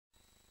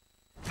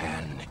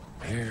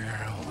Here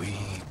we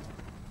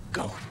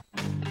go.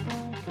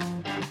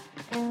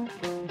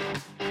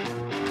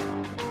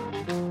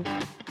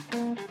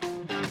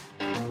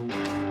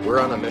 We're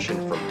on a mission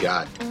from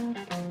God.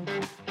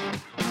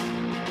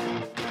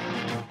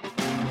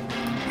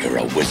 You're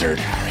a wizard,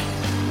 Harry.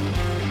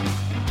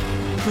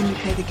 When you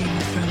play the Game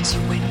of Thrones, you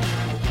win.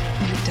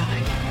 You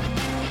die.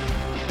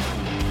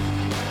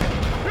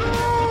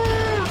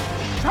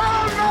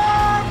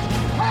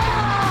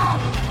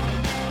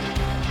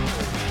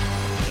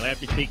 You'll have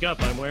to speak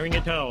up. I'm wearing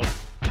a towel.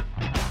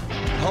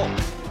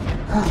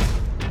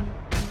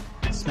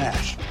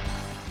 Smash.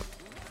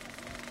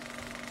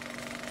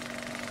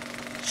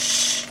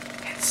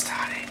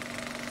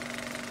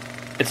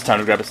 It's time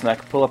to grab a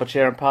snack, pull up a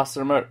chair, and pass the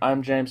remote.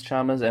 I'm James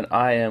Chalmers, and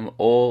I am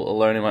all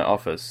alone in my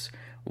office.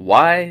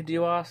 Why, do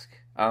you ask?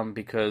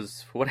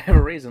 Because for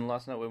whatever reason,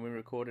 last night when we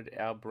recorded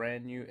our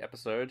brand new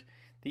episode,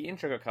 the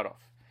intro got cut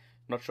off.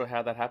 Not sure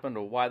how that happened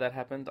or why that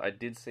happened. I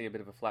did see a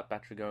bit of a flat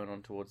battery going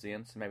on towards the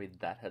end, so maybe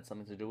that had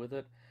something to do with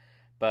it.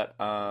 But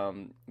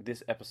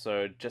this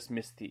episode just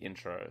missed the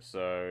intro,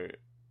 so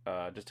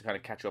just to kind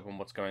of catch you up on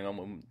what's going on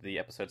when the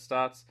episode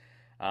starts,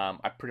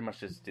 I pretty much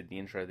just did the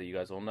intro that you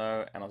guys all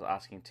know, and I was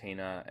asking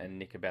Tina and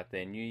Nick about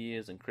their New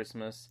Year's and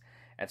Christmas,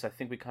 and so I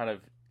think we kind of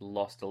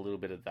lost a little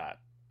bit of that,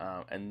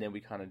 and then we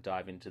kind of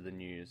dive into the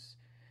news.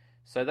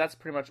 So that's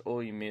pretty much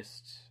all you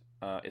missed.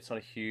 It's not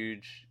a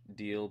huge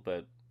deal,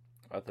 but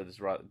I thought it's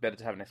better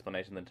to have an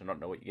explanation than to not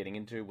know what you're getting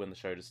into when the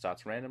show just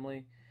starts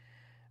randomly.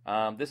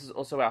 This is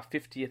also our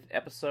 50th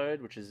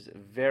episode, which is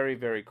very,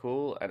 very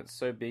cool, and it's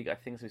so big, I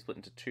think it's split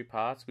into two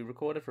parts. We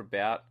recorded for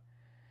about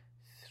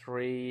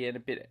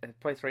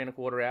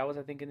 3.25 hours,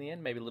 I think, in the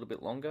end, maybe a little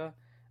bit longer.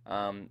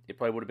 It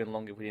probably would have been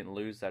longer if we didn't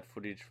lose that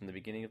footage from the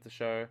beginning of the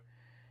show.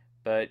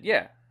 But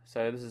yeah,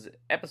 so this is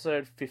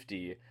episode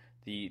 50,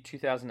 the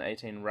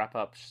 2018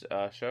 wrap-up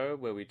show,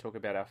 where we talk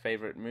about our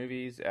favourite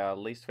movies, our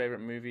least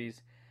favourite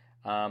movies,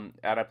 and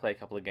I play a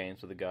couple of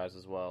games with the guys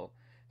as well.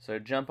 So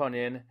jump on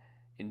in,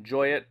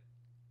 enjoy it,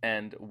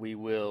 and we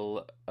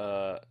will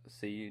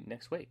see you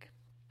next week.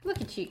 Look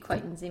at you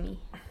quoting Zimmy.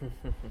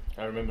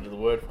 I remembered the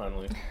word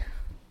finally.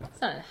 It's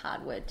not a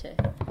hard word to...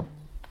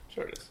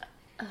 Sure it is.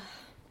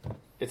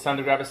 It's time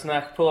to grab a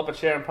snack, pull up a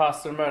chair, and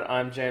pass the remote.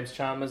 I'm James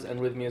Chalmers, and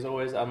with me as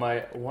always are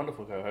my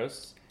wonderful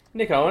co-hosts,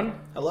 Nick Owen.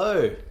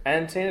 Hello.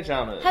 And Tina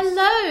Chalmers.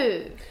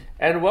 Hello!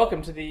 And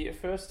welcome to the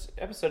first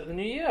episode of the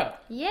new year.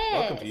 Yes!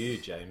 Welcome to you,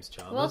 James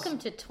Chalmers. Welcome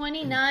to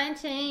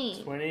 2019.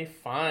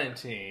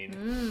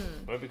 2019.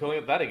 Won't be calling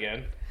it that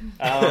again.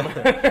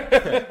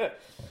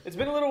 It's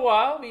been a little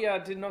while. We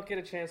did not get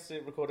a chance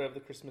to record over the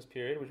Christmas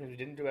period, which means we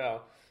didn't do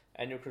our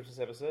annual Christmas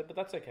episode, but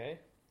that's okay.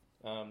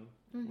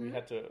 We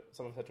had to.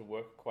 Some of us had to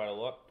work quite a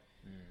lot,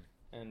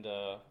 and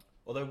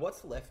Although,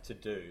 what's left to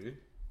do?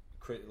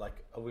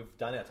 We've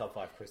done our top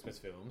 5 Christmas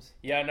films.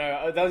 yeah,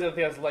 no, that was the other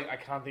thing. I was like, I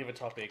can't think of a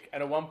topic.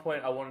 And at one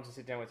point, I wanted to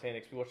sit down with Tina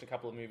because we watched a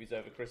couple of movies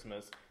over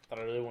Christmas that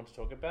I really want to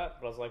talk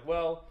about. But I was like,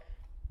 well,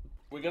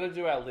 we're gonna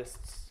do our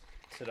lists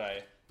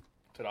today.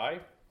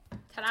 Tonight.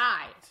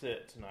 Tonight,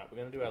 we're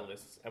gonna do our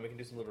lists, and we can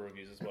do some little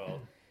reviews as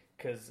well.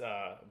 Because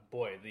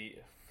boy, the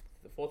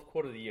fourth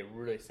quarter of the year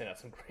really sent out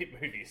some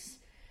great movies.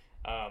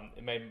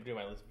 It made doing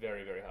my list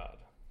very, very hard.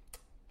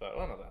 But,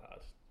 well, not that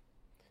hard.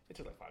 It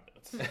took like 5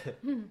 minutes.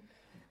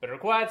 But it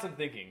required some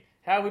thinking.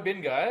 How have we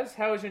been, guys?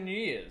 How was your New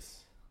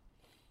Year's?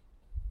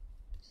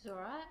 It's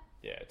alright.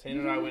 Yeah,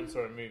 Tina and I went and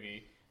saw a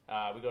movie.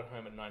 We got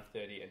home at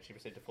 9:30 and she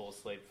proceeded to fall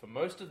asleep for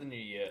most of the New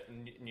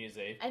Year's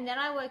Eve. And then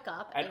I woke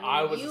up And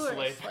I was you asleep.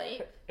 were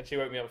asleep. And she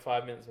woke me up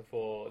 5 minutes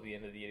before the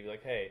end of the year to be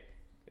like, hey,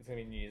 it's going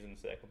to be New Year's in a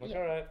sec. I'm like,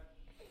 alright.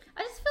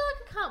 I just feel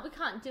like we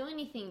can't do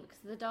anything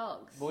because of the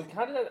dogs. But we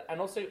kind of,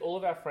 and also all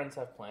of our friends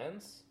have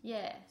plans.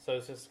 Yeah. So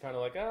it's just kind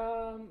of like,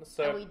 And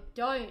we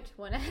don't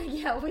want to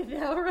hang out with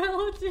our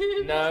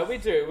relatives. No, we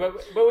do,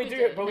 but we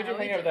do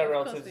hang out with our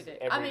relatives every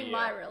year. I mean,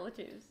 my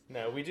relatives.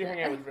 No, we do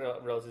hang out with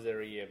relatives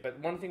every year. But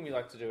one thing we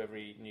like to do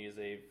every New Year's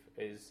Eve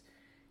is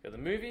go to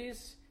the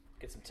movies,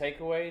 get some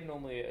takeaway.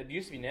 Normally, it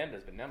used to be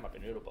Nando's, but now it might be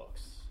Noodle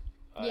Box.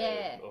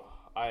 Yeah.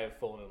 I have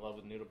fallen in love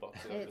with Noodle Box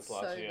this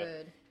last year.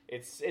 Good.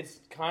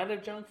 It's kind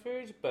of junk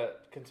food,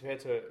 but compared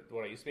to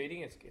what I used to be eating,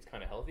 it's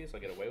kind of healthy, so I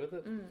get away with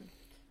it.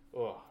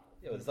 Oh.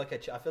 Yeah, it's like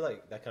I feel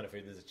like that kind of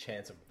food. There's a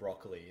chance of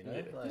broccoli, you know.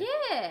 Yeah. Like,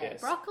 Yeah,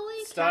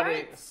 broccoli,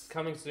 carrots.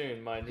 Coming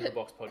soon, my Noodle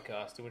Box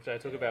podcast, in which I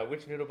talk about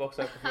which Noodle Box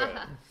I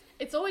prefer.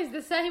 It's always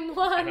the same I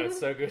one. know, it's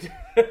so good.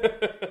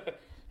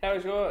 How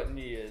was your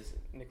New Year's,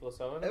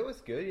 Nicholas Owen? It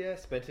was good. Yeah,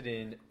 spent it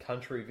in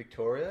country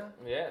Victoria.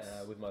 Yes.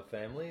 With my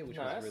family, which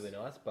Nice. was really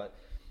nice. But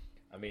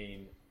I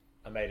mean,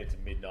 I made it to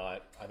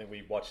midnight. I think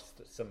we watched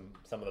some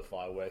of the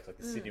fireworks, like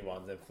the Sydney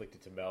ones, then flicked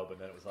it to Melbourne.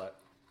 Then it was like,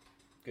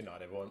 good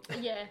night, everyone.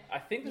 Yeah. I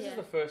think this is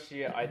the first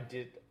year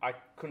I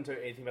couldn't do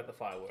anything about the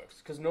fireworks.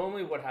 Because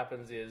normally what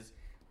happens is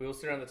we all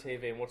sit around the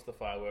TV and watch the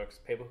fireworks.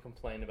 People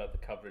complain about the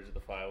coverage of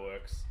the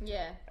fireworks.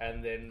 Yeah.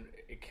 And then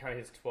it kind of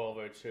hits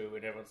 12:02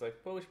 and everyone's like,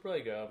 well, we should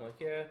probably go. I'm like,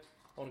 yeah,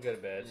 I want to go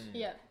to bed.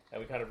 Yeah.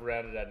 And we kind of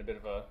rounded out a bit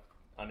of a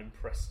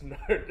unimpressed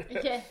note.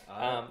 Yeah.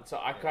 So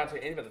I can't tell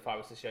you anything about the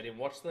fireworks this year. I didn't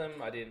watch them.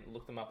 I didn't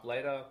look them up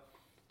later.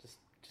 Just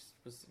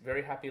was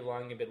very happy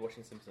lying in bed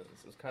watching Simpsons.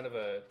 It was kind of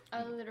a...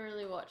 I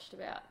literally watched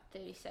about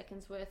 30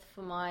 seconds worth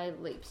for my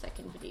leap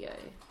second video.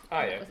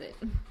 Oh, yeah. That was it.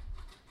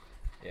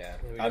 Yeah,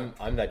 we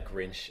I'm that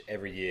Grinch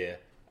every year.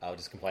 I'll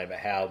just complain about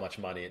how much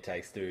money it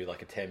takes to do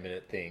like a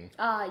 10-minute thing.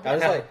 Ah, yeah. I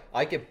was like,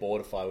 I get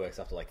bored of fireworks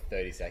after like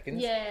 30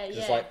 seconds. Yeah,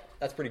 Just yeah. like,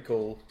 that's pretty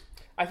cool.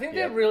 I think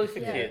Yeah. they're really for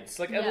Yeah. kids.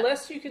 Like, Yeah.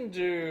 unless you can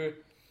do...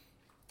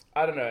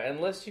 I don't know,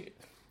 unless you...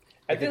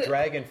 I Like the think-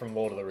 dragon from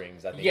Lord of the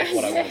Rings, I think Yes. is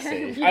what I want to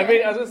see. I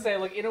mean, I was gonna say,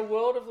 like, in a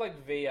world of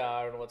like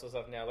VR and all that sort of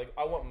stuff now, like,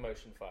 I want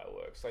motion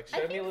fireworks. Like, I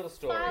show think me a little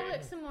story.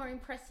 fireworks are more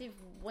impressive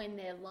when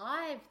they're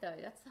live, though.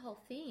 That's the whole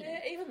thing. Yeah,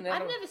 even then.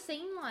 I've never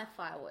seen live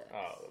fireworks.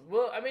 Oh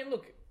well, I mean,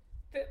 look,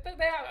 they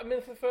are. I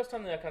mean, for the first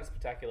time, they are kind of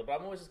spectacular. But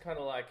I'm always just kind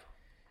of like,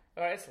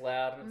 all right, it's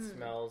loud and it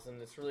smells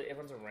and it's really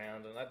everyone's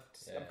around and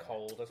I'm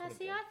cold. I just Now, wanna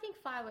see, go. I think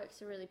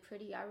fireworks are really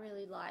pretty. I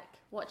really like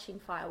watching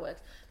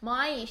fireworks.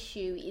 My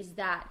issue is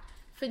that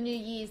for New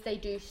Year's they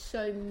do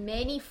so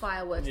many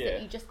fireworks Yeah.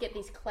 that you just get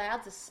these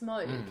clouds of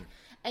smoke.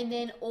 And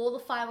then all the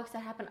fireworks that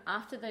happen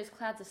after those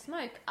clouds of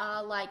smoke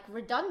are like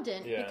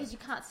redundant Yeah. because you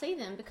can't see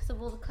them because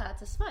of all the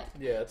clouds of smoke.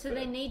 Yeah, that's so fair.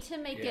 they need to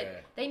make Yeah.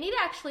 it. They need to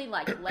actually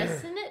like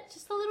lessen it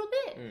just a little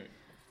bit.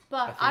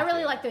 But I I think, really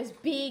yeah. like those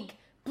big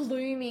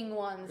blooming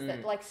ones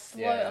that like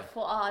slow. Yeah.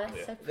 Oh, that's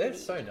so pretty. They're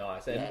so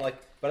nice, and Yeah. like,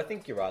 but I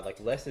think you're right. Like,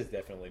 less is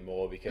definitely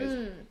more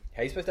because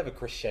how you supposed to have a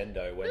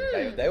crescendo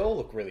when they all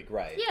look really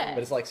great. Yeah.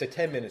 But it's like, so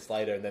 10 minutes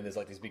later, and then there's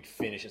like this big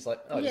finish. It's like,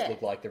 oh, it just Yeah.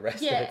 look like the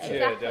rest Yeah, of it. So-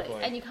 exactly.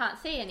 definitely. And you can't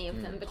see any of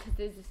them because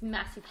there's this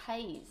massive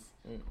haze.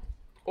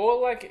 Or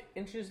like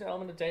introduce an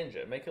element of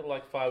danger. Make it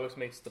like fireworks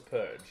meets The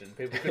Purge, and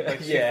people could like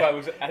shoot Yeah.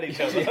 fireworks at each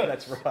other. Yeah,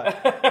 that's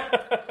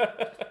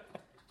right.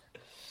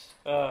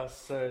 Oh,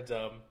 so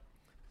dumb.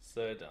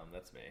 So dumb.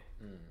 That's me.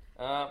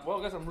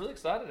 Well, guys, I'm really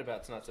excited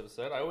about tonight's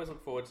episode. I always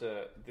look forward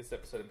to this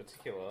episode in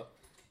particular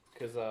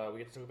because we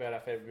get to talk about our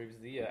favourite movies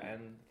of the year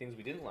and things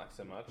we didn't like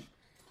so much.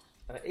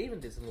 And I even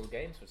did some little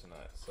games for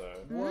tonight. So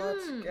What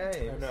I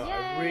game? know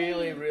I Yay.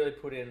 really, really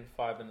put in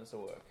 5 minutes of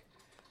work.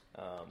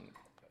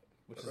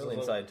 Which is Really a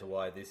lot- insight into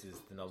why this is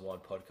the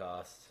 #1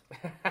 podcast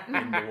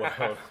in the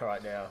world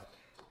right now.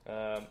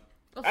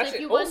 Also, Actually,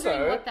 if you're wondering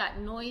also, what that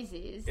noise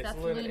is, it's that's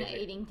Luna Luna eating-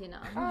 eating dinner.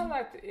 I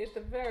like to eat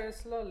them very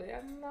slowly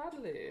and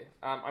loudly.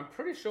 I'm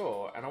pretty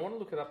sure, and I want to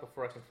look it up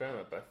before I confirm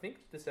it, but I think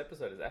this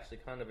episode is actually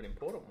kind of an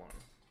important one.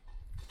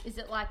 Is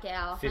it like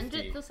our 50.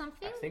 100th or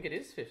something? I think it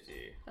is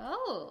 50.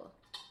 Oh,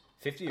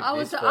 50 of I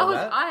this was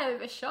format. I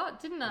overshot,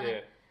 didn't I?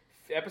 Yeah.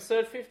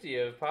 Episode 50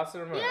 of Pass the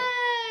Remote. Yay!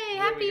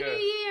 There Happy we New go.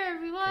 Year,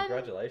 everyone!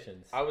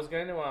 Congratulations. I was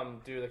going to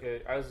do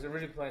like I was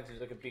originally planning to do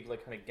like a big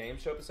like kind of game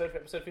show episode for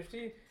episode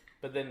 50,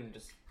 but then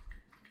just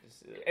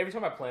every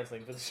time I plan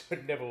something for the show,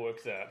 it never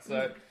works out.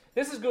 So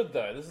this is good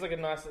though. This is like a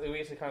nice.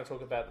 We actually kind of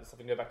talk about this stuff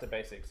and go back to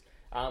basics.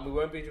 We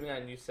won't be doing our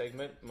new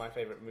segment, My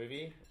Favorite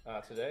Movie,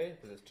 today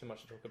because there's too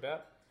much to talk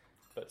about.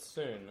 But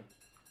soon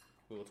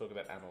we will talk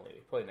about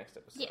Amelie. Probably next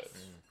episode. Yes.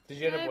 Did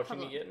you end up No watching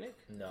problem. it yet, Nick?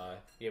 No.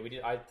 Yeah, we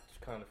did. I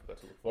kind of forgot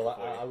to look for Well, it.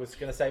 for you. I was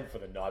going to save it for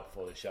the night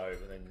before the show,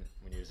 but then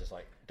when you was just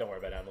like, don't worry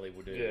about Amelie,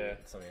 we'll do Yeah.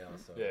 something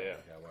else. So Yeah, yeah.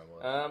 Okay, I won't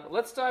worry.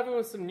 Let's dive in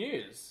with some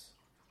news.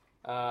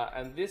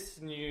 And this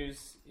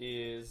news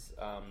is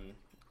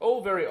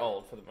all very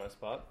old for the most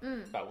part,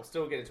 but we'll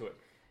still get into it.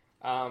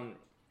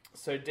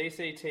 So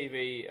DC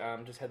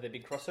TV just had their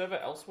big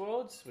crossover,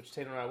 Elseworlds, which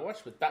Tina and I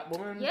watched with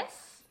Batwoman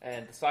Yes.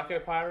 and the Psycho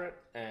Pirate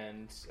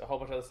and a whole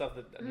bunch of other stuff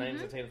that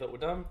names that Tina thought were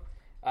dumb.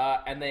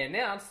 And they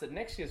announced that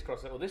next year's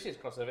crossover, or this year's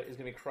crossover, is going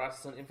to be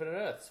Crisis on Infinite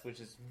Earths, which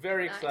is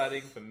very Nice.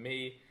 exciting for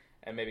me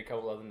and maybe a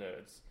couple other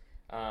nerds.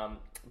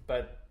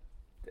 But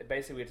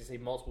basically, we had to see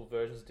multiple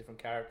versions of different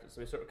characters.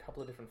 So we saw a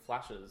couple of different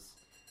flashes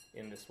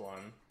in this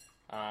one.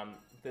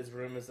 There's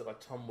rumors that like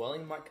Tom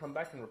Welling might come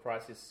back and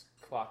reprise his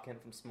Clark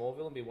Kent from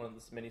Smallville and be one of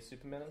the many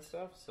Supermen and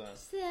stuff. So,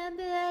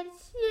 Somebody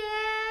save me.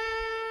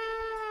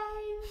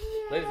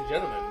 ladies and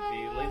gentlemen,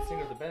 the lead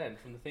singer of the band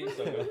from the theme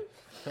song of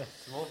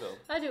Smallville.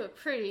 I do a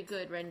pretty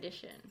good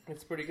rendition.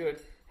 It's pretty good.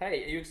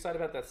 Hey, are you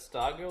excited about that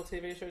Stargirl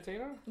TV show,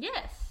 Tina?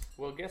 Yes.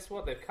 Well, guess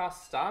what? They've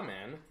cast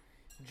Starman,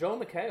 Joel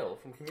McHale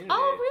from Community.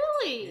 Oh,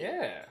 really?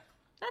 Yeah,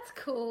 That's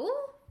cool.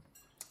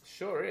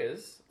 sure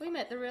is. We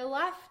met the real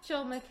life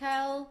Joel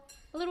McHale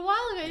a little while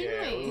ago,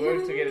 Yeah, didn't we we?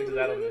 weren't to get into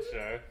that on this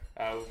show.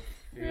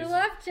 He Real was-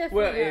 life Jeff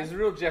Well, Winger. he's a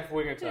real Jeff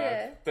Winger type,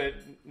 Yeah. but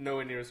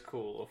nowhere near as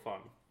cool or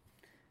fun.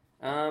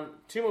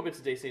 2 more bits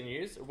of DC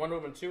news. Wonder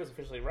Woman 2 is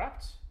officially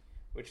wrapped,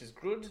 which is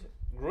good.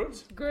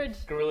 Good? Good.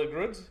 Gorilla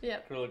Grodd?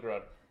 Yep. Gorilla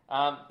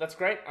Grodd. That's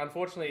great.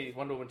 Unfortunately,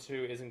 Wonder Woman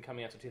 2 isn't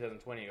coming out till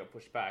 2020. It got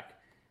pushed back.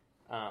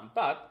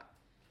 But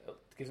it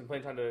gives them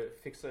plenty of time to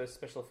fix those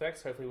special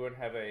effects. Hopefully we won't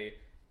have a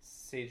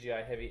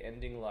CGI-heavy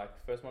ending like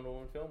the first Wonder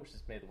Woman film, which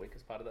is maybe the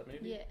weakest part of that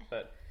movie. Yeah.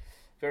 But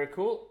very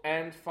cool.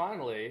 And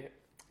finally,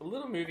 a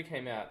little movie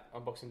came out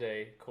on Boxing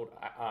Day called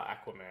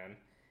Aquaman.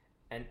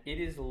 And it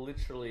is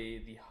literally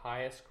the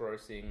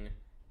highest-grossing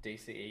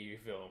DCEU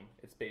film.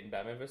 It's beaten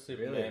Batman vs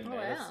Superman, Really? Man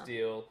Oh, of wow.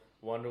 Steel,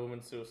 Wonder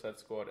Woman, Suicide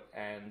Squad,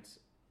 and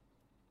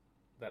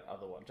that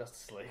other one,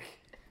 Justice League.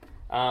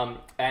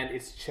 And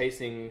it's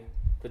chasing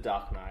The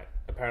Dark Knight.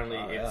 Apparently,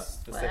 it's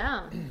the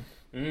Wow.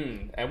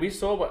 And we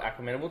saw what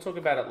Aquaman, and we'll talk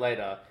about it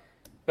later.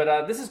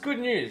 But this is good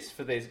news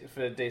for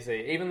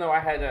DC. Even though I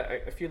had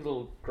a few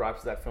little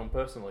gripes with that film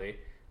personally,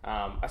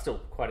 I still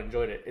quite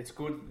enjoyed it. It's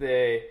good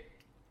they're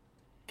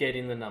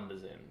getting the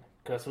numbers in.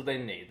 Because that's what they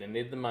need. They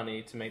need the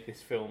money to make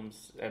these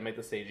films and make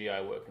the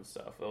CGI work and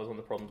stuff. That was one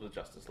of the problems with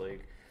Justice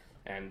League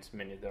and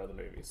many of their other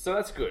movies. So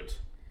that's good.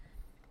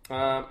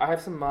 I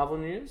have some Marvel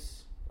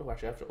news. Oh,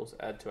 actually, I have to also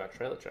add to our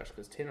trailer trash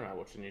because Tina and I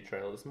watched a new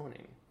trailer this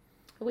morning.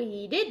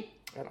 We did.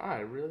 And I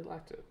really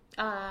liked it.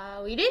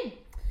 We did.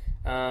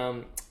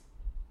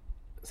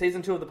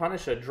 Season 2 of The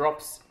Punisher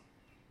drops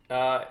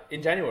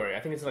in January.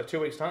 I think it's in like 2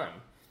 weeks'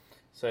 time.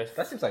 So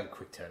That seems like a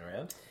quick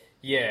turnaround.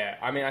 yeah,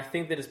 I mean, I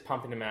think they're just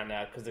pumping them out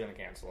now because they're going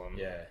to cancel them.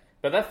 Yeah.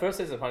 But that first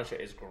season of Punisher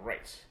is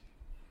great.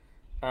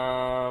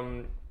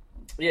 Yeah,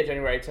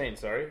 January 18th,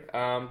 sorry.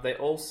 They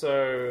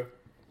also...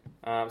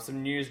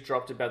 some news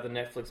dropped about the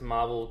Netflix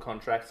Marvel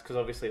contracts because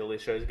obviously all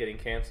these shows are getting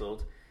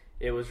cancelled.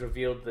 It was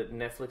revealed that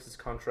Netflix's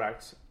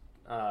contract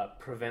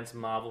prevents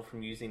Marvel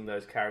from using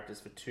those characters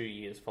for 2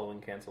 years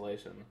following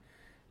cancellation.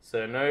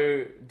 So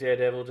no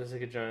Daredevil,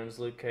 Jessica Jones,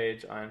 Luke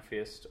Cage, Iron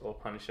Fist, or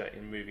Punisher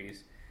in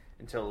movies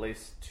until at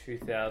least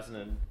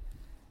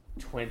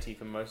 2020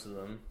 for most of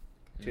them,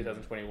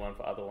 2021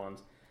 for other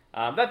ones.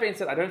 That being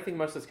said, I don't think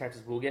most of those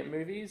characters will get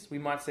movies. We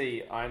might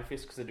see Iron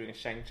Fist because they're doing a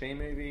Shang-Chi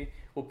movie.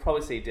 We'll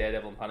probably see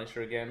Daredevil and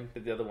Punisher again,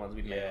 but the other ones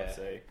we may not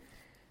see.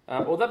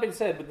 Well, that being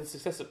said, with the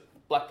success of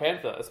Black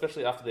Panther,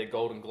 especially after their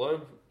Golden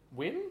Globe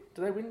win,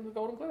 did they win the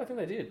Golden Globe? I think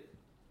they did.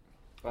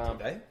 Did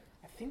they?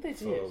 I think they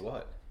did. For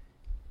what?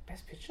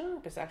 Best Picture?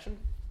 Best Action?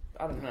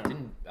 I don't know.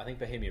 I think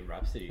Bohemian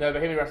Rhapsody. No,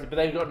 Bohemian Rhapsody, but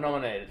they got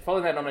nominated.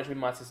 Following that nomination, we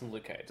might see some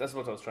Luke Cage. That's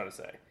what I was trying to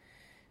say.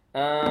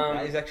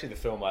 That is actually the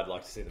film I'd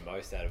like to see the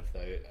most out of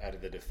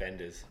the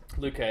Defenders.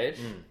 Luke Cage.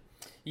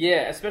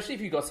 Yeah, especially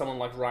if you got someone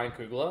like Ryan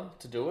Coogler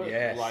to do it.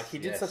 Yes, like he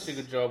did such a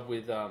good job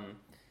with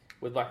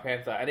Black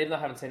Panther, and even though I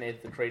haven't seen any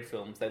of the Creed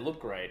films, they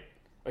look great.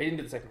 Well, he didn't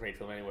do the second Creed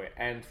film anyway,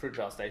 and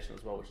Fruitvale Station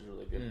as well, which is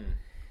really good.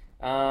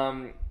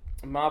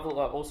 Marvel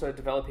are also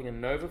developing a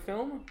Nova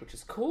film, which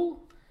is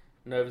cool.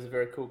 Nova's a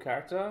very cool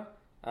character.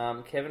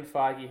 Kevin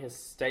Feige has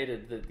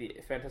stated that the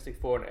Fantastic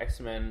Four and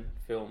X-Men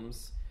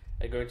films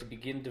are going to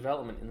begin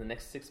development in the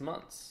next 6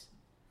 months.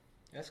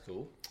 That's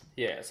cool.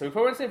 Yeah, so we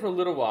probably won't see it for a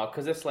little while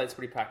because their slate's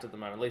pretty packed at the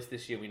moment. At least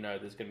this year we know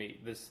there's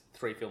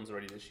 3 films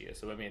already this year,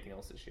 so there won't be anything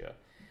else this year.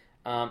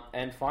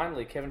 And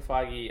finally, Kevin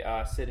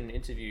Feige said in an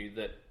interview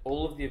that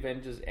all of the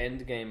Avengers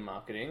Endgame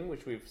marketing,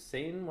 which we've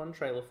seen one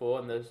trailer for,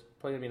 and there's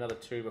probably going to be another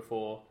 2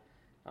 before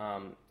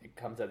it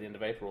comes out at the end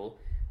of April,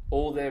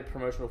 all their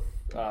promotional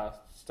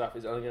stuff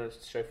is only going to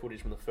show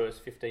footage from the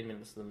first 15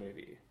 minutes of the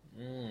movie.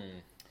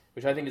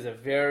 Which I think is a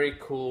very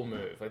cool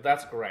move. Like,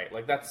 that's great.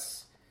 Like,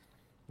 that's...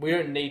 We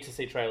don't need to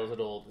see trailers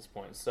at all at this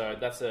point. So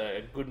that's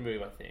a good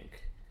move, I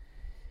think.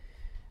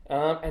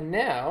 And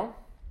now,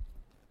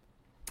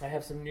 I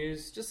have some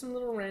news, just some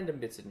little random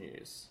bits of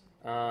news.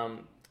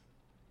 And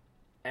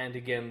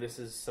again, this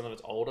is some of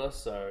it's older,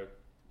 so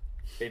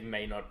it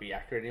may not be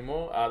accurate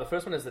anymore. The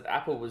first one is that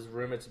Apple was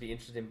rumored to be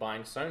interested in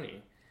buying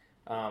Sony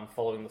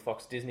following the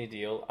Fox Disney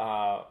deal,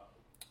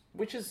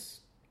 which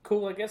is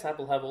cool, I guess.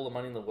 Apple have all the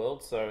money in the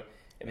world, so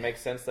it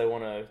makes sense they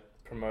want to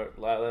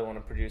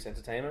produce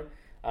entertainment.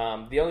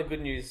 The only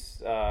good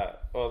news,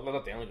 well,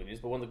 not the only good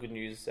news, but one of the good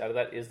news out of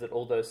that is that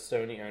all those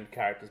Sony-owned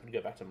characters would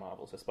go back to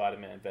Marvel. So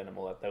Spider-Man, Venom,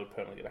 all that, they would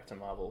permanently go back to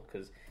Marvel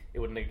because it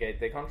would negate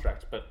their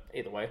contract. But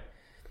either way.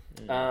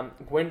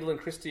 Gwendolyn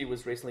Christie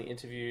was recently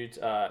interviewed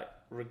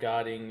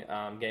regarding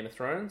Game of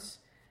Thrones,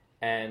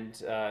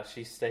 and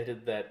she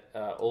stated that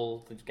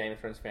all the Game of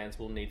Thrones fans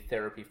will need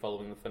therapy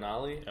following the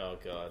finale. Oh,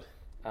 God.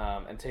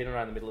 And Tina and I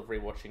are in the middle of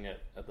rewatching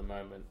it at the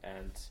moment,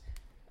 and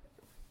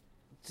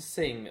just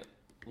seeing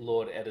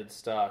Lord Eddard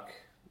Stark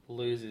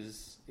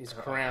loses his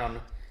crown.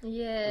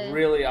 Yeah.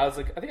 Really, I was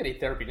like, I think I need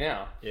therapy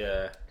now.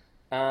 Yeah.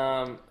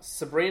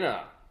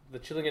 Sabrina, The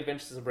Chilling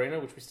Adventures of Sabrina,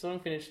 which we still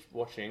haven't finished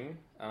watching,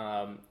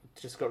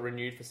 just got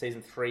renewed for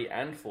season 3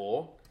 and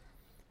 4.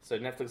 So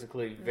Netflix are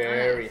clearly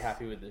very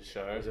happy with this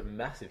show. It was a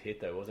massive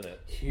hit, though, wasn't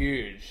it?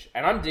 Huge.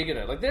 And I'm digging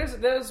it. Like,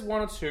 there's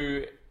one or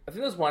two... I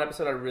think there's one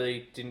episode I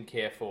really didn't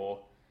care for.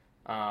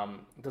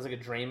 There's like a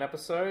dream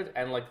episode,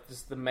 and like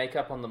just the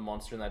makeup on the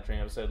monster in that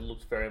dream episode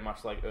looked very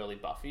much like early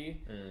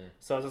Buffy.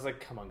 So I was just like,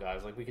 come on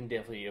guys, like we can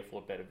definitely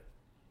afford better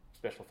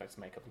special effects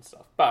makeup and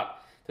stuff.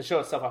 But the show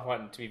itself I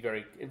find it to be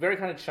very, very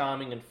kind of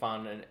charming and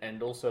fun,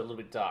 and also a little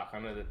bit dark. I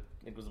know that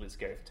it was a bit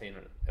scary for Tina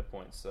at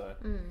points. So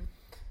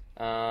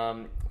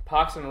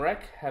Parks and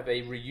Rec have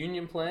a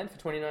reunion plan for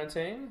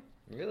 2019.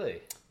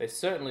 Really? They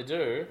certainly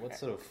do. What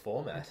sort of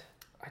format?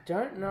 I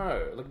don't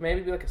know. Like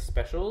maybe like a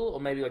special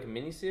or maybe like a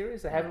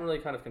mini-series. They haven't really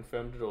kind of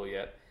confirmed it all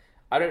yet.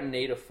 I don't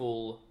need a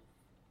full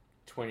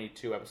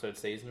 22 episode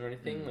season or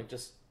anything. Like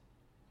just,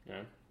 you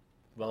know.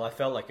 Well, I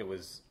felt like it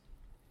was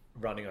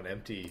running on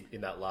empty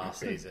in that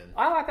last season.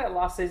 I like that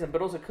last season,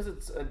 but also because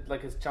it's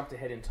like it's jumped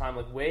ahead in time.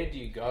 Like where do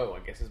you go? I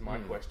guess is my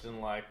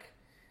question. Like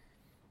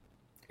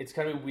it's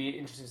going to be weird,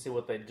 interesting to see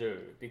what they do,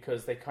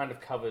 because they kind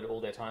of covered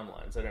all their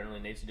timelines. They don't really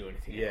need to do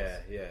anything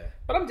else. Yeah.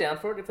 But I'm down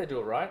for it if they do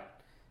it right.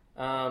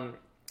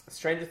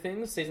 Stranger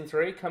Things Season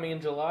 3 coming in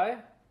July.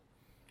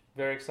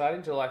 Very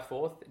exciting. July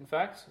 4th, in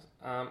fact.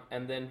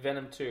 And then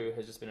Venom 2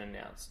 has just been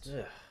announced.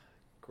 Ugh,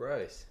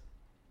 gross.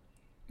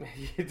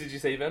 Did you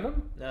see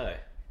Venom? No.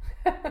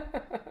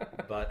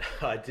 But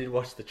I did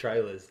watch the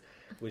trailers,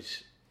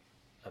 which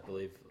I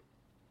believe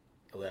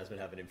allows me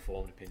to have an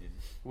informed opinion.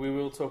 We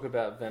will talk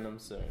about Venom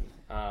soon.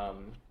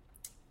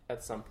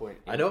 At some point.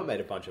 I know it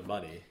made a bunch of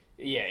money.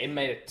 Yeah, it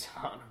made a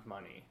ton of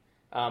money.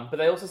 But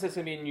they also said it's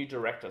going to be a new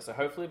director, so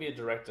hopefully it'll be a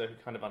director who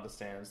kind of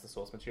understands the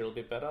source material a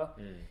bit better.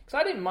 Because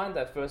I didn't mind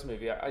that first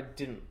movie. I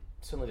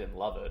certainly didn't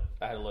love it.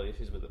 I had a lot of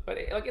issues with it, but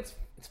it's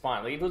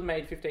fine. Like, if it was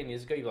made 15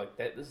 years ago, you're like,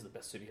 this is the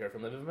best superhero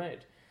film they've ever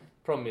made.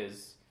 Problem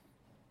is,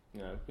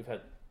 we've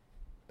had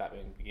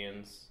Batman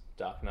Begins,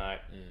 Dark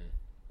Knight,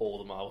 all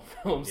the Marvel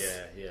films.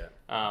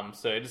 Yeah.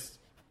 So it just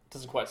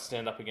doesn't quite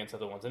stand up against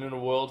other ones. And in a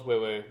world where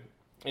we're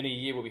in a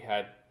year where we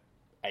had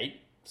 8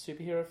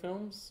 superhero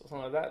films or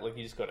something like that, like,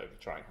 you just got to be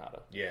trying harder.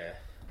 Yeah.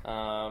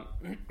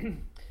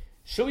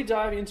 Should we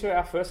dive into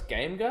our first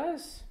game,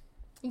 guys?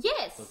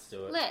 Yes. Let's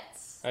do it.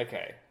 Let's.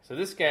 Okay, so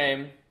this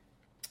game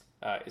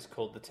is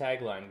called the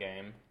Tagline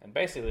Game, and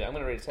basically I'm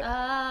going to read a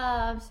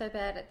tagline. I'm so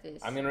bad at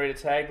this. I'm going to read a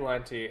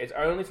tagline to you. It's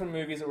only from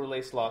movies that were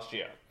released last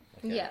year,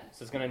 Yeah.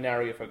 so it's going to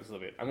narrow your focus a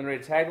little bit. I'm going to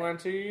read a tagline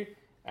to you,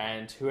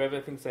 and whoever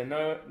thinks they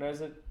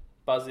knows it,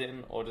 buzz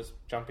in or just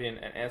jump in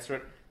and answer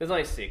it. There's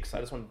only 6. I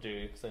just want to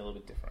do something a little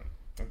bit different,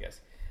 I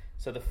guess.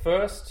 So the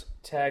first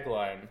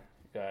tagline,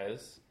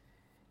 guys,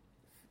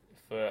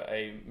 for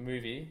a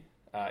movie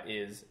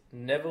is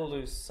 "Never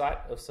lose sight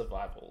of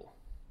survival."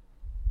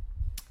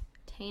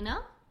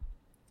 Tina?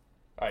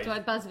 Right. Do I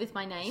buzz with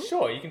my name?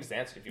 Sure, you can just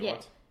answer if you Yeah.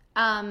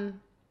 want.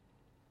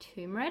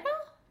 Tomb Raider?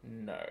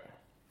 No.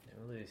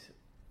 Never lose.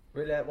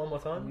 Read it out one more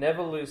time.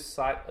 Never lose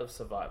sight of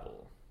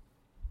survival.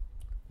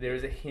 There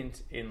is a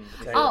hint in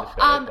the tagline.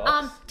 Oh, Bird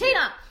Box?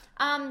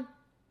 Tina!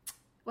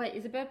 Wait,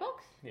 is it Bird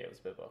Box? Yeah, it was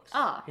Bird Box.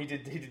 Oh. He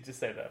did just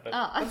say that, but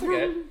Oh. that's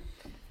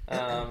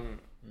okay.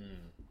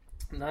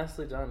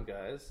 Nicely done,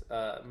 guys.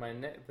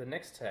 The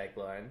next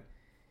tagline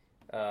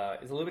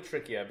is a little bit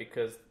trickier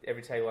because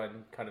every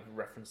tagline kind of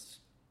referenced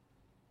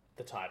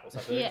the title. So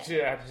I have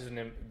to choose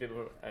a bit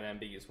of an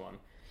ambiguous one.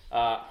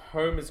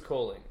 Home is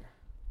calling.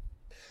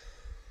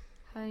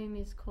 Home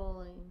is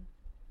calling.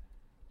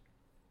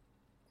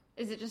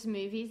 Is it just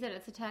movies that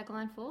it's a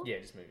tagline for? Yeah,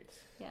 just movies.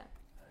 Yeah.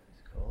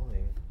 It's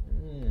calling.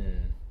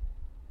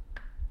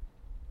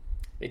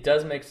 It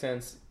does make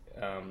sense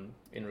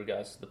in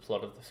regards to the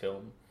plot of the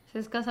film. So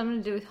it's got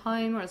something to do with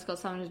home, or it's got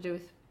something to do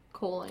with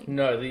calling?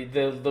 No,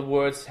 the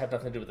words have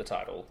nothing to do with the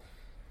title.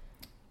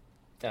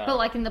 But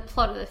like in the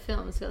plot of the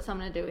film, it's got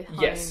something to do with home.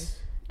 Yes.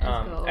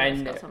 As well, or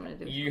and it's got something to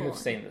do with you calling.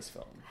 have seen this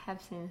film. I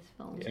have seen this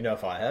film. Do you know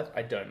if I have?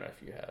 I don't know if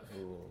you have.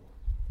 Ooh.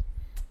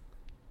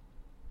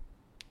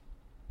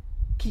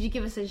 Could you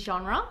give us a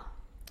genre?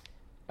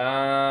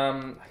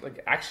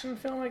 Like action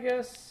film, I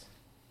guess.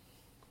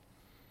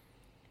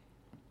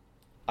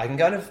 I can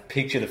kind of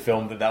picture the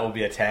film that will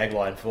be a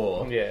tagline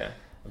for. Yeah.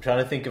 I'm trying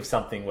to think of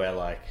something where,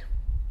 like,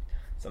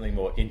 something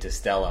more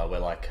interstellar, where,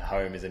 like,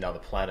 home is another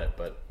planet,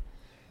 but...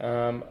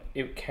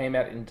 It came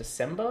out in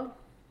December,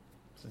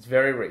 so it's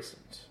very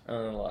recent, the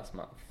last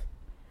month.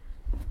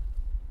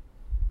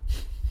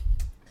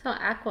 It's not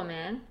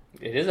Aquaman.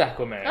 It is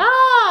Aquaman.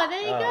 Oh,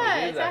 there you go.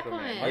 it It's is Aquaman.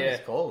 Aquaman. Home Yeah. is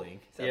calling.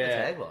 Is that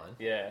Yeah. the tagline?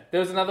 Yeah. There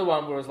was another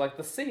one where it was like,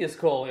 the sea is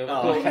calling.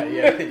 Oh, okay,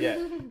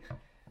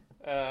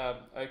 yeah.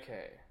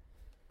 Okay.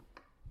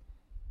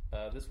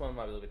 This one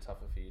might be a little bit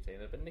tougher for you,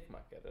 Tina, but Nick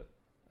might get it.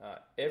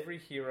 Every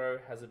hero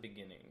has a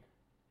beginning.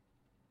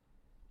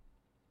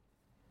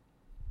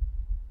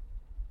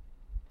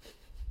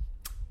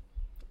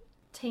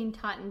 Teen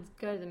Titans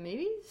Go to the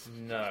Movies?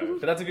 No,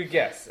 but that's a good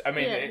guess. I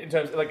mean, Yeah. in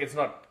terms, like, it's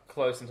not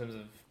close in terms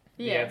of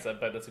the Yeah. answer,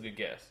 but that's a good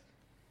guess.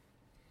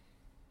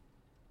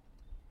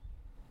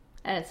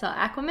 And it's not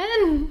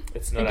Aquaman?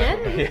 It's not Again?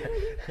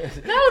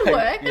 Aquaman. That would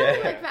work. That Yeah.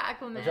 would work for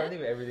I'm trying to Aquaman.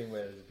 think of everything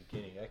where there's a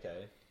beginning.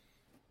 Okay.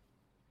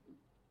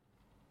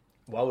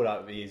 Why would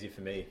it be easy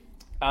for me?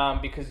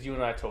 Because you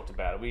and I talked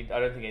about it. I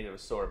don't think either of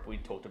us saw it, but we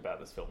talked about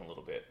this film a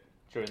little bit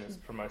during this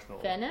promotional...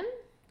 Venom?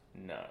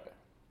 No.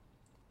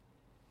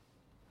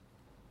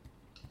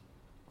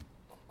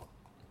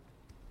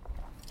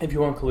 If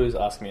you want clues,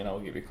 ask me and I will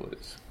give you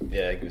clues.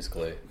 Yeah, give us a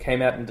clue.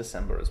 Came out in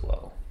December as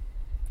well.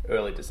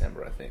 Early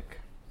December, I think.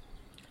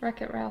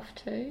 Wreck-It Ralph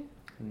 2?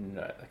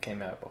 No, that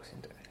came out Boxing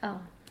Day.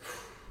 Oh.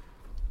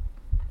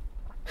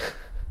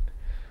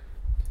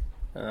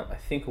 I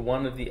think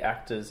one of the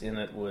actors in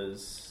it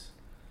was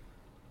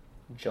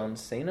John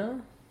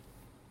Cena?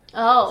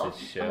 Oh, Is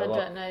it I Sherlock?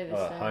 don't know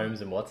this.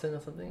 Holmes and Watson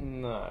or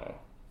something? No.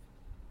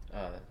 Oh,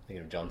 I'm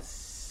thinking of John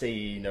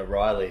Cena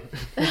Riley.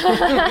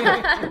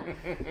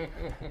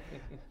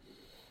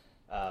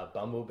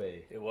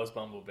 Bumblebee. It was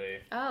Bumblebee.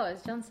 Oh,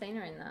 is John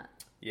Cena in that?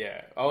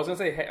 Yeah. I was going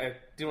to say, I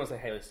didn't want to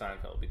say Haley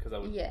Steinfeld because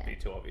that would Yeah. be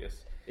too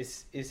obvious.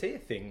 Is he a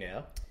thing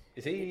now?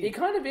 Is he? He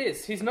kind of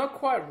is. He's not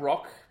quite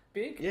rock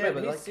big, Yeah,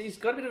 but but he's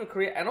got a bit of a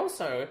career. And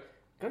also,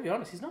 gotta be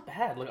honest, he's not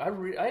bad. Like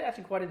I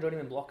actually quite enjoyed him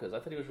in Blockers. I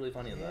thought he was really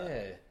funny in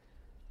that.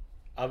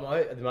 Yeah.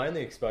 My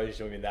only exposure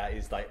to him in that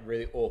is like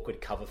really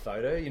awkward cover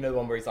photo. You know the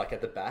one where he's like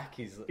at the back.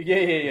 He's Yeah.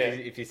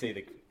 If you see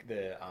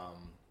the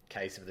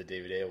case of the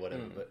DVD or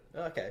whatever. But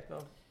okay.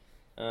 Well,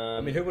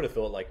 I mean, who would have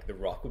thought like The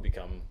Rock would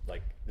become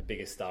like the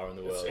biggest star in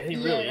the world? He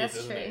Yeah, really that's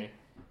is, isn't true.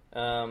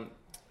 he?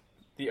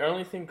 The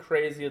only thing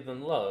crazier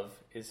than love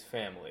is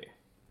family.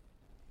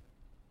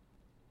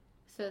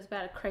 So it's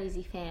about a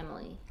crazy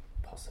family.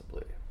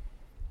 Possibly.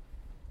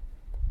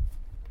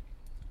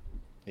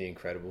 The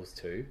Incredibles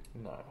 2.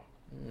 No.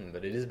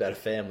 But it is about a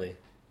family.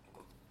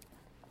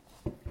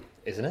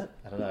 Isn't it?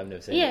 I don't know, I've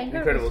never seen Yeah, it.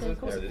 Incredibles, too. of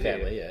course it is.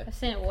 Family, yeah. I've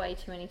seen it way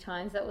too many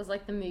times. That was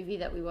like the movie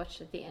that we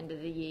watched at the end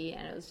of the year,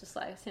 and it was just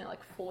like I've seen it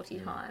like 40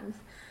 times.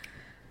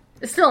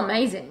 It's still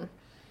amazing.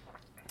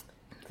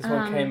 This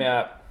one came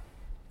out,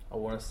 I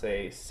want to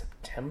say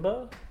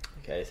September?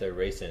 Okay, so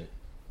recent.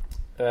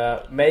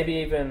 Maybe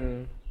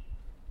even...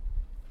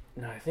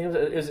 No, I think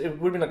it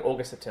would have been like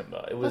August,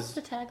 September. It What's was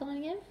the tagline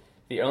again?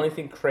 the only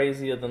thing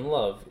crazier than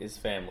love is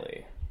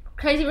family.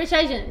 Crazy Rich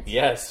Asians.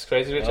 Yes,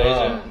 Crazy Rich Oh.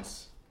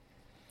 Asians.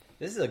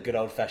 This is a good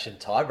old-fashioned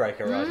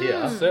tiebreaker right here.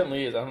 It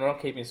certainly is. I'm not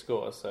keeping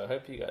score, so I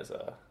hope you guys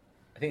are.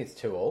 I think it's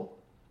 2-2.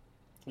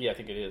 Yeah, I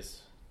think it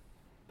is.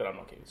 But I'm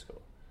not keeping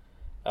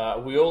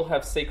score. We all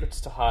have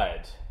secrets to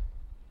hide.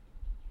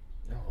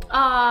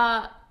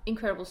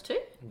 Incredibles 2?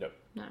 Nope.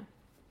 No.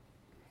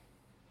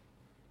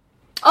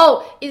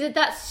 Oh, is it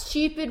that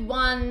stupid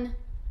one?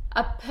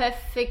 A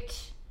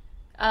perfect,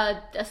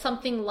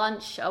 something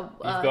lunch. You've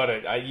got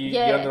it.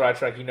 You're on the right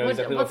track. You know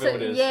exactly what film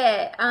it is.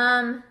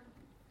 Yeah.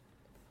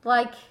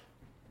 Like.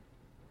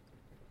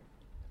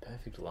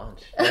 Perfect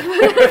lunch.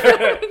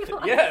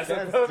 Yes,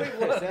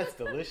 That's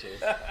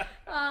delicious.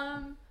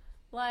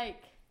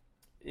 Like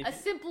If- a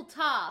simple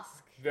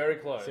task. Very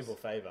close. Simple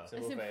favour.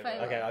 Simple Simple favour.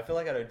 favour. Okay, I feel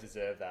like I don't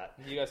deserve that.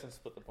 You guys can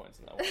split the points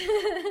in that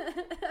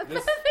one.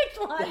 This-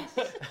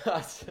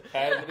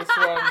 Perfect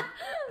lunch.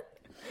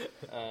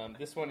 And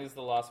this one is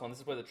the last one. This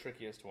is where the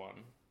trickiest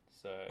one.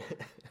 So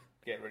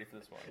get ready for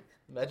this one.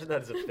 Imagine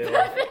that as a film.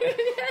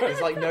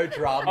 There's like no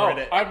drama Oh, in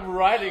it. I'm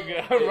writing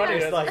It's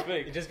as like, I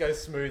speak. it just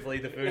goes smoothly,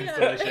 the food's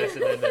delicious,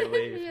 and then they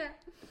leave. Yeah.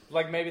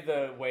 Like maybe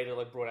the waiter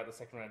brought out the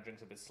second round of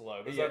drinks a bit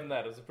slow. But Yeah. other than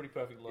that, it was a pretty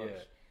perfect lunch.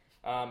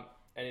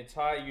 An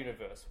entire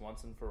universe,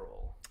 once and for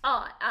all.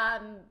 Oh,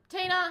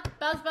 Tina,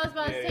 Buzz,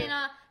 Yeah.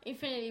 Tina,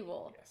 Infinity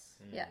War. Yes.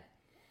 Yeah.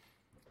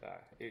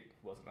 It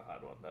wasn't a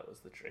hard one. That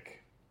was the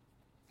trick.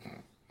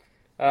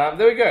 There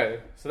we go.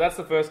 So that's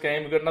the first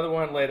game. We've got another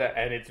one later,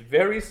 and it's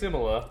very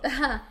similar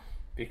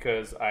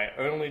because I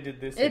only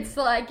did this. It's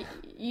like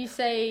you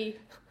say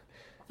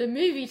the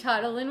movie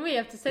title, and we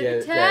have to say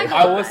the Yeah, tagline.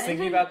 I was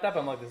thinking about that, but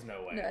I'm like, there's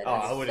no way. No, Oh,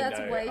 I wouldn't that's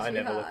know. way I too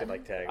never hard. looked at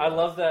like tag. I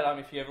love that.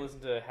 If you ever listen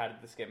to How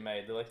Did This Get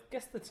Made, they're like,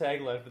 guess the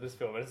tagline for this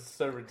film. And it's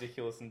so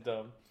ridiculous and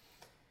dumb.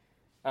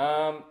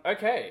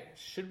 Okay,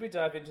 should we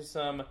dive into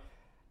some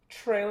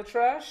trailer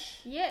trash?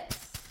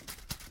 Yes.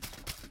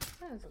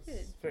 That was good.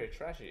 It's very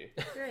trashy.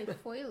 Very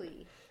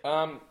foily.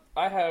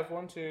 I have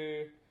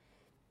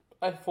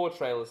 4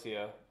 trailers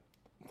here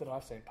that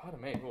I've seen.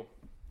 Pardon me. Cool.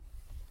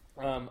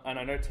 And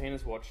I know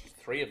Tina's watched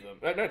 3 of them.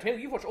 No, Tina,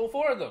 you've watched all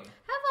 4 of them.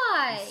 Have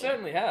I? You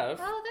certainly have.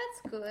 Oh,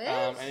 that's good.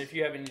 And if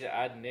you have any to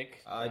add,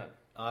 Nick,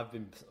 I've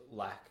been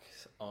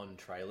lax on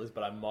trailers,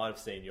 but I might have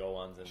seen your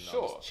ones, and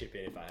Sure. I'll just chip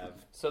in if I have.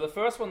 So the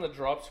first one that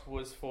dropped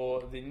was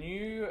for the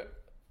new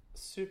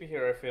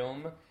superhero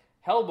film,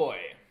 Hellboy.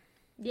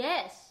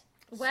 Yes.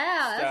 Wow,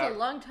 that's Star- a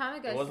long time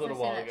ago It was a since little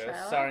I've while seen that ago.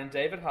 trailer. Starring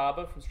David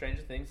Harbour from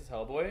Stranger Things as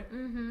Hellboy,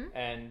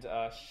 and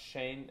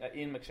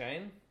Ian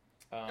McShane.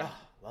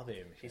 Love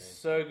him. He's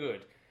so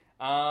good.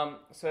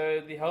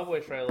 So the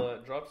Hellboy trailer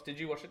dropped. Did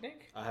you watch it,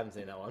 Nick? I haven't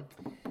seen that one.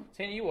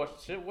 Tina, you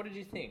watched it. What did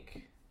you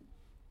think?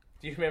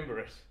 Do you remember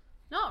it?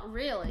 Not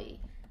really.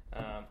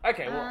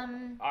 Okay, well,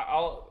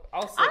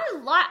 I'll say.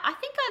 I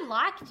think I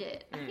liked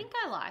it. Hmm. I think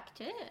I liked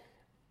it.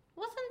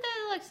 Wasn't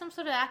there like some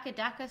sort of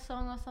Akadaka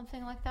song or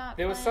something like that?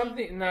 There was playing?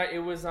 something. No, it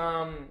was.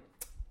 I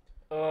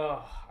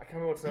can't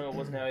remember what song it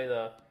was now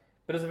either.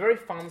 But it was a very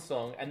fun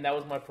song, and that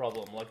was my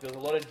problem. Like, there was a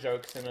lot of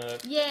jokes in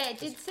it. Yeah, it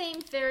did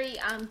seem very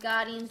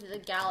Guardians of the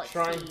Galaxy.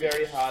 Trying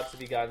very hard to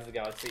be Guardians of the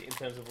Galaxy in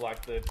terms of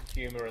like the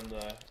humor and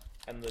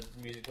the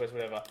music choice,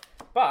 whatever.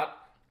 But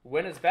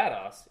when it's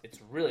badass, it's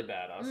really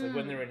badass.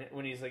 Like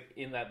when he's like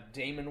in that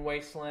demon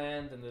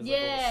wasteland and there's like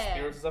all the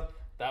spirits and stuff.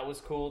 That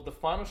was cool. The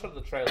final shot of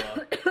the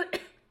trailer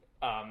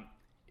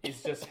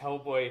is just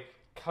Hellboy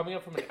coming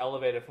up from an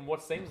elevator from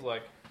what seems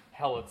like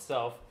hell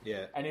itself.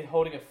 Yeah. And he's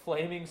holding a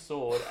flaming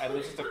sword, and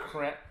there's just a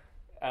crown,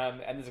 and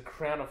there's a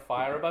crown of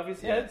fire above his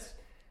head.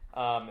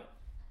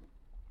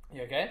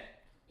 You okay?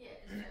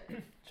 Yeah.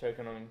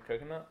 Choking on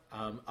coconut.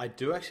 I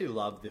do actually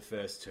love the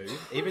first 2.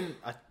 Even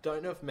I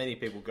don't know if many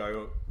people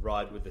go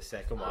ride with the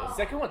second one. The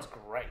second one's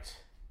great.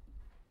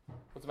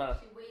 What's the matter?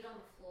 She weed on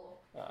the floor.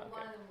 okay.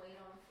 One of them weed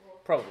on the floor.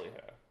 Probably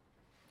her.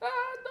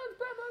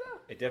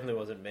 It definitely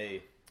wasn't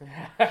me.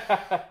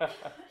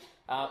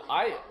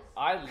 I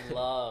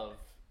love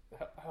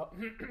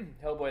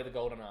Hellboy: The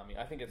Golden Army.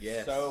 I think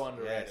it's so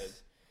underrated.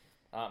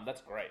 Yes.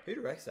 That's great. Who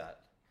directs that?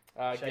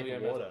 Shape of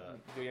Guillermo Water.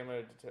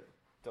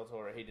 del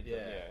Toro. He did Yeah,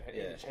 he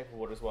did yeah. Shape of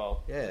Water as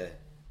well. Yeah.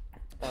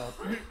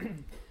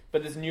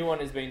 But this new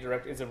one is being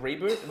directed. It's a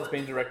reboot, and it's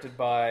being directed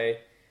by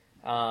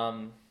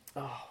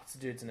what's the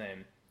dude's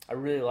name? I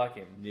really like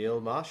him.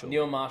 Neil Marshall.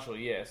 Neil Marshall,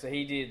 yeah. So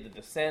he did The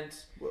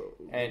Descent, Whoa,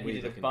 and he weird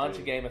did a looking bunch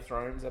dude. of Game of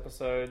Thrones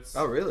episodes.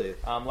 Oh, really?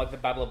 Like the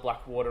Battle of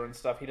Blackwater and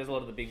stuff. He does a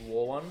lot of the big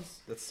war ones.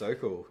 That's so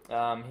cool.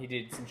 He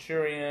did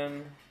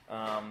Centurion,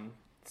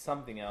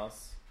 something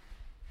else.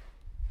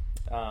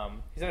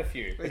 He's done a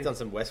few. He's done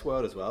some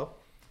Westworld as well.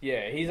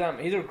 Yeah, he's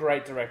a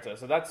great director.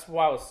 So that's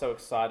why I was so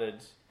excited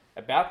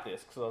about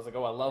this, because I was like,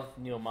 oh, I love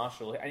Neil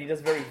Marshall, and he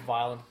does very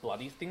violent,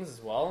 bloody things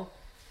as well.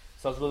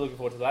 So I was really looking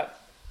forward to that.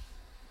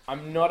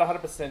 I'm not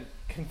 100%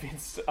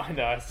 convinced. I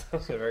know. He's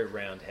got a very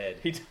round head.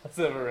 He does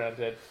have a round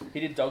head. He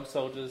did Dog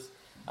Soldiers.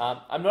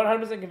 I'm not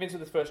 100% convinced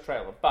with this first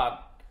trailer,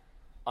 but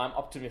I'm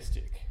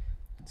optimistic.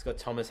 It's got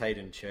Thomas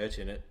Hayden Church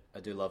in it.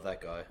 I do love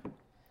that guy.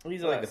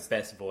 He's Like the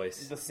best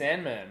voice. the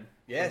Sandman.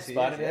 Yes, from he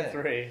is, Spider-Man yeah.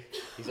 3.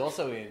 He's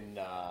also in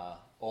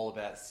All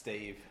About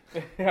Steve,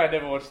 I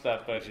never watched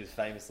that, but Which is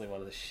famously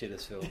one of the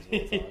shittest films of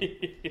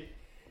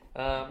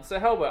all time. so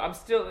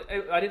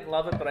Hellboy, I didn't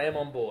love it, but I am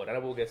on board, and I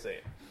will go see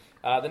it.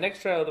 The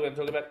next trailer that we're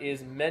talking about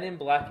is Men in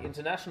Black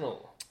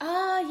International.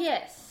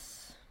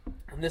 Yes.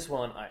 And this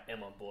one I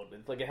am on board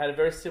with. Like, it had a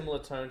very similar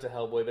tone to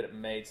Hellboy, but it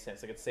made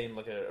sense. Like, it seemed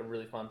like a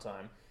really fun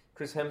time.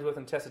 Chris Hemsworth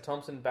and Tessa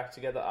Thompson back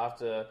together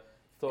after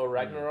Thor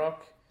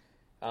Ragnarok.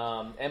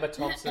 Emma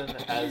Thompson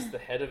as the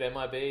head of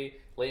MIB.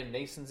 Liam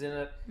Neeson's in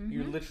it.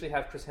 You literally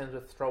have Chris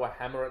Hemsworth throw a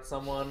hammer at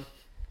someone.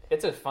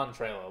 It's a fun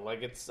trailer.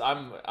 Like,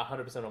 I'm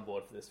 100% on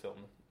board for this film.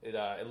 It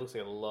looks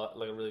like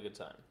a really good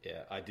time.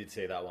 Yeah, I did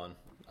see that one.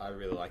 I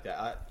really like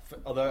that.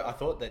 Although I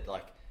thought that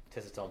like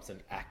Tessa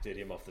Thompson acted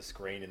him off the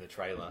screen in the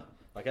trailer.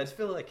 Like, I just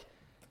feel like,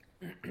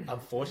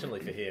 unfortunately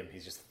for him,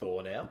 he's just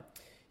Thor now.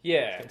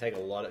 Yeah. It can take a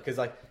lot of, because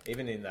like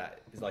even in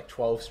that, it's like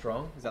 12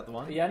 Strong. Is that the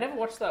one? Yeah, I never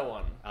watched that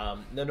one.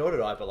 No, nor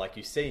did I. But like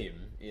you see him,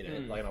 you know,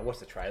 like and I watched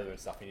the trailer and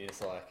stuff, and you're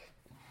just like,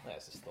 no,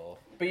 it's just Thor.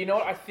 But you know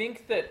what? I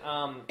think that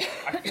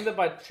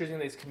by choosing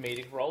these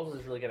comedic roles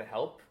is really going to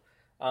help.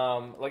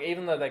 Like,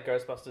 even though that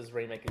Ghostbusters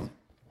remake is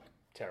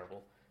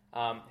terrible,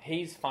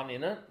 he's fun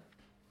in it.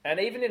 And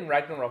even in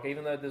Ragnarok,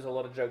 even though there's a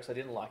lot of jokes I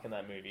didn't like in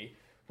that movie,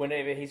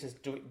 whenever he's just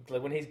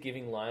when he's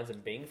giving lines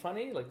and being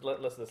funny, like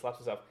less of the slaps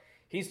and stuff,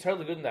 he's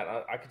totally good in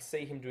that. I could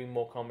see him doing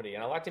more comedy,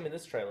 and I liked him in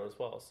this trailer as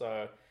well.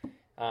 So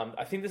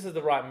I think this is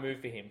the right move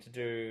for him to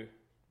do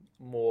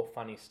more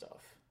funny stuff.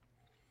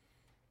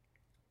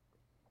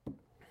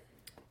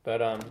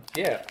 But I'm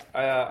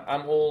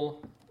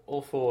all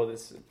for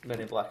this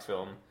Men in Black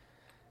film.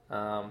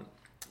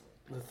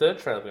 The third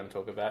trailer we're going to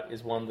talk about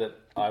is one that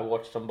I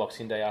watched on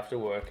Boxing Day after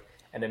work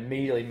and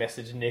immediately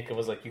messaged Nick and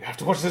was like, you have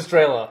to watch this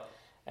trailer.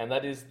 And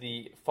that is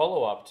the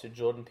follow-up to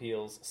Jordan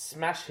Peele's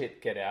smash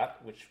hit Get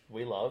Out, which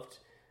we loved.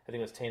 I think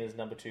it was Tina's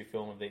number 2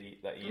 film of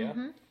that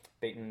year,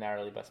 beaten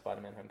narrowly by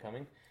Spider-Man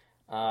Homecoming.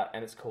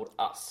 And it's called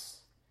Us.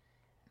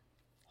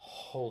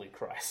 Holy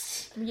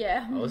Christ.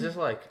 Yeah. I was just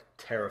like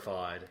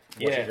terrified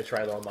watching the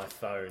trailer on my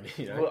phone.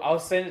 You know, Well, I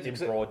was saying it in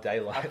to broad I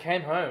daylight.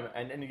 came home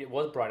and it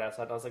was bright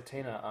outside. I was like,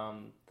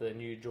 Tina, the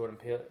new Jordan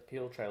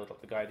Peele trailer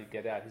dropped. The guy who did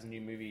Get Out. His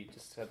new movie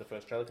just had the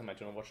first trailer come out.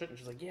 Do you want to watch it? And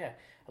she's like, yeah,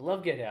 I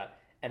love Get Out.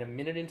 And a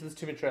minute into this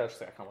 2-minute trailer, she's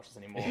like, I can't watch this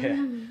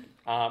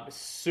anymore.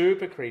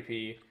 Super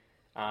creepy.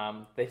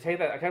 They take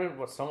that. I can't remember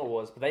what song it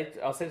was, but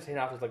I was saying to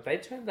Tina afterwards, like, they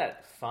turned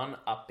that fun,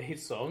 upbeat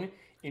song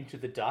into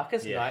the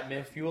darkest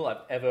nightmare fuel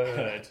I've ever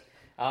heard.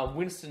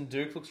 Winston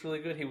Duke looks really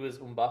good. He was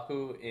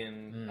M'Baku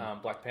in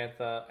Black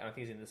Panther, and I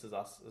think he's in This Is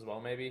Us as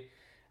well, maybe.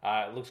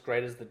 Looks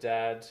great as the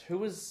dad. Who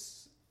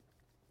was...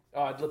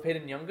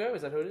 Lupita Nyong'o?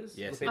 Is that who it is?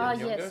 Yes. Lupita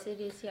Nyong'o? Yes, it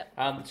is, yep.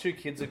 The 2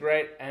 kids are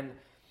great, and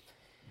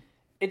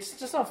it's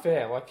just not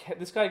fair. Like,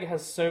 this guy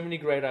has so many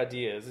great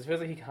ideas. It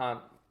feels like he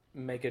can't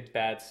make a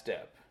bad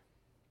step.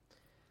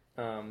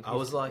 I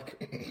was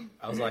like,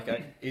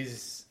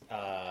 is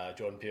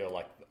Jordan Peele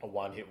like a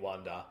one-hit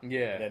wonder?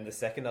 Yeah. And then the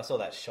second I saw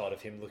that shot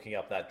of him looking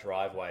up that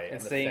driveway and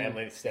the seeing-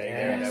 family standing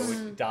there and they were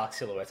with dark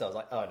silhouettes, I was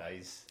like, oh no,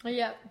 he's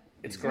Yep.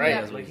 It's great.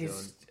 Yeah. Like,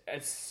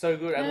 it's so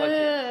good. And like,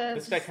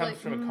 this guy just comes like,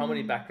 from a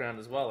comedy background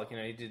as well. Like, you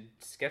know, he did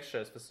sketch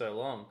shows for so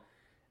long,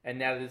 and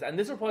now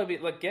this will probably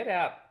be like Get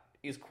Out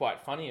is quite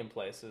funny in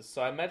places.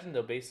 So I imagine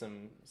there'll be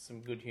some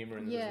good humor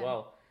in this as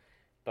well.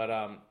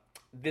 But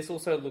this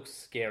also looks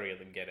scarier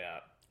than Get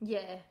Out.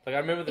 Yeah. Like, I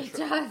remember It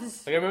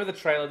does. Like, I remember the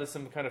trailer. There's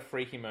some kind of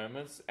freaky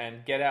moments,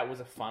 and Get Out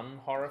was a fun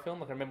horror film.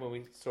 Like, I remember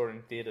when we saw it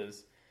in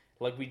theaters.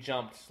 Like, we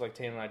jumped. Like,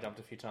 Tina and I jumped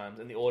a few times,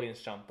 and the audience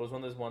jumped. But it was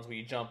one of those ones where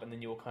you jump and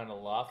then you will kind of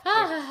laugh.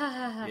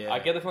 yeah. I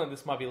get the feeling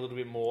this might be a little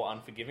bit more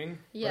unforgiving.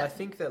 But Yeah. I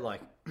think that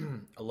like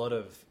a lot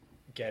of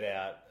Get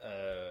Out,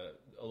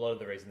 a lot of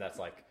the reason that's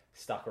like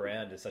stuck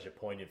around as such a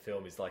poignant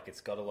film is like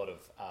it's got a lot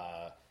of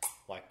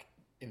like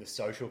in the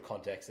social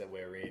context that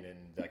we're in, and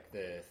like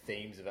the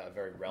themes of it are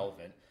very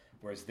relevant.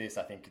 Whereas this,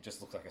 I think, it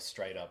just looks like a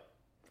straight up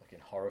fucking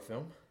horror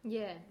film.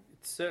 Yeah.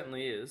 It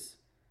certainly is.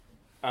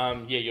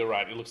 Yeah, you're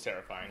right. It looks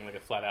terrifying, like a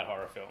flat out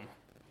horror film.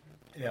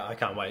 Yeah, I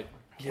can't wait.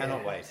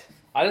 Cannot wait.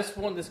 I just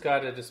want this guy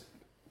to just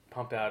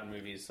pump out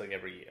movies like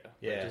every year.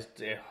 Yeah.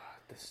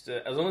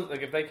 As long as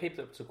like if they keep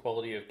up to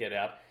quality of Get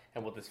Out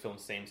and what this film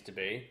seems to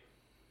be,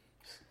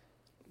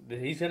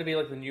 he's going to be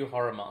like the new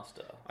horror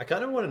master. I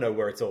kind of want to know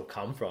where it's all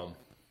come from.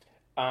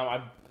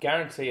 I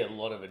guarantee a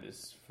lot of it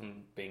is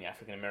from being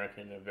African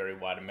American in a very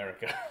white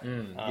America.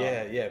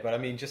 Yeah, but I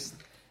mean,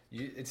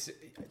 it's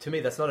to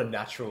me that's not a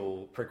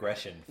natural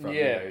progression from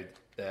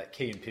the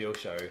Key and Peele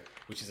show,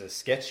 which is a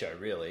sketch show,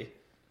 really.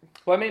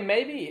 Well, I mean,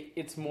 maybe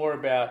it's more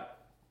about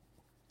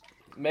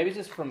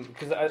just from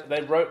because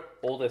they wrote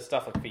all their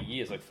stuff like for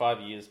years, like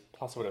 5 years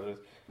plus or whatever,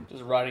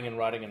 just writing and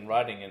writing and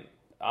writing, and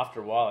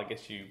after a while, I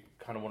guess you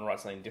kind of want to write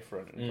something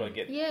different and like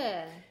get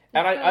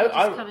And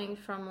I coming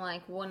from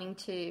like wanting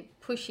to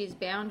push his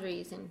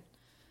boundaries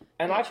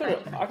and I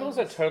could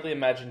also totally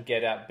imagine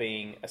Get Out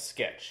being a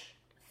sketch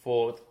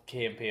for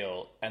Key and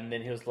Peele, and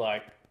then he was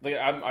like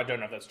I don't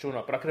know if that's true or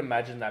not, but I could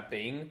imagine that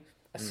being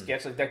a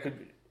sketch like that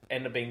could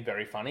end up being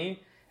very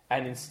funny.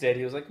 And instead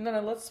he was like,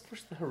 no, let's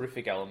push the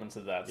horrific elements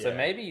of that. So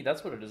maybe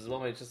that's what it is as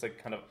well. It's just like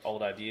kind of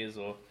old ideas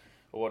or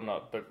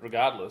whatnot. But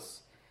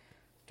regardless,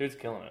 dude's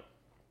killing it.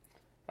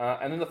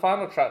 And then the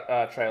final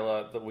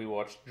trailer that we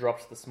watched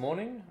dropped this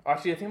morning.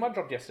 Actually, I think it might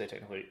dropped yesterday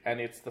technically.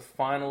 And it's the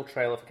final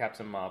trailer for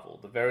Captain Marvel,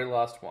 the very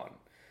last one.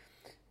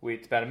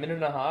 It's about a minute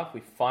and a half. We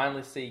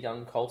finally see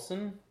young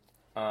Coulson,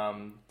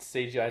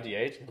 CGI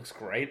DH. It looks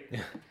great.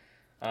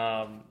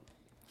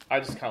 I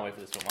just can't wait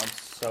for this film. I'm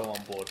so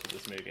on board for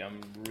this movie. I'm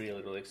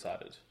really, really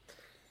excited.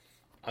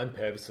 I'm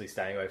purposely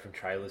staying away from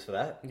trailers for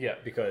that. Yeah.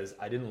 Because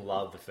I didn't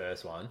love the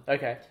first one.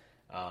 Okay.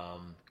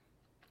 And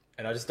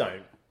I just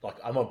don't. Like,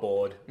 I'm on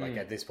board, like,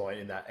 at this point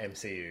in that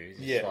MCU.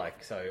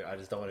 So I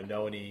just don't want to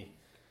know any,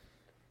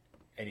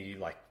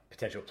 like,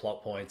 potential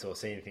plot points or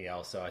see anything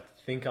else. So I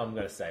think I'm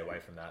going to stay away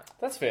from that.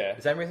 That's fair.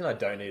 The same reason I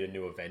don't need a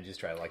new Avengers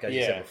trailer. Like, as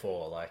you said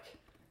before, like...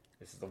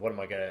 What am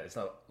I gonna? It's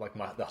not like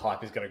the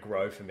hype is gonna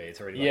grow for me. It's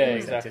already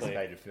like an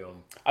anticipated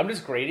film. I'm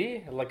just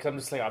greedy. Like I'm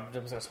just want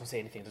to see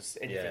anything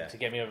to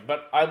get me over.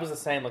 But I was the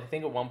same. Like I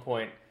think at one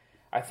point,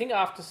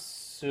 after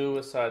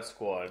Suicide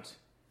Squad,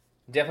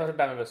 definitely after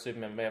Batman vs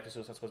Superman, maybe after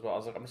Suicide Squad as well, I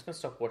was like, I'm just gonna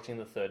stop watching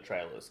the third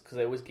trailers because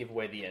they always give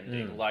away the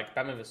ending. Like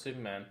Batman vs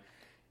Superman,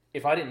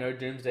 if I didn't know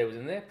Doomsday was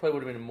in there, probably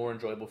would have been a more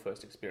enjoyable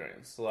first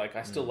experience. Like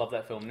I still love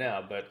that film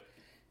now, but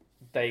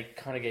they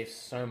kind of gave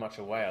so much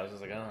away. I was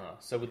just like,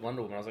 So with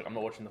Wonder Woman, I was like, I'm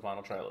not watching the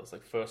final trailers,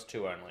 like first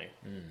two only.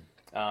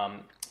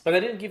 But they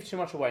didn't give too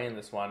much away in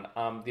this one.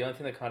 The only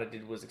thing they kind of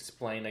did was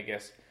explain, I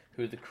guess,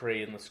 who the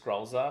Kree and the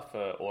Skrulls are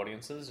for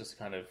audiences, just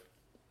kind of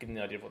give them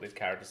the idea of what these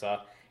characters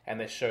are. And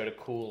they showed a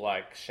cool,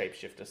 like,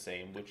 shapeshifter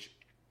scene, which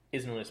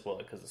isn't really a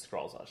spoiler because the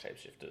Skrulls are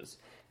shapeshifters.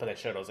 But they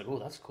showed, I was like, oh,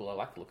 that's cool. I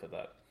like the look of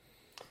that.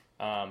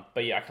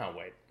 But yeah, I can't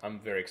wait. I'm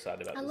very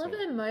excited about this. I love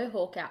her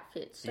Mohawk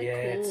outfit. So cool.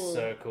 It's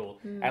so cool.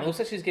 And it looks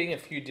like she's getting a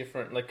few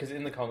different, like, because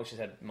in the comics she's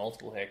had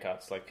multiple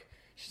haircuts. Like,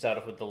 she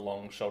started off with the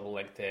long shoulder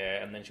length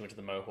hair, and then she went to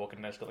the Mohawk,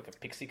 and now she's got like a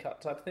pixie cut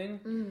type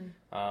thing.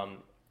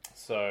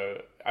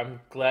 So I'm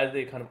glad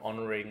they're kind of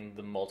honouring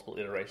the multiple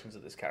iterations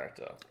of this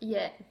character.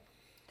 Yeah.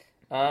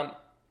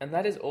 And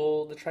that is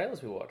all the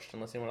trailers we watched,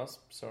 unless anyone else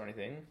saw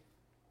anything.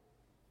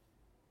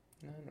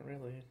 No, not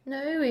really.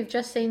 No, we've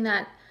just seen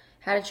that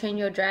How to Train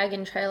Your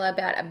Dragon trailer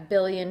about 1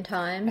 billion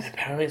times. And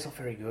apparently it's not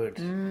very good.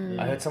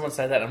 I heard someone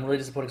say that. I'm really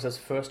disappointed because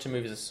those first two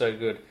movies are so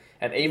good.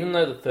 And even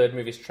though the third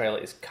movie's trailer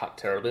is cut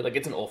terribly, like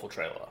it's an awful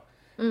trailer.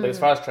 Like as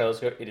far as trailers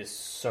go, it is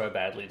so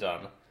badly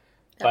done.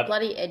 That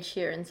bloody Ed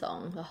Sheeran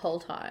song the whole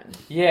time.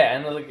 Yeah,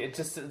 and like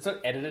it's not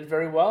edited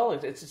very well.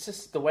 It's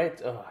just the way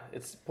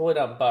it's poorly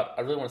done. But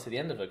I really want to see the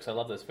end of it because I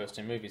love those first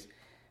two movies,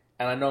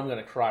 and I know I'm going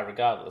to cry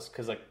regardless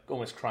because I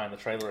almost cry in the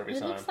trailer every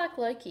time. It looks like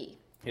Loki.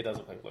 He does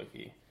look like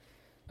Loki.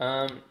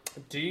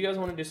 Do you guys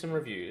want to do some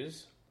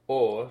reviews,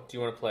 or do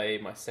you want to play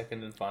my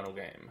second and final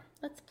game?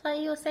 Let's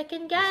play your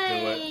second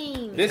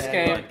game. This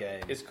game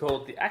is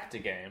called the Actor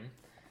Game.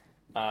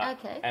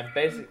 Okay. And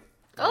basically...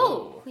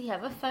 Oh, we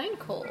have a phone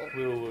call.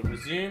 We will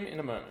resume in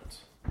a moment.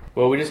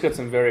 Well, we just got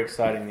some very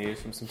exciting news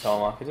from some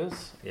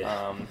telemarketers.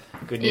 Yeah.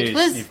 Good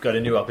news. You've got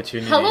a new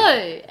opportunity. Hello,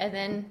 and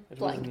then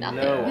blank nothing.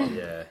 No one.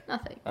 Yeah.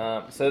 Nothing.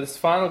 So this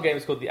final game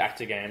is called the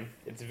Actor Game.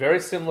 It's a very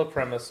similar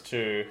premise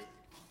to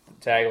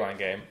the Tagline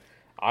Game.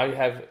 I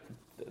have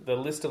the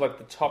list of like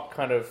the top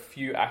kind of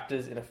few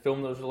actors in a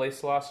film that was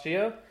released last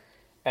year.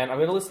 And I'm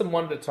going to list them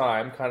one at a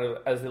time, kind of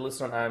as they're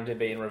listed on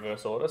IMDb in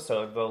reverse order.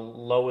 So the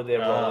lower their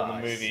role in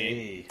the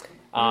movie.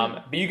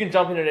 But you can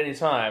jump in at any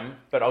time,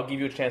 but I'll give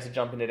you a chance to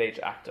jump in at each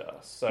actor.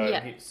 So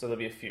there'll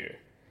be a few.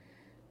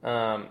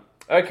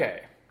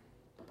 Okay.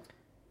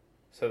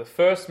 So the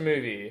first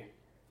movie,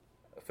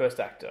 first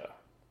actor,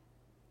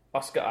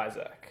 Oscar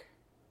Isaac.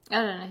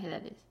 I don't know who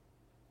that is.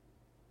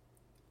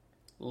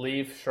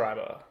 Liev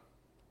Schreiber.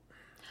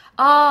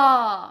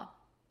 Ah.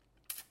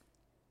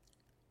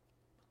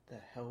 The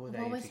hell were they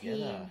What was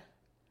together?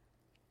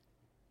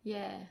 he?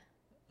 Yeah.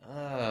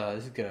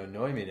 This is going to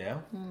annoy me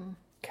now.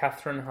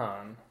 Catherine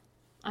Hahn.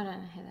 I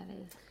don't know who that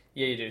is.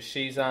 Yeah, you do.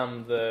 She's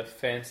the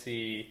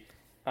fancy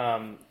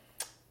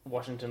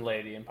Washington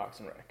lady in Parks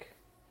and Rec.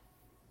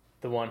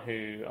 The one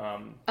who...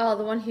 Oh,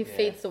 the one who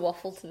feeds the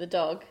waffle to the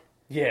dog.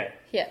 Yeah.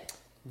 Yeah.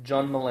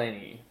 John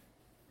Mulaney.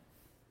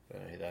 I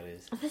don't know who that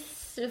is.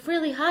 This is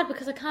really hard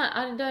because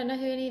I don't know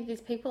who any of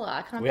these people are.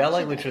 I can't We are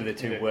like picture literally the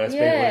two Yeah. worst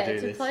people to do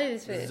to this. play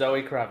this with.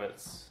 Zoe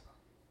Kravitz.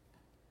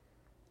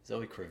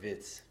 Zoe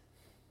Kravitz.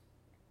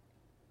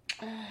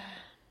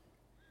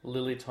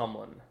 Lily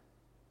Tomlin.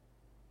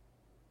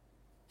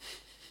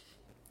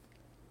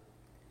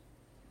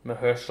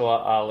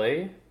 Mahershala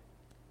Ali.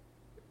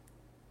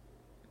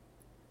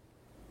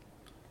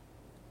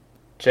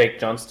 Jake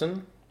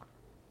Johnston.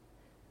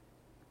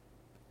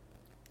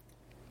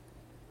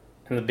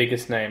 And the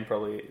biggest name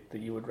probably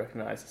that you would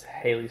recognise is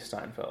Haley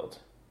Steinfeld.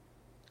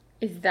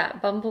 Is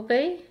that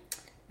Bumblebee?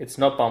 It's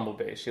not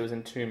Bumblebee. She was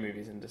in 2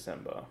 movies in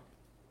December.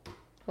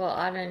 Well,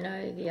 I don't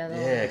know the other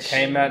Yeah, one.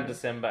 Came out in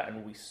December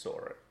and we saw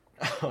it.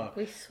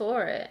 We saw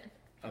it.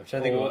 I'm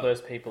trying to think All of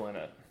those people in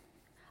it.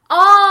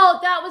 Oh,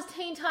 that was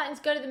Teen Titans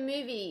Go to the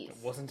Movies.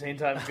 It wasn't Teen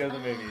Titans Go to the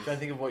Movies. I'm trying to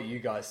think of what you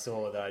guys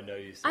saw that I know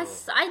you saw. But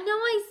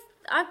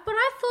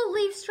I thought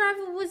Leaf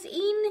Striver was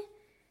in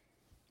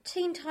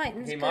Teen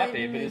Titans He Go might to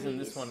be, the but he's in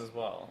Movies. this one as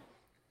well.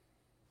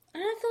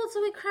 And I thought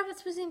Zoe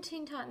Kravitz was in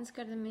Teen Titans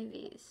Go to the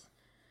Movies.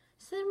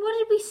 So then what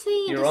did we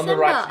see in You're on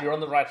December?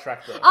 the right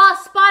track though.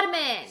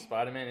 Spider-Man.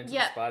 Spider-Man into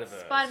Yeah, the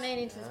Spider-Verse. Spider-Man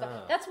into the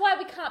Spider-Verse. That's why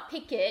we can't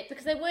pick it,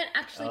 because they weren't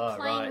actually Oh,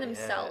 playing right, yeah,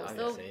 themselves. I've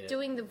They seen were it.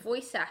 doing the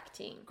voice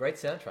acting. Great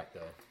soundtrack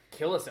though.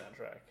 Killer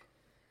soundtrack.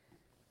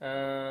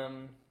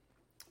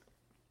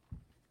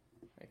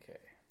 Okay.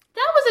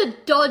 That was a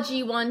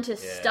dodgy one to I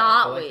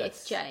start feel like with,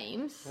 that's-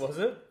 James. Was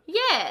it?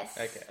 Yes.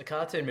 Okay. A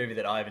cartoon movie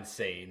that I haven't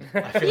seen.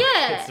 I feel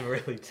Yeah. like it's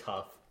really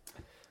tough.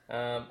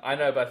 I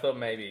know, but I thought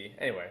maybe.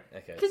 Anyway,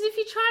 Okay. Because if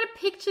you try to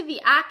picture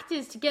the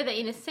actors together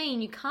in a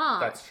scene, you can't.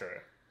 that's true.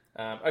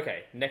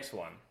 Okay, next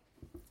one.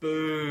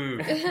 Boo!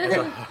 As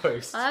a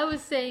host. I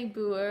was saying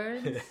Boo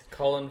Earns.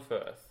 Colin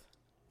Firth.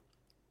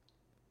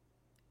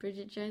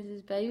 Bridget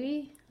Jones's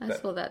Baby. I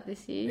That- saw that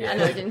this year. I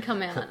know it didn't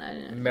come out. I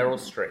don't know. Meryl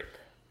Streep.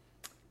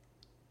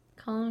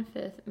 Colin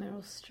Firth,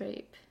 Meryl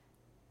Streep.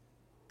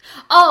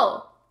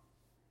 Oh!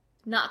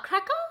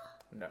 Nutcracker?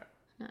 No.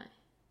 No.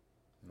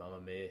 Mamma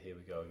Mia, here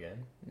we go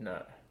again.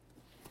 No.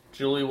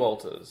 Julie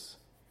Walters.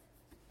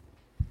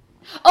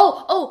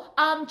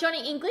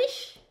 Johnny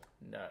English?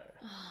 No.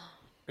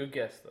 Good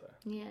guess though.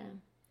 Yeah.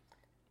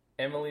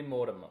 Emily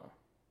Mortimer.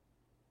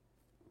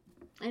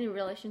 Any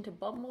relation to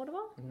Bob Mortimer?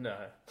 No.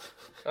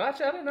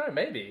 Actually, I don't know.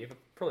 Maybe, but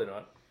probably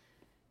not.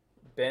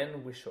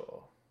 Ben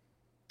Whishaw.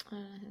 I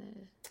don't know who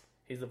that is.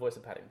 He's the voice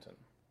of Paddington.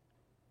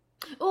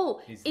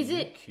 Oh, He's is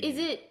Nick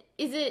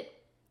it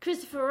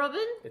Christopher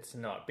Robin? It's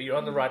not, but you're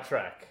on the right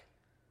track.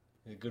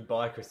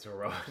 Goodbye, Christopher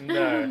Robin.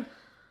 No.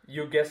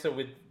 You'll guess it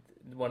with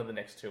one of the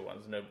next 2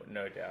 ones,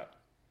 no doubt.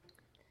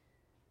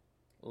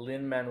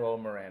 Lin-Manuel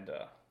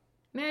Miranda.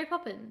 Mary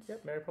Poppins.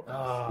 Yep, Mary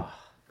Poppins.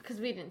 Because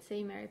we didn't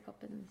see Mary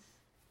Poppins.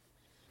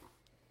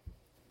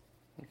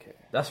 Okay.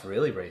 That's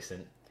really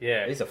recent.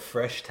 Yeah. These are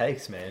fresh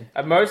takes, man.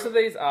 And most of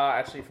these are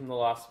actually from the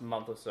last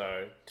month or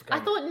so.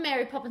 I thought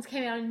Mary Poppins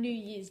came out on New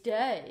Year's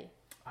Day.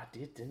 I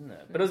did, didn't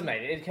it? But it was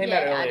made. It came Yeah,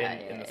 out I early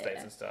know, in the yeah, States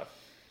yeah. and stuff.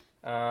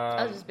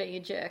 I was just being a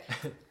jerk.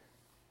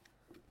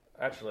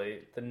 Actually,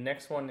 the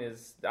next one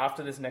is...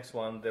 After this next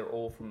one, they're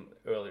all from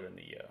earlier in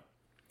the year.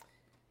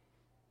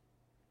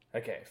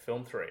 Okay,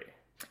 film 3.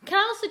 Can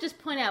I also just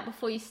point out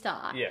before you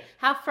start Yeah.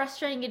 how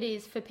frustrating it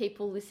is for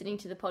people listening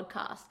to the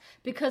podcast?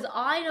 Because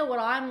I know what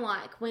I'm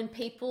like when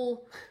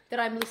people that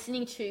I'm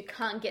listening to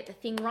can't get the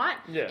thing right.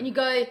 Yeah. And you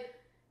go,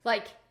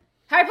 like,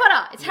 Harry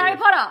Potter, it's Harry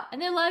Potter. And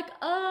they're like,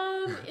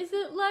 is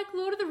it like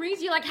Lord of the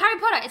Rings? You're like, Harry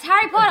Potter, it's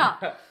Harry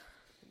Potter.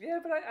 Yeah,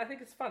 but I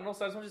think it's fun.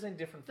 Also, I just want to do something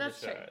different for That's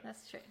the true, show.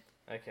 that's true.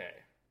 Okay.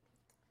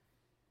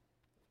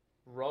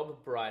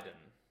 Rob Brydon.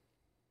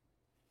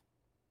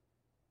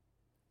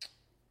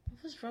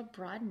 What was Rob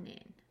Brydon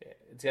in? Yeah,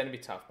 it's going to be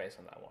tough based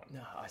on that one.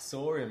 No, I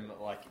saw him,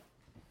 like...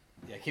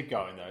 Yeah, keep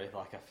going, though.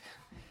 Like,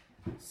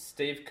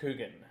 Steve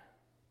Coogan.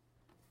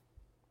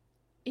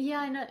 Yeah,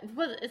 I know.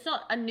 Well, it's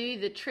not a New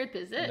the Trip,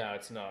 is it? No,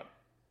 it's not.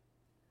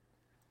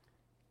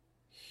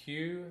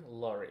 Hugh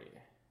Laurie.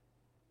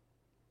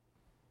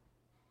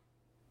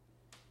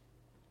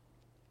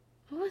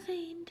 What were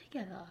they in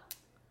together?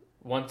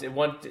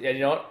 Yeah, you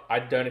know what? I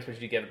don't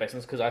expect you to get it based on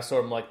this because I saw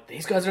him like,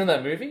 these guys are in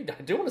that movie?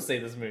 I do want to see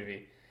this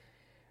movie.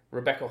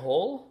 Rebecca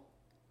Hall.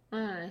 I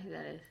don't know who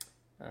that is.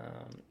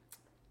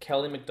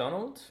 Kelly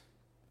MacDonald.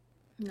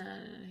 No, I don't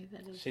know who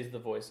that is. She's the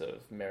voice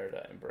of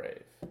Merida in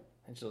Brave.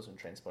 And she's also in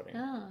Trainspotting.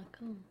 Oh,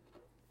 cool.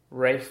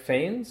 Rafe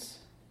Fiennes.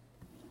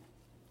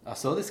 I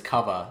saw this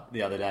cover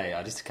the other day.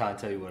 I just can't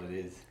tell you what it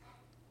is.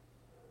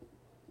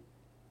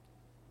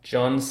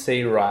 John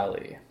C.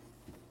 Reilly.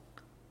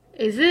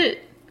 Is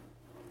it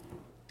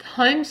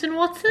Holmes and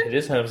Watson? It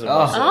is Holmes and Oh.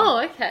 Watson. Oh,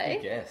 I okay.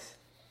 guess.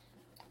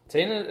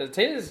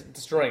 Tina's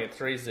destroying it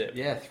 3-zip.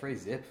 Yeah,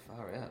 3-zip.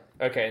 Far out.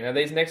 Okay, now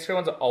these next 3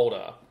 ones are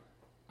older.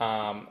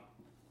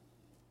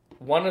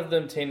 One of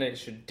them Tina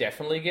should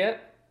definitely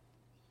get.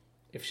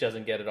 If she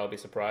doesn't get it, I'll be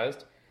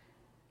surprised.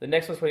 The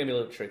next one's probably going to be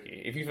a little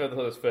tricky. If you thought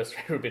those first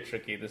three were a bit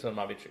tricky, this one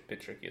might be a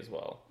bit tricky as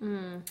well.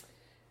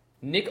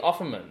 Nick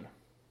Offerman.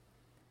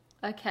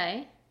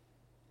 Okay.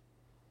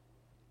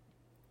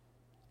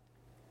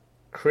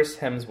 Chris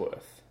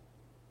Hemsworth.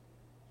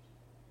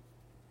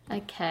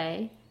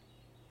 Okay.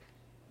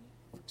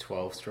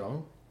 12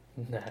 strong.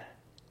 No.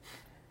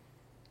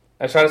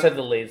 I try to save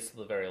the leads to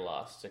the very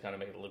last to kind of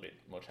make it a little bit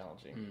more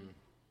challenging.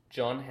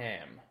 John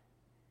Hamm.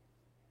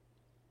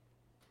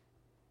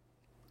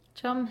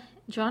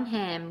 John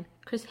Hamm,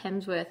 Chris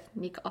Hemsworth,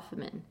 Nick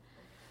Offerman.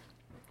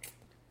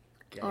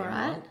 All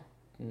right.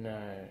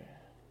 No.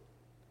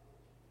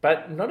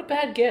 But not a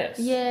bad guess.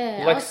 Yeah,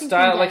 I Like was thinking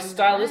Game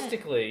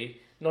stylistically,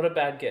 not a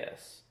bad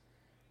guess.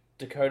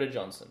 Dakota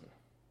Johnson.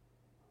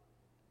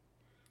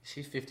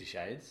 She's 50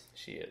 Shades.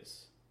 She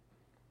is.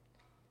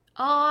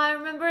 Oh, I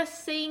remember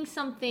us seeing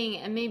something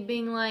and me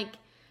being like,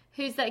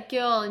 who's that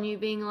girl? And you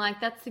being like,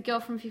 that's the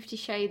girl from 50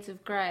 Shades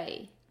of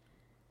Grey.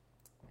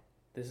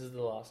 This is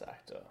the last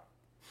actor.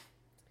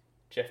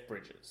 Jeff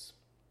Bridges.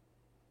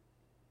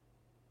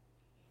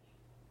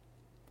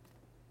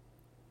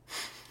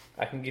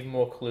 I can give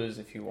more clues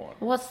if you want.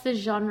 What's the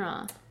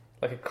genre?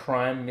 Like a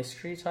crime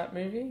mystery type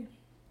movie.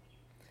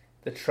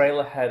 The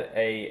trailer had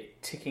a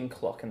ticking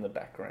clock in the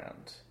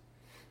background.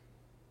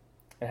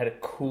 It had a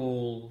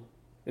cool...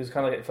 It was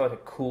kind of like, it felt like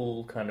a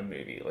cool kind of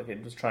movie. Like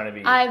it was trying to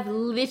be... I've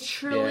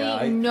literally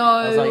I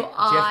no was like,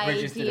 idea. Jeff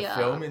Bridges did a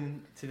film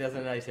in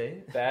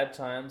 2018. Bad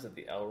Times at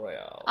the El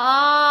Royale.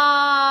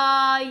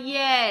 Ah,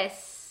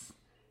 yes.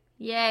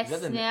 Yes, Is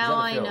that the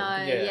I film? know,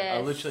 Yeah.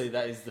 yes. Literally,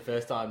 that is the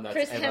first time that's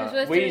Chris ever...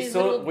 Hemsworth We doing his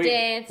saw little we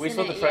dance saw in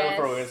the it, trailer yes.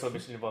 for it when we saw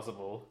Mission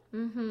Impossible.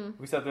 Mm-hmm.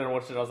 We sat there and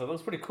watched it and I was like, that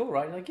was pretty cool,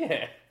 right? You're like,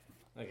 yeah.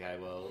 Okay,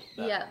 well,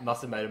 that Yeah.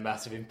 must have made a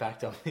massive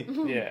impact on me.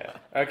 Yeah.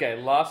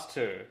 Okay, last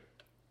two.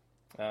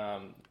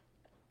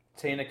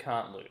 Tina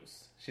can't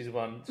lose. She's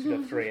got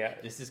 3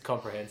 out. This is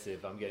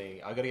comprehensive. I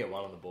got to get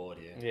one on the board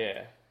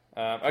here.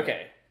 Yeah.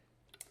 Okay.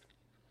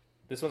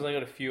 This one's only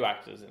got a few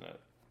actors in it.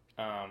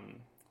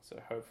 So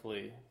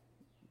hopefully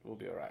we'll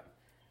be alright.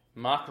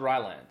 Mark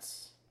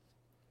Rylance.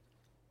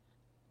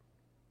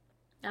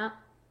 Ah.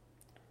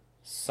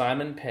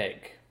 Simon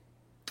Pegg.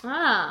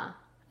 Ah,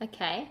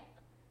 okay.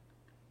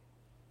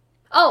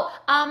 Oh,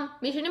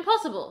 Mission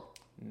Impossible.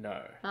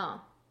 No. Oh.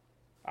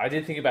 I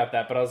did think about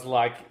that, but I was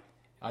like...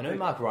 I know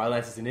Mark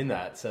Rylance isn't in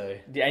that, so...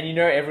 Yeah, and you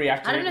know every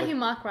actor... I don't know who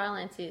Mark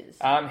Rylance is.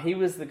 He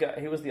was the guy.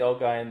 He was the old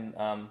guy in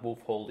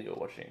Wolf Hall that you're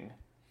watching.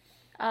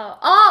 Oh,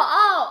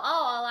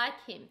 I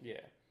like him. Yeah.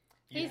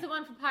 He's the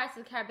one from Pirates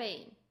of the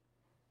Caribbean.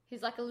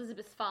 He's like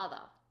Elizabeth's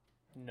father.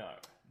 No.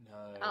 No.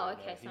 Oh,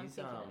 okay, so I'm He's,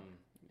 thinking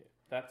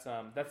That's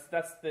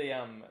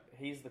the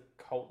he's the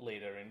cult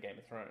leader in Game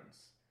of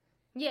Thrones.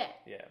 Yeah.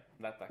 Yeah,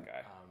 that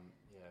guy.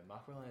 yeah,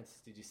 Mark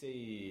Rylance, did you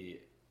see...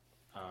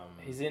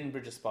 He's in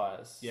Bridge of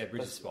Spies. Yeah,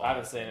 Bridge of Spies. I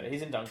haven't seen it.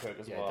 He's in Dunkirk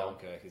as yeah, well.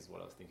 Dunkirk is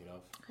what I was thinking of.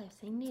 I've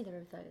seen neither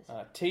of those.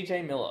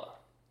 T.J. Miller.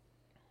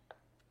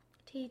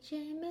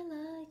 TJ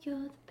Miller,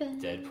 you're the best.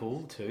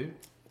 Deadpool 2?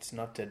 It's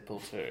not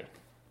Deadpool 2.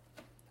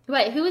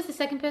 Wait, who was the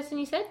second person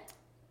you said?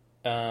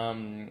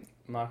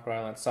 Mark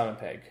Rylance, Simon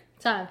Pegg.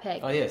 Simon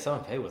Pegg. Oh yeah,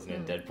 Simon Pegg wasn't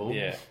in Deadpool.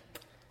 Yeah.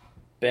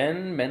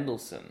 Ben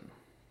Mendelsohn.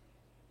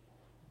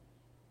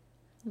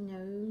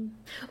 No.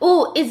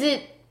 Oh, is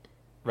it...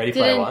 Ready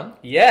Player Didn't- One?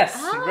 Yes,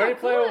 Ah, Ready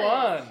Player good.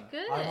 One.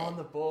 Good. I'm on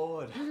the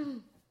board.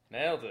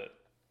 Nailed it.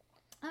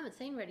 I haven't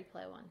seen Ready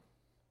Player One.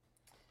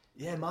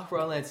 Yeah, Mark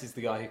Rylance is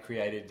the guy who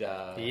created He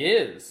the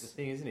is.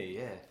 thing, isn't he?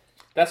 Yeah.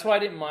 That's why I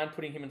didn't mind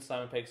putting him and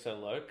Simon Pegg so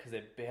low, because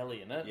they're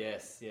barely in it.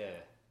 Yes, yeah.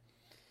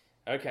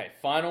 Okay,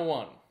 final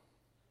one.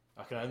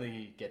 I can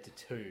only get to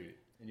 2,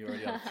 and you're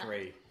already on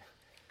 3.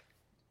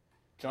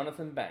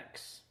 Jonathan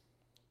Banks.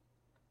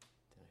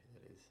 Don't know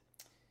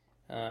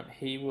who that is.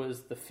 He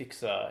was the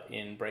fixer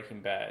in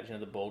Breaking Bad. You know,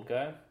 the bald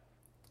guy.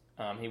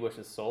 He worked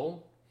with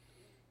Saul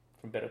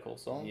from Better Call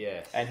Saul.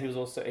 Yes. And he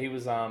was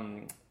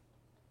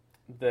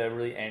the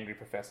really angry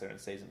professor in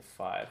season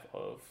 5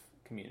 of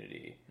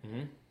Community.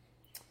 Mm-hmm.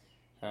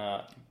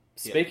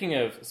 Speaking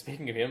of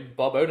him,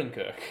 Bob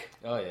Odenkirk.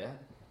 Oh yeah.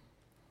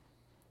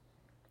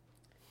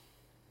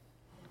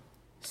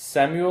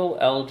 Samuel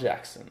L.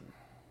 Jackson.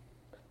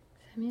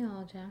 Samuel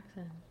L.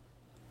 Jackson.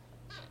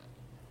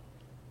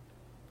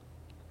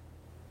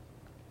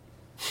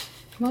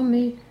 Come on,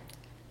 me.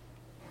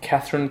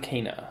 Catherine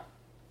Keener.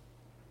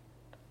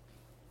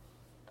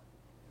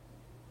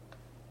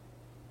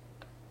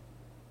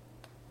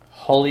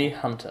 Holly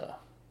Hunter.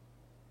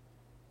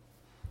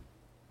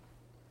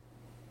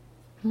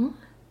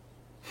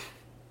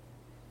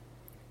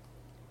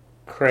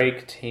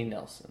 Craig T.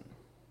 Nelson.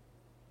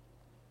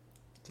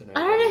 I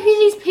don't know who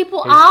these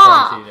people Who's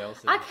are. Craig T.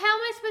 Nelson? Like, how am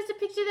I supposed to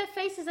picture their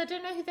faces? I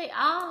don't know who they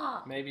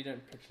are. Maybe you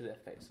don't picture their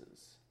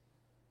faces.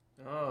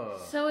 Oh.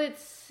 So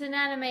it's an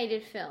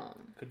animated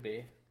film. Could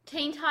be.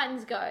 Teen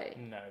Titans Go.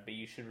 No, but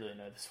you should really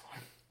know this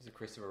one. Is it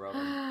Christopher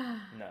Robin?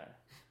 No.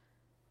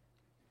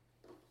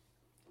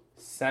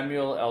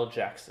 Samuel L.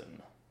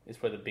 Jackson is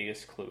probably the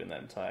biggest clue in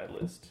that entire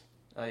list.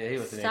 Oh yeah, he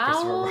was in Star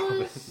Christopher Robin.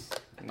 Wars,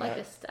 like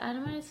a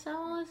animated Star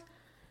Wars.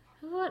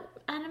 What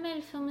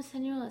animated film is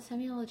Samuel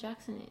L.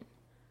 Jackson in?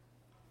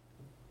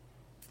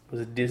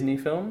 Was it a Disney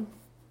film?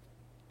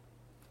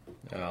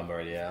 Oh, I'm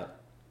already out.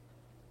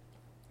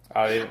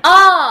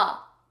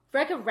 Ah,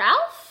 Wreck-It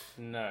Ralph.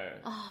 No.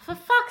 Oh, for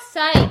fuck's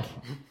sake!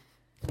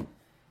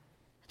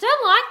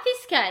 Don't like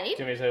this game. Do you want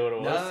me to tell you what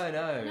it was?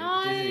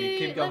 No, Disney,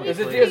 keep going. let me with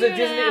It the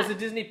was clue. a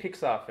Disney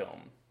Pixar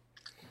film.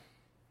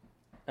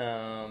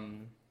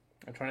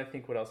 I'm trying to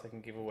think what else I can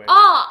give away.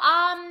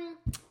 Oh,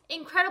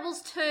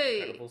 Incredibles 2.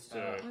 Incredibles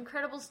 2.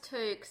 Incredibles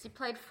 2, because he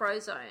played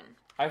Frozone.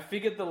 I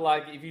figured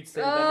if you'd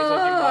said that, means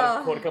like you might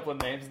have caught a couple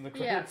of names in the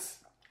credits.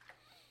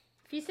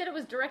 If you said it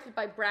was directed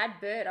by Brad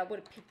Bird, I would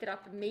have picked it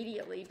up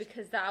immediately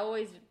because I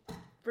always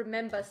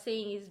remember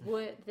seeing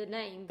the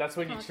name. That's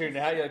when you tune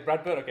out. You're like,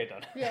 Brad Bird, okay,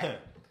 done. Yeah.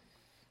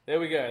 There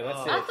we go.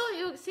 That's it. I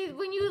thought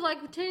when you were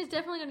like, Tina's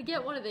definitely going to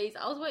get one of these,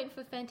 I was waiting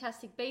for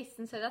Fantastic Beasts,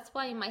 and so that's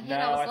why in my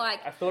head I was like,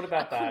 I thought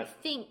about I couldn't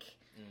that. think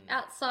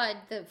outside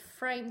the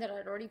frame that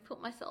I'd already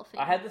put myself in.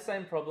 I had the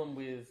same problem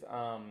with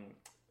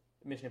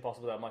Mission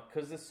Impossible. That I'm like,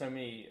 because there's so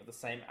many of the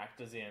same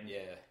actors in. Yeah.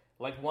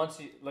 Like once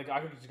I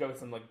could just go with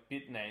some like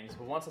bit names,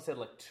 but once I said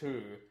like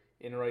 2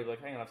 in a row, you're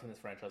like, hang on, I've seen this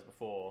franchise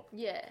before.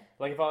 Yeah.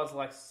 Like if I was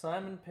like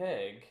Simon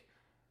Pegg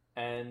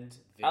and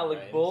Ving Alec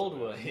Rhames,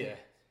 Baldwin, yeah.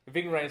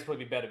 Ving Rhames would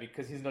probably be better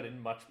because he's not in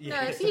much. No,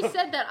 if you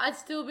said that, I'd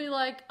still be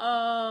like,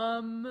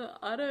 I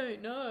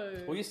don't know.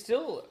 Well, you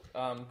still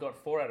got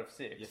 4 out of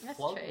 6. You That's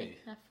flogged true. me.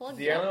 I flogged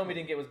The you. only one we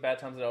didn't get was Bad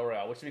Times at El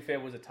Royale, which to be fair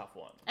was a tough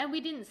one. And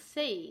we didn't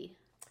see.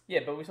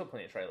 Yeah, but we saw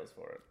plenty of trailers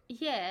for it.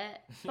 Yeah,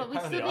 but we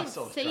still Apparently I didn't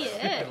saw the see trailer.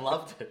 it. I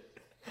loved it.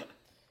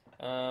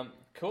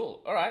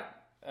 Cool. All right.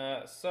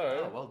 Oh,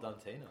 So, well done,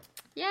 Tina.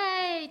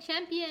 Yay,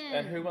 champion!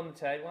 and who won the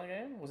tagline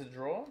game? Was it a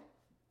draw?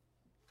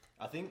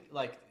 I think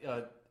like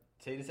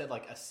Tina said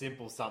like a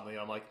simple something.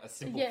 I'm like a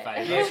simple Yeah.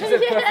 favour. Yeah, she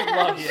said perfect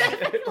lunch.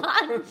 Perfect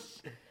lunch.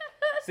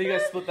 So you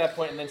guys split that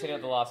point and then Tina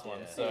got the last one.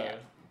 Yeah. So, Yeah.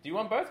 do you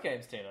won both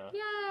games, Tina?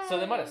 Yay! So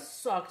they might have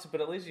sucked, but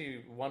at least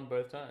you won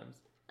both times.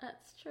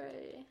 That's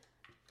true.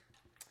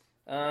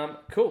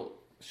 Cool.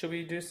 Should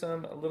we do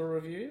some little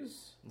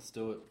reviews? Let's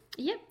do it.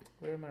 Yep.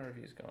 Where are my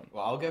reviews going?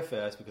 Well, I'll go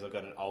first because I've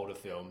got an older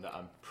film that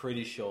I'm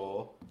pretty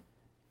sure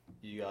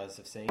you guys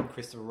have seen,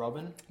 Christopher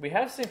Robin. We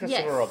have seen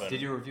Christopher Yes. Robin.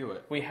 Did you review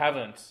it? We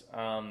haven't.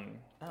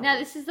 Now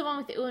this is the one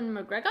with Ewan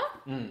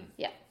McGregor.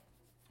 Yeah.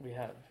 We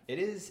have. It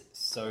is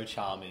so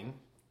charming.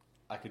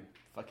 I could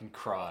fucking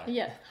cry.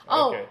 Yeah.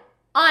 Oh, Okay.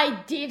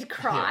 I did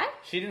cry.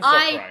 She didn't stop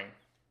I crying.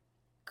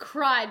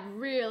 cried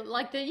real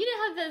like you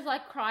know how there's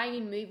like crying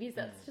in movies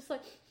that's just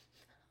like,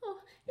 oh,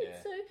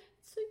 it's Yeah.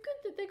 so good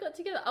that they got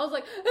together. I was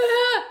like,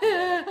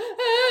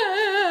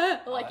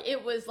 like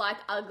it was like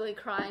ugly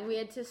crying. We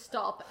had to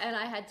stop and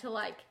I had to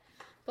like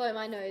blow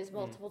my nose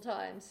multiple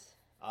times.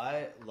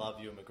 I love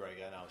Ewan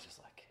McGregor, and I was just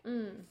like,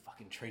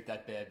 fucking treat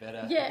that bear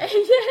better. Yeah, yeah.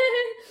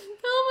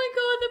 Oh my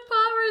god, the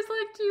part where it's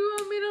like, do you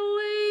want me to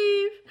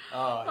leave?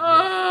 Oh,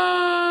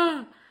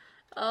 yeah.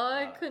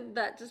 I couldn't.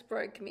 That just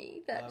broke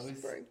me. That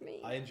just broke me.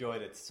 I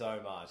enjoyed it so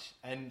much,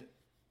 and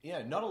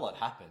not a lot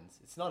happens.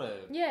 It's not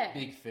a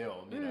big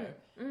film, you know.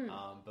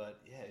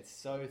 But yeah, it's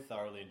so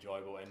thoroughly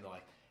enjoyable, and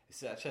like it's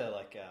such a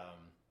like it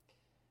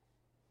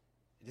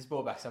just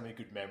brought back so many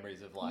good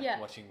memories of like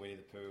watching Winnie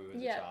the Pooh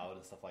as a child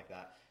and stuff like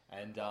that,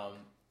 and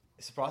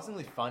it's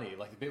surprisingly funny.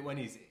 Like the bit when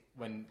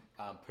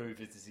Pooh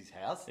visits his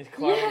house. He's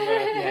climbing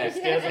the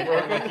stairs and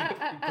broken.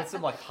 He puts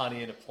some like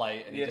honey in a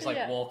plate and he just like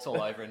Yeah. walks all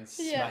over and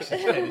smashes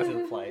his head into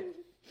the plate.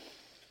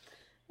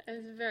 It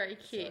was very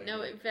cute. So No,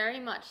 good. it very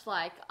much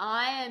like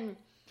I'm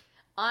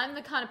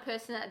the kind of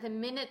person that the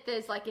minute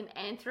there's like an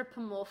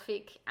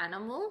anthropomorphic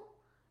animal,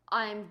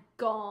 I'm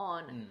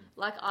gone.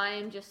 Like I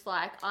am just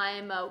like I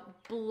am a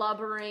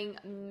blubbering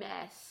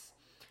mess.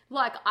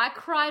 Like I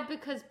cried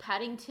because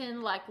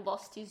Paddington like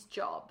lost his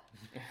job.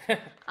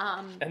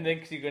 And then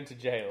because you go into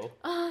jail.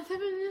 Oh,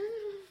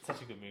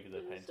 Such a good movie though,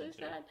 so Paddington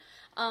 2.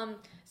 sad.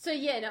 So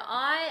yeah, no,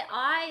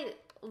 I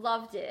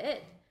loved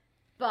it,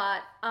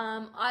 but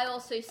I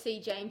also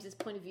see James's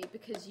point of view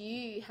because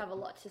you have a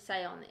lot to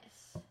say on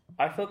this.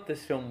 I thought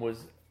this film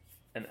was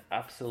an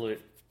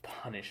absolute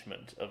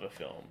punishment of a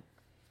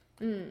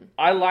film.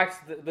 I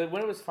liked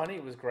when it was funny,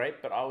 it was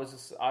great, but I was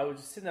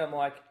just sitting there, I'm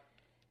like,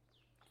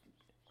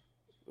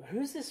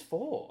 who's this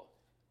for?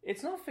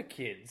 It's not for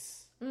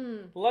kids.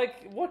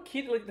 Like, what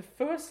kid? Like, the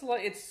first,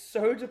 like, it's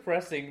so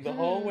depressing the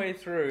whole way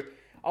through.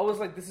 I was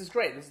like, this is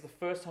great. This is the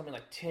first time in,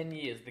 like, 10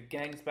 years the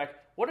gang's back.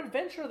 What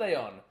adventure are they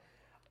on?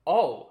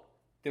 Oh,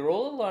 they're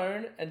all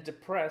alone and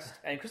depressed,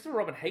 and Christopher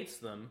Robin hates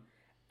them,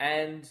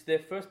 and their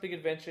first big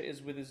adventure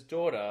is with his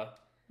daughter,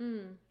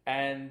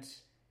 and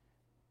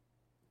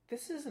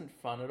this isn't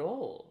fun at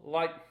all.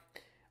 Like,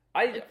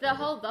 The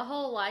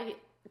whole like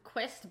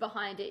quest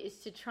behind it is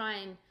to try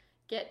and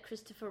get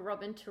Christopher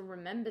Robin to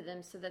remember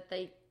them so that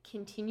they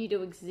continue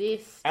to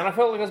exist. And I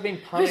felt like I was being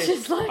punished. Which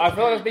is like- I felt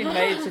like I was being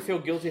made to feel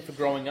guilty for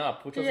growing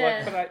up, which was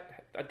Yeah. like,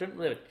 but I don't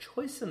really have a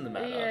choice in the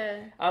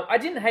matter. Yeah. I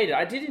didn't hate it.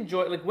 I did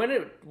enjoy it. Like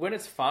when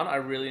it's fun, I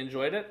really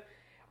enjoyed it.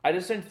 I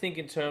just don't think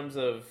in terms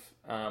of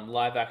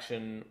live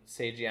action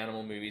CG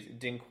animal movies, it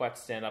didn't quite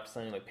stand up to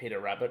something like Peter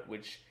Rabbit,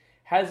 which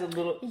has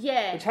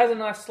a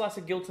nice slice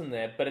of guilt in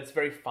there, but it's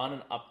very fun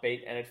and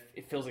upbeat, and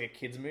it feels like a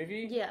kids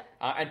movie. Yeah.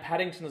 And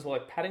Paddington as well.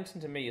 Like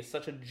Paddington to me is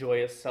such a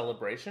joyous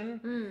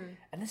celebration,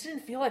 and this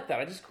didn't feel like that.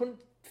 I just couldn't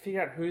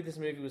figure out who this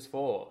movie was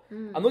for.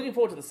 I'm looking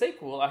forward to the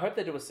sequel. I hope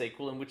they do a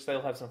sequel in which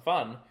they'll have some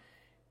fun,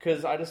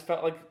 because I just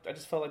felt like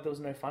there was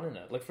no fun in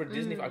it. Like for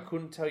Disney, I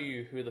couldn't tell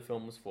you who the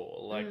film was for.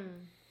 Like.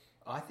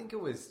 I think it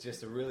was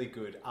just a really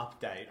good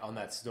update on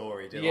that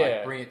story to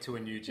like bring it to a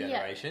new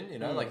generation. You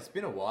know, like it's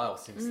been a while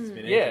since it's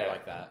been anything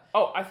like that.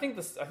 Oh, I think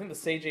the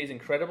CG is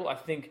incredible. I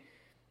think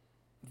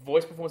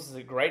voice performances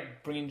are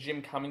great. Bringing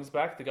Jim Cummings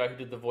back, the guy who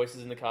did the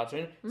voices in the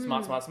cartoon,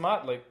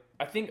 smart. Like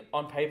I think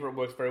on paper it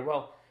works very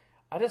well.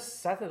 I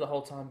just sat there the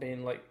whole time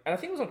being like, and I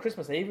think it was on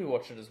Christmas Eve we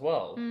watched it as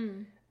well,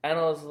 and I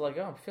was like,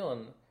 oh, I'm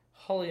feeling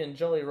holly and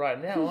jolly right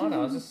now, aren't I?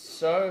 I was just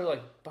so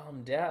like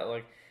bummed out.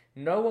 Like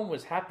no one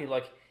was happy.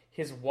 Like.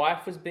 His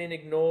wife was being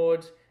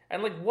ignored.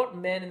 And, like, what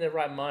man in their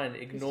right mind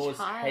ignores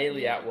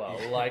Hayley Atwell?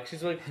 Like,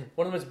 she's, like,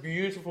 one of the most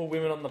beautiful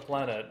women on the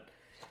planet.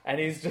 And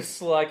he's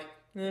just like,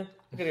 I'm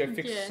going to go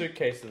fix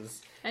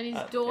suitcases. And his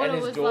daughter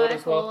was,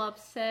 like, all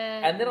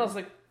upset. And then I was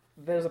like,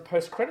 there's a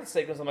post-credit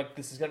sequence. I'm like,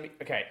 this is going to be...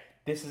 Okay,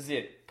 this is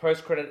it.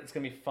 Post-credit, it's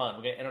going to be fun.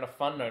 We're going to end on a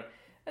fun note.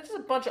 And just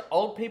a bunch of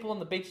old people on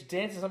the beach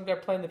dancing. Some guy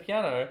playing the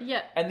piano.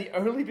 Yeah. And the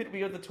only bit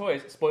we got the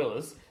toys,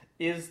 spoilers,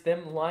 is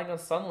them lying on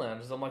sun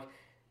lounges. I'm like...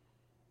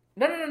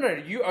 No,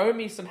 you owe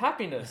me some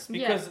happiness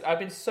because I've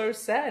been so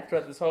sad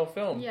throughout this whole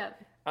film. Yeah.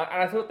 And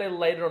I thought they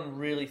laid it on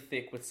really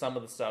thick with some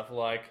of the stuff,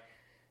 like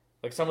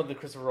some of the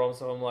Christopher Robin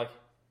stuff. I'm like,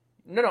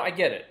 no, I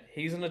get it.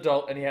 He's an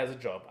adult and he has a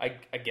job. I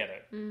get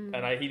it. And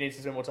he needs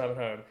to spend more time at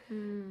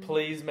home.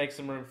 Please make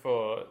some room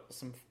for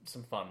some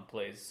fun,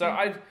 please. So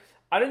I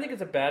don't think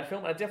it's a bad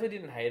film. I definitely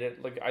didn't hate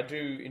it. Like, I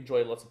do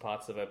enjoy lots of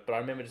parts of it, but I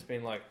remember just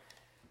being like,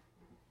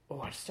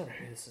 oh, I just don't know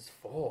who this is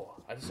for.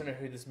 I just don't know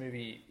who this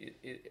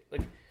movie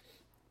like.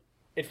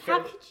 How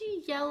could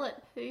you yell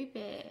at Pooh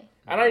Bear?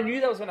 And I knew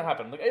that was going to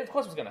happen. Like, of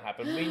course it was going to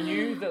happen. We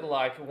knew that,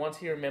 like, once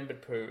he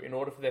remembered Pooh, in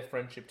order for their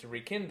friendship to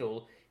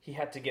rekindle, he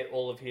had to get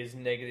all of his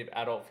negative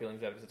adult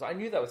feelings out of it. So I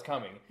knew that was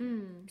coming.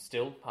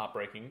 Still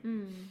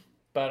heartbreaking.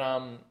 But,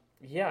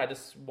 I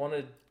just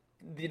wanted...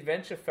 The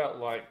adventure felt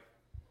like...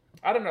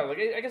 I don't know. Like,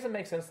 I guess it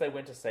makes sense they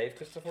went to save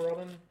Christopher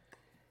Robin.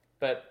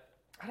 But,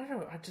 I don't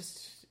know. It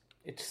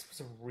just was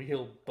a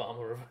real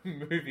bummer of a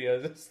movie.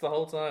 The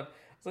whole time...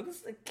 It's like,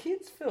 this is a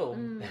kid's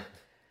film.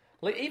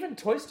 Like, even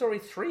Toy Story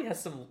 3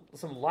 has some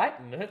light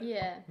in it.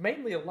 Yeah.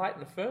 Mainly a light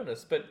and a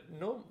furnace, but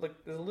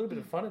there's a little bit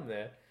of fun in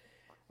there.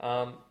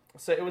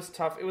 So it was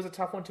tough. It was a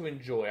tough one to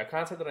enjoy. I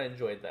can't say that I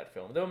enjoyed that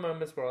film. There were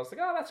moments where I was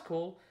like, oh, that's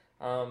cool.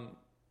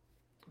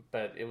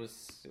 But it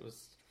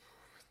just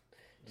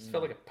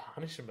felt like a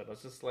punishment. I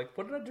was just like,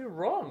 what did I do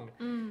wrong?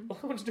 All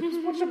I want to do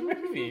is watch a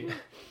movie.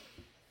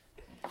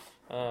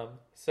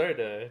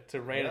 Sorry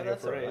to rain on your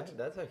parade. Right.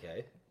 That's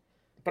okay.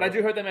 But I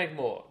do hope they make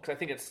more, because I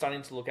think it's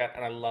stunning to look at,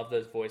 and I love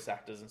those voice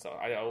actors and stuff.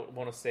 I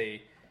want to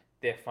see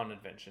their fun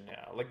adventure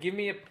now. Like, give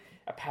me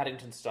a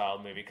Paddington-style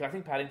movie, because I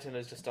think Paddington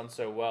has just done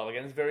so well.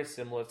 Again, it's very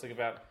similar. It's like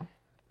about...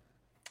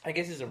 I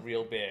guess he's a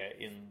real bear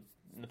in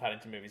the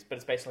Paddington movies, but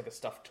it's based on like a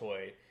stuffed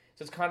toy.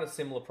 So it's kind of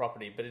similar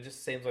property, but it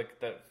just seems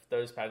like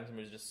those Paddington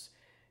movies are just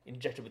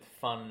injected with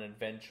fun and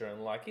adventure,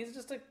 and like, he's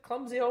just a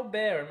clumsy old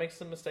bear and makes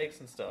some mistakes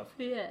and stuff.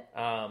 Yeah.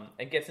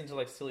 And gets into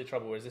like silly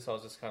trouble, whereas this I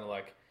was just kind of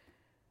like...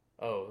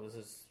 Oh, this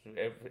is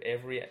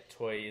every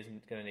toy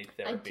isn't going to need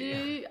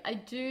therapy. I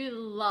do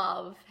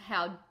love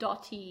how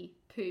dotty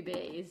Pooh Bear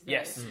is. Though.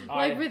 Yes,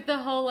 like with the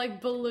whole like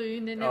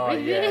balloon and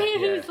everything. Yeah.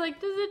 It's like,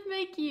 does it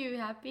make you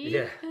happy?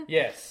 Yeah.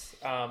 Yes.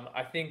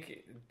 I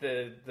think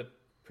the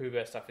Pooh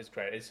Bear stuff is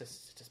great. It's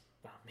just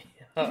bummed me.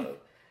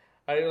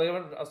 I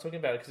was talking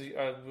about it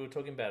because we were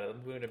talking about it.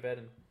 We were in bed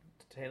and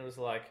Tana was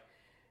like,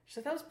 she's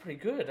like, that was pretty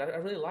good. I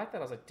really liked that.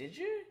 I was like, did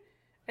you?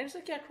 And she's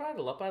like, yeah, I cried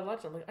a lot, but I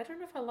liked it. I'm like, I don't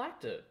know if I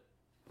liked it.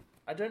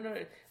 I don't know.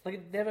 Like,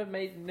 it never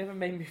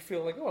made me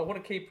feel like, oh, I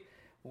want to keep.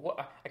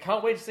 I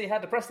can't wait to see how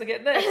depressed they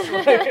get next.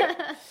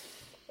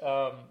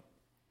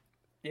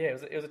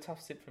 It was a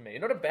tough sit for me.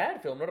 Not a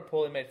bad film, not a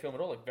poorly made film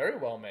at all. Like, very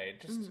well made.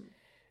 Just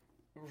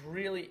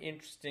really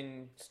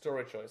interesting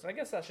story choice. And I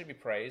guess that should be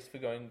praised for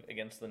going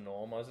against the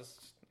norm. I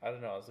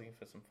don't know. I was looking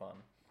for some fun.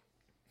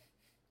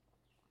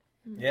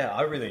 Yeah,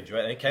 I really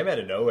enjoyed it. And it came out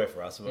of nowhere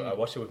for us. I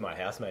watched it with my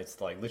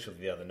housemates, like, literally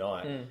the other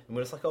night. And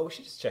we're just like, oh, we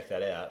should just check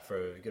that out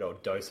for a good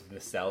old dose of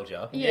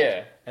nostalgia.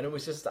 Yeah. And it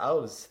was just, I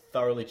was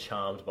thoroughly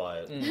charmed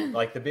by it.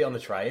 Like, the bit on the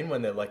train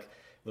when they're like,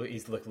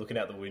 he's looking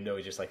out the window,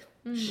 he's just like,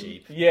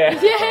 sheep. Yeah.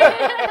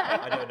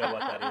 I don't know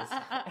what that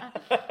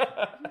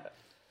is.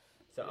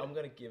 So I'm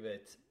going to give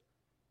it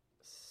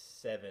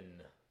 7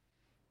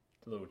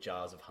 little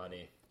jars of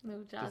honey.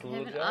 Little jars of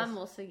little heaven. jars? I'm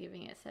also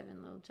giving it 7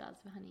 little jars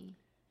of honey.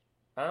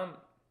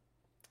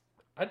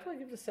 I'd probably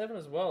give it a 7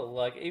 as well.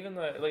 Like, even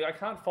though, like, I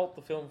can't fault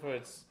the film for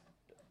its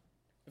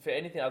for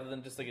anything other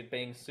than just like it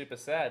being super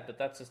sad. But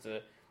that's just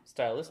a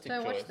stylistic So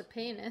I choice. watched The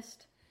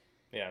Pianist.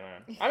 Yeah,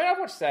 no. I mean, I've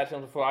watched sad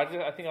films before. I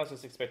think I was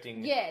just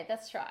expecting. Yeah,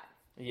 that's right.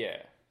 Yeah.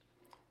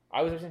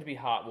 I was expecting to be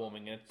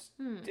heartwarming,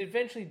 and it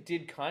eventually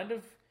did kind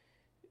of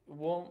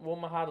warm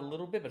my heart a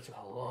little bit, but it took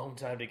a long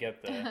time to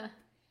get there.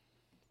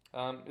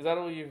 Is that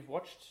all you've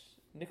watched,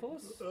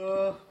 Nicholas?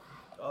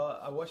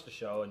 I watched a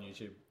show on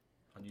YouTube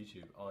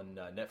on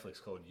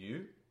Netflix called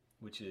You,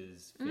 which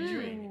is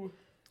featuring.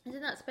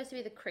 Isn't that supposed to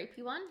be the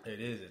creepy one?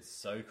 It is. It's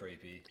so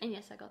creepy. And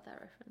yes, I got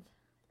that reference.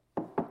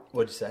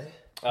 What'd you say?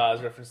 I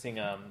was referencing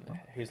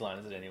Whose Line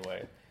Is It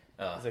Anyway?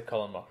 It's a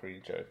Colin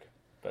Mockery joke,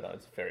 but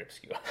it's very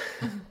obscure.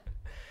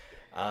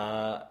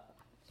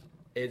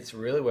 It's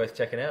really worth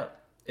checking out.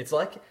 It's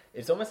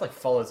almost like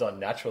follows on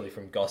naturally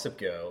from Gossip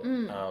Girl.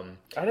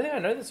 I don't think I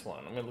know this one.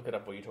 I'm going to look it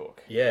up while you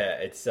talk. Yeah,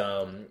 it's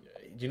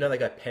do you know that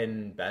guy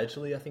Penn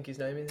Badgley, I think his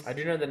name is? I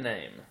do know the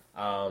name.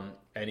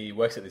 And he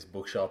works at this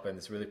bookshop, and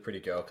this really pretty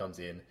girl comes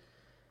in,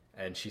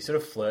 and she sort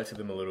of flirts with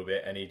him a little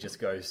bit, and he just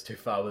goes too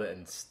far with it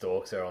and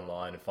stalks her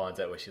online and finds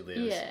out where she lives.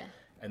 Yeah.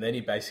 And then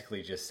he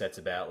basically just sets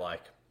about,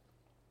 like,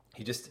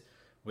 he just,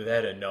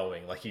 without her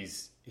knowing, like,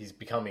 he's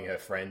becoming her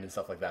friend and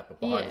stuff like that, but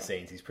behind the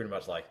scenes, he's pretty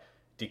much, like,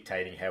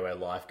 dictating how her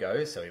life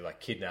goes. So he, like,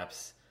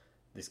 kidnaps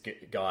this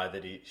guy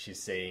that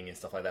she's seeing and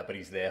stuff like that, but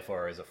he's there for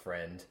her as a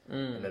friend,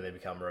 and then they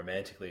become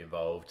romantically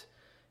involved,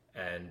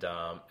 and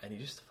he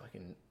just a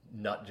fucking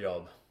nut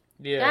job.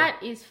 Yeah.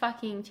 That is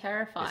fucking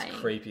terrifying. It's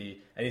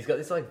creepy, and he's got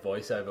this like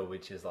voiceover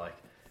which is like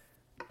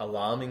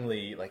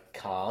alarmingly like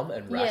calm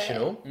and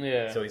rational.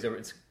 Yeah. So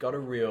it's got a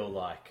real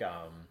like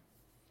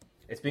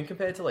it's been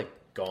compared to like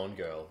Gone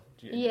Girl.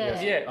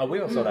 Yeah. Yeah. Oh, we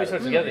all saw that. We saw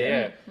it together,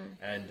 yeah.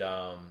 And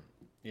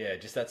yeah,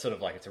 just that sort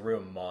of like it's a real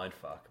mind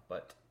fuck,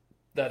 but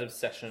That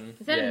obsession.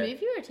 Is that Yeah. a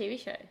movie or a TV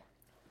show?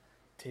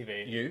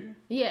 TV. you?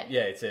 Yeah.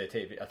 Yeah, it's a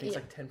TV. I think it's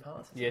like 10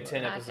 parts. or Yeah, something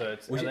 10 like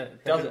episodes. that. Which And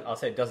it then- doesn't. I'll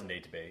say it doesn't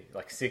need to be.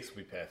 Like 6 would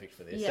be perfect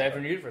for this. Yeah. They've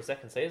renewed for a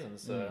second season,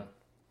 so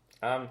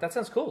that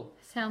sounds cool.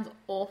 Sounds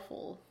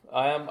awful. But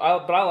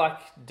I like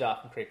dark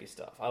and creepy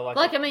stuff. I like,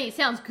 Like, I mean, it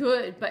sounds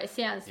good, but it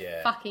sounds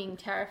Yeah. fucking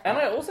terrifying.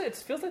 and it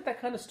feels like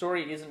that kind of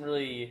story isn't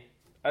really.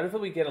 I don't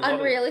think we get a lot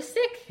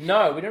Unrealistic? of.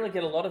 No, we don't really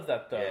get a lot of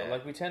that though. Yeah.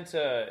 Like we tend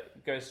to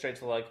go straight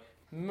to like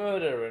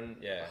murder and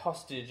Yeah.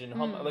 hostage and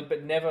like,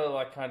 but never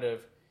like kind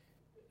of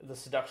the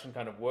seduction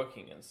kind of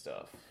working and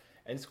stuff.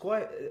 And it's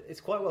quite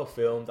well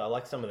filmed. I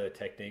like some of the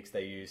techniques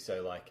they use.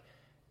 So like,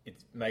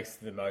 it makes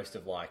the most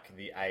of like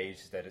the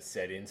age that it's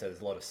set in. So there's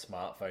a lot of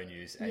smartphone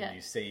use, and Yeah.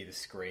 you see the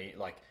screen.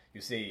 Like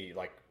you see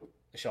like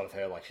a shot of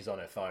her like she's on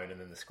her phone,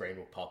 and then the screen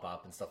will pop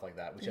up and stuff like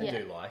that, which I Yeah.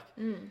 do like.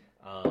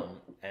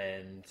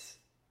 And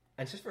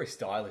it's just very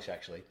stylish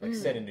actually. Like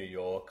set in New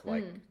York.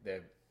 Like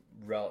they're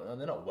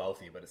not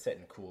wealthy, but it's set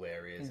in cool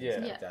areas and Yeah.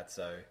 stuff Yeah. like that.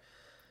 So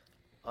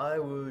I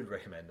would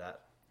recommend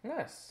that.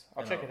 Nice.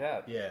 I'll check it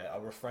out. Yeah, I'll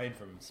refrain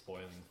from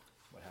spoiling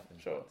what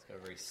happens. Sure. It's got a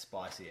very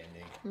spicy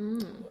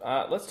ending.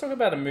 Let's talk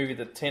about a movie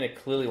that Tina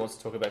clearly wants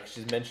to talk about because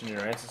she's mentioned in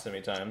her answers so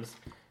many times.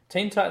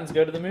 Teen Titans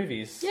Go to the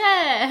Movies.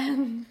 Yeah.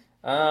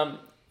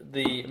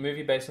 The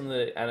movie based on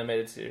the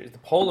animated series, the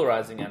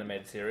polarizing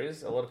animated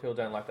series. A lot of people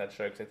don't like that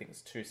show because they think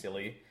it's too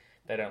silly.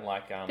 They don't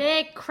like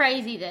They're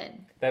crazy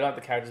then. they don't like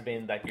the characters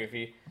being that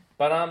goofy.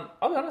 But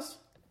I'll be honest,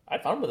 I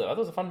had fun with it. I thought it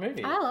was a fun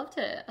movie. I loved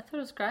it. I thought it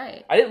was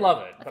great. I didn't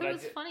love it, but thought it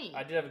was funny.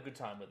 I did have a good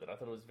time with it. I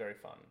thought it was very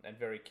fun and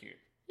very cute.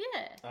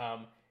 Yeah.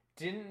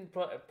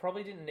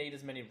 Probably didn't need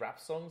as many rap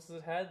songs as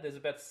it had. There's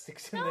about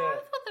 6 in No, there. I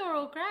thought they were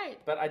all great.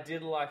 But I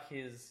did like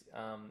his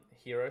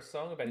hero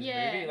song about his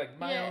Yeah, movie, like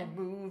my yeah. own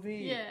movie.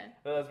 Yeah.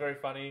 That was very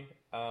funny.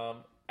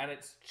 And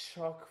it's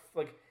chock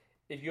like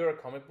if you're a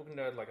comic book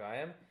nerd like I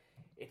am,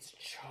 it's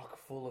chock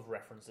full of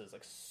references.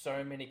 Like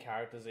so many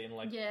characters in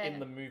Yeah. in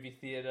the movie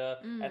theater,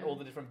 and all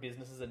the different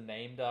businesses are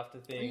named after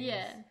things.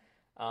 Yeah.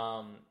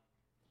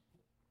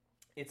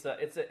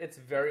 It's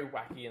very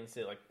wacky and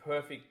silly, like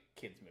perfect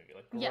kids movie,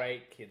 like Yeah.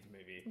 great kids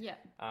movie. Yeah.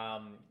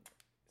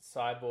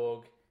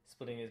 Cyborg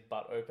splitting his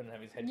butt open and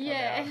have his head come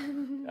Yeah.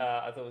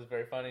 out. I thought it was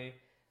very funny.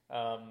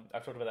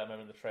 I've talked about that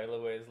moment in the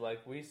trailer where he's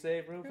like, "We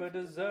save room for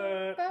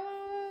dessert."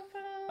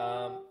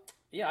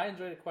 Yeah, I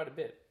enjoyed it quite a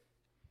bit.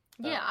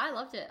 Yeah, I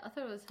loved it. I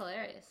thought it was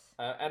hilarious.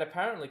 And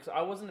apparently, because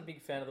I wasn't a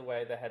big fan of the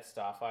way they had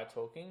Starfire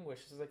talking, where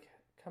she's like,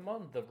 "Come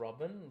on, the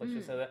Robin," like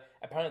she said that.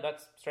 Apparently,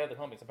 that's straight out of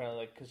the comics. Apparently,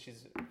 like because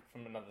she's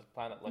from another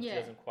planet, like she Yeah.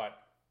 doesn't quite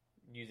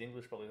use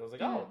English properly. So I was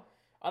like,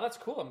 "Oh, that's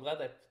cool." I'm glad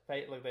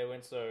they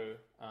went so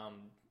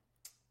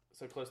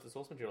close to the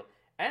source material.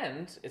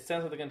 And it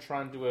sounds like they're going to try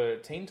and do a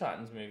Teen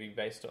Titans movie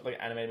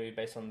animated movie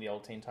based on the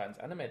old Teen Titans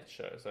animated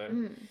show.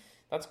 So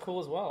that's cool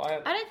as well. I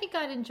don't think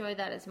I'd enjoy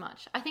that as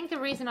much. I think the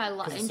reason I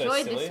 'Cause it's so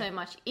enjoyed silly? this so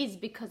much is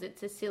because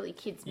it's a silly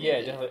kids movie. Yeah,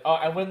 definitely. Oh,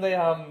 and when they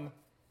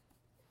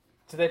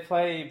do they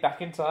play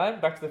Back in Time,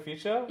 Back to the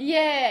Future?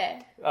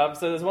 Yeah.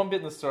 So there's one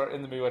bit in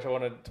the movie which I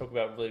want to talk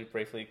about really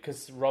briefly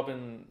because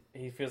Robin,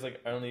 he feels like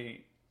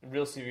only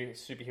real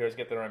superheroes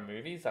get their own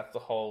movies. That's the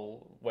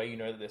whole way you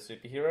know that they're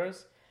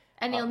superheroes.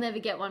 And he'll never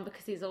get one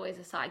because he's always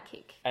a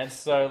sidekick. And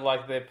so,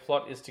 like, their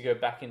plot is to go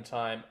back in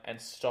time and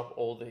stop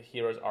all the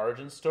hero's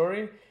origin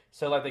story.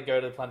 So, like, they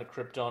go to the planet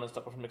Krypton and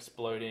stop it from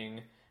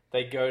exploding.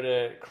 They go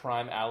to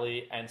Crime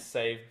Alley and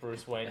save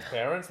Bruce Wayne's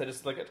parents. They're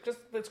just like,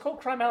 it's called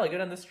Crime Alley. Go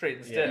down the street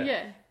instead.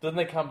 Yeah. Then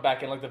they come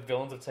back and, like, the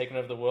villains have taken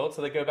over the world.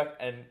 So they go back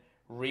and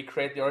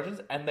recreate the origins,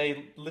 and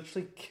they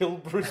literally kill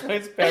Bruce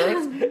Wayne's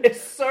parents.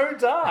 It's so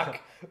dark.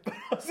 But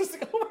I was just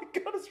like, oh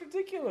my god, it's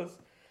ridiculous.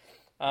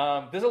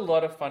 There's a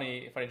lot of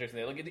funny jokes in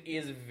there. Like, it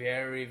is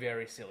very,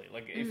 very silly.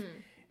 Like, if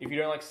you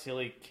don't like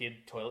silly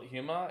kid toilet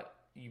humor,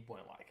 you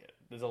won't like it.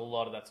 There's a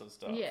lot of that sort of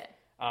stuff. Yeah.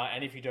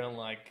 And if you don't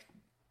like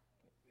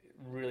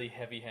really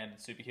heavy-handed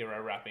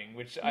superhero rapping,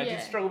 which I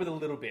did struggle with a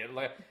little bit.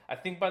 Like, I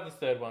think by the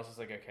third one, I was just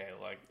like, okay,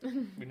 like,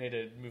 we need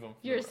to move on.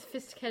 You're a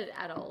sophisticated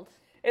adult.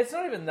 It's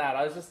not even that.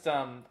 I was just,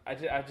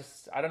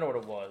 I don't know what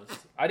it was.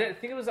 I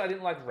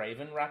didn't like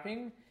Raven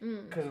rapping,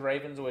 because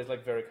Raven's always,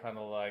 like, very kind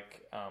of,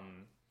 like,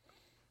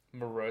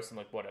 morose and,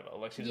 like, whatever.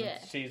 Like,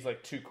 she's,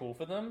 like, too cool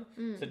for them,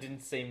 so it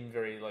didn't seem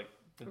very, like...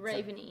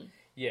 Raven-y.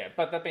 Yeah,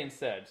 but that being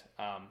said,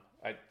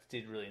 I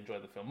did really enjoy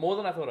the film. More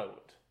than I thought I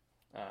would,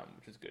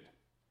 which is good.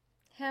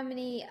 How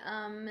many,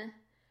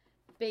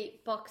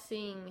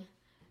 beatboxing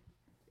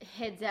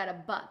heads out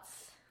of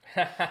butts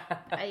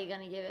are you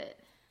going to give it?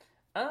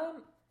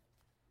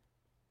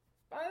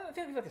 I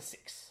think like a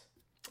 6.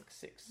 Like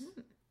 6.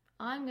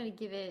 I'm going to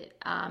give it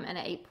an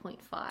 8.5.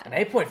 An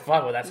 8.5?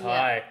 Well, that's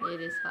high.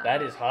 It is high.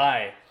 That is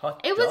high.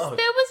 There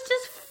was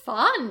just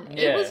fun.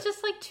 Yeah. It was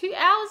just like 2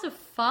 hours of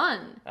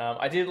fun.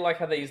 I did like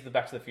how they used the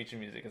Back to the Future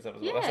music and stuff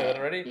as well. I said that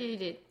already? Yeah, you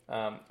did.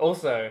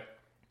 Also,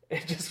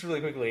 just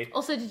really quickly...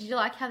 Also, did you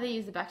like how they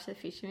used the Back to the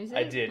Future music?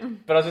 I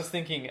did. But I was just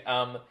thinking...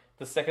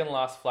 the second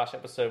last Flash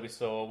episode we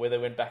saw where they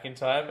went back in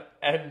time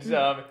and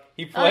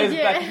he plays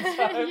back in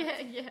time.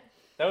 Yeah.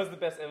 That was the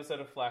best episode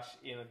of Flash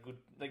in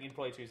in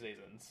probably 2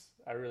 seasons.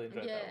 I really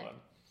enjoyed that one.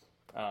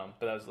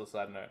 But that was a little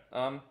side note.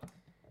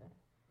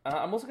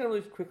 I'm also going to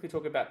really quickly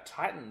talk about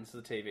Titans,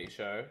 the TV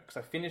show, because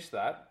I finished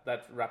that.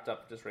 That wrapped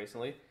up just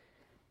recently.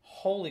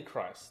 Holy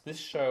Christ. This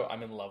show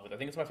I'm in love with. I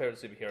think it's my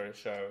favorite superhero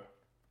show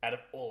out of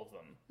all of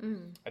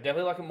them. I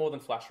definitely like it more than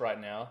Flash right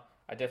now.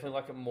 I definitely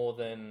like it more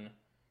than...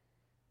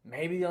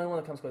 Maybe the only one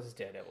that comes close is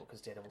Daredevil,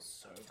 because Daredevil's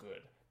so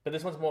good. But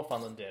this one's more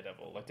fun than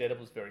Daredevil. Like,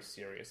 Daredevil's very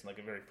serious and, like,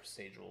 a very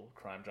procedural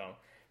crime drama.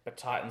 But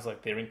Titans,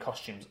 like, they're in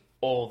costumes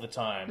all the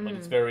time. Like,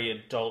 it's very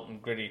adult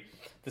and gritty.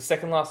 The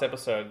second last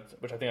episode,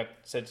 which I think I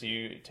said to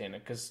you, Tina,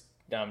 because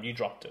you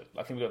dropped it.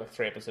 I think we got, like,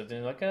 3 episodes,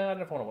 and you're like, I don't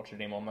know if I want to watch it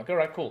anymore. I'm like, all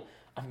right, cool.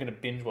 I'm going to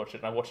binge watch it.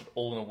 And I watched it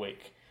all in a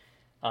week.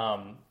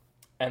 And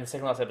the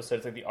second last episode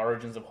is, like, the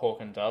origins of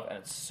Hawk and Dove. And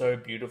it's so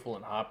beautiful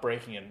and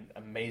heartbreaking and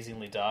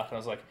amazingly dark. And I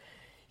was like,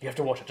 you have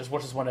to watch it. Just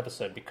watch this one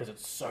episode because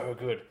it's so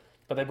good.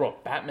 But they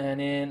brought Batman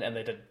in, and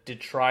they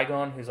did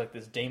Trigon, who's like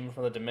this demon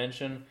from the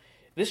dimension.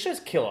 This show's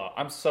killer.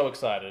 I'm so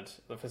excited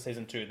for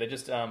season 2. They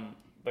just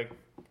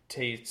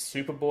teased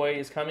Superboy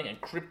is coming,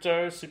 and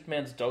Crypto,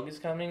 Superman's dog, is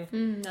coming.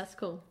 That's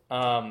cool.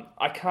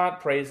 I can't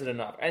praise it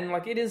enough. And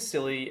like, it is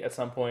silly at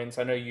some points.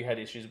 I know you had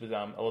issues with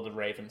all the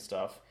Raven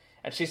stuff,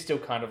 and she's still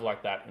kind of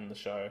like that in the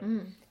show.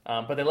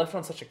 But they left it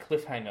on such a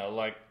cliffhanger.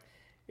 Like,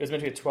 it was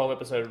meant to be a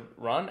 12-episode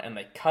run, and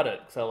they cut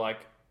it. So like,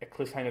 a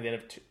cliffhanger at the end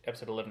of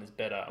episode 11 is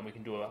better, and we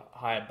can do a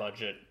higher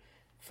budget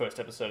first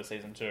episode of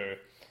season 2.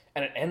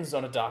 And it ends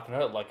on a dark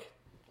note. Like,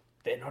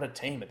 they're not a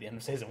team at the end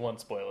of season 1,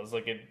 spoilers.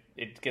 Like,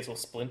 it gets all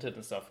splintered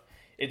and stuff.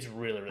 It's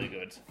really, really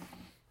good.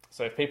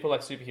 So if people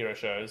like superhero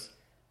shows,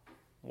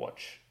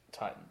 watch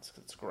Titans,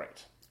 because it's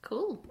great.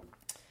 Cool.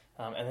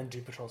 And then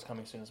Doom Patrol's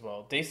coming soon as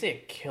well. DC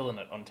are killing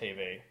it on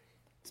TV,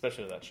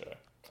 especially with that show.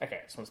 Okay,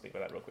 I just want to speak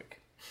about that real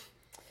quick.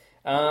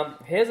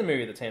 Here's a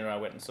movie that Tina and I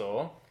went and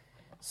saw.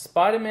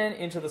 Spider-Man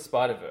Into the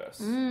Spider-Verse.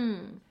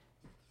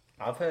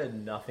 I've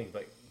heard nothing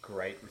but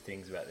great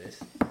things about this.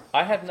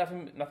 I have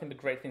nothing but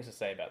great things to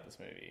say about this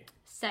movie.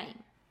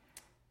 Same.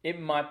 It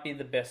might be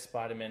the best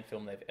Spider-Man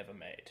film they've ever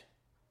made.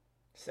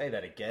 Say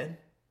that again.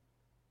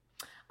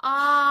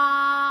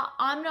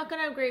 I'm not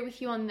going to agree with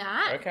you on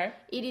that. Okay.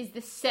 It is the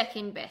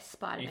second best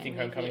Spider-Man You think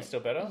movie. Homecoming's still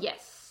better?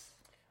 Yes.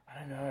 I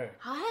don't know.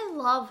 I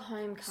love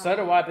Homecoming. So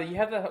do I, but you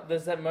have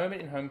there's that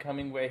moment in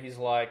Homecoming where he's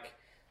like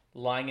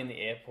lying in the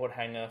airport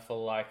hangar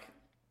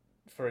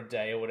for a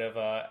day or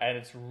whatever, and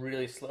it's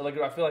really slow. Like,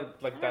 I feel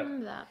like that. I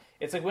remember that.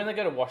 It's like when they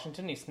go to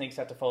Washington, he sneaks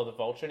out to follow the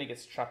Vulture, and he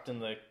gets trapped in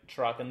the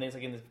truck, and he's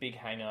like in this big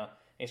hangar, and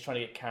he's trying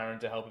to get Karen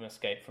to help him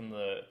escape from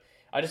the...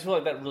 I just feel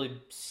like that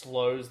really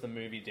slows the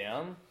movie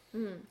down.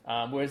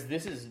 Whereas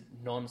this is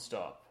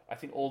non-stop. I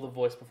think all the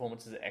voice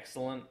performances are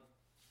excellent.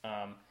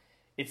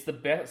 It's the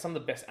best, some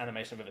of the best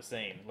animation I've ever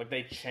seen. Like,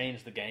 they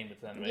changed the game with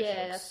the animation.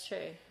 Yeah, that's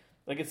true.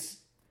 Like, it's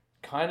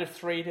kind of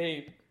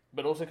 3D,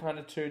 but also kind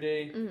of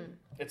 2D.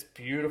 It's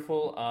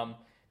beautiful.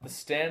 The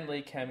Stan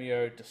Lee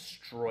cameo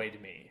destroyed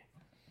me.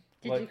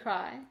 Did you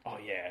cry? Oh,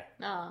 yeah.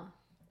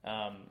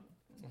 Oh.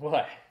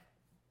 Why?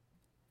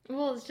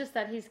 Well, it's just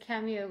that his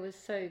cameo was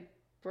so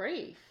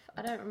brief.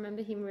 I don't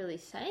remember him really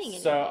saying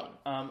anything. So,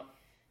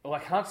 Well, I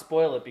can't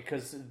spoil it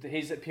because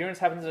his appearance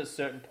happens at a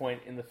certain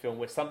point in the film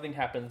where something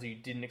happens you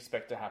didn't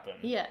expect to happen.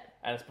 Yeah.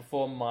 And it's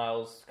before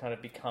Miles kind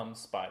of becomes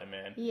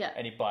Spider-Man. Yeah.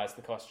 And he buys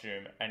the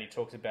costume and he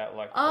talks about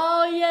like...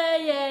 Oh,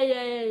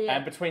 yeah.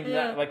 And between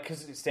that, like,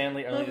 because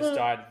Stanley only just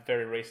died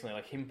very recently,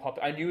 like him pop...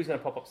 I knew he was going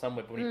to pop up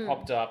somewhere, but when he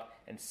popped up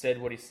and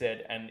said what he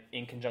said and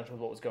in conjunction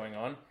with what was going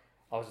on,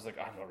 I was just like,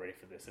 I'm not ready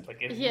for this. It's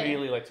like, it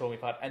really like tore me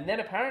apart. And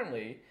then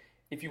apparently,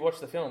 if you watch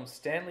the film,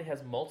 Stanley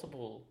has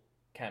multiple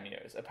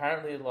cameos.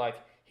 Apparently, like...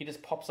 He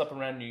just pops up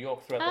around New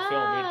York throughout the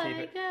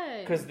film.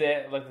 Because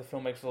they're like the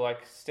filmmakers were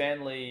like,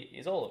 Stanley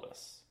is all of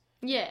us.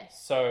 Yeah.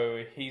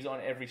 So he's on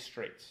every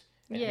street.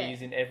 And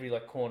he's in every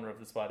like corner of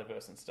the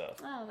Spider-Verse and stuff.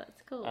 Oh,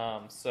 that's cool.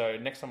 So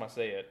next time I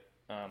see it,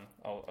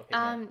 I'll keep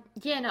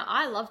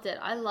I loved it.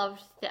 I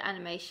loved the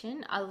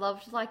animation. I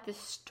loved like the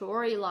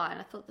storyline.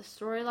 I thought the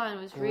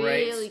storyline was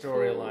really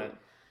storyline. Cool.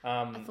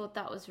 I thought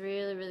that was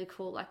really, really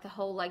cool. Like the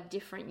whole like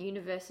different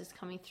universes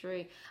coming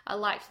through. I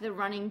liked the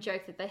running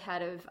joke that they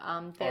had of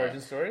the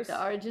origin stories.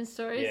 The origin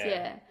stories,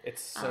 yeah.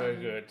 It's so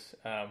good.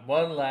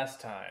 One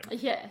last time.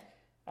 Yeah.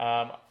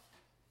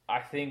 I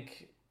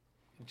think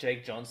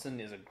Jake Johnson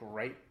is a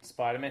great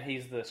Spider-Man.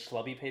 He's the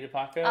schlubby Peter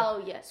Parker.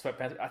 Oh yes.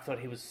 Sweatpants. I thought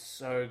he was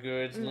so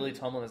good. Lily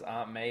Tomlin as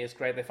Aunt May is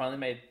great. They finally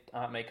made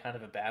Aunt May kind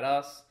of a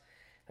badass.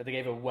 That they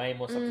gave her way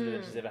more stuff to do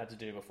than she's ever had to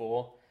do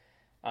before.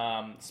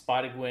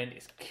 Spider-Gwen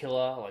is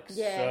killer, like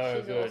so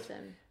she's good.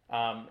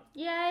 Awesome.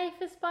 Yay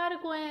for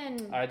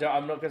Spider-Gwen!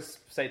 I'm not going to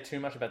say too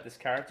much about this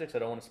character because I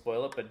don't want to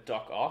spoil it. But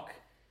Doc Ock,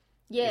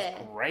 is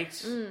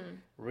great,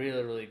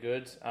 really, really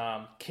good.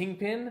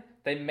 Kingpin,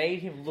 they made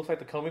him look like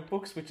the comic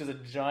books, which is a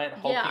giant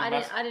hulking.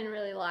 Yeah, I didn't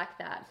really like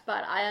that,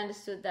 but I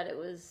understood that it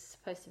was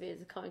supposed to be as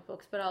the comic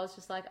books. But I was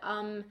just like,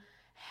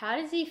 how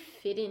does he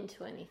fit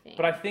into anything?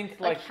 But I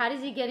think like how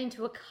does he get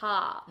into a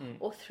car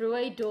or through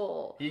a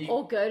door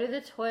or go to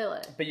the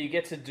toilet? But you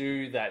get to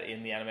do that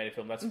in the animated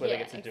film. That's where they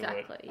get to do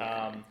it.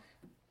 Yeah.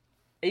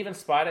 Even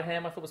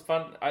Spider-Ham I thought was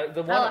fun. I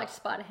liked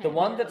Spider-Ham. The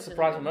one that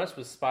surprised me most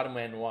was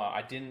Spider-Man Noir.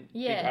 I didn't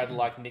think Yeah. I'd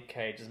like Nick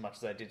Cage as much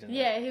as I did in it.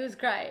 Yeah, he was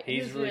great.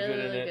 He's really good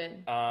in really it.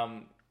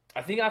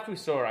 I think after we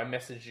saw it, I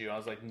messaged you. I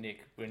was like,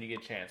 Nick, when you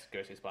get a chance,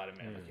 go see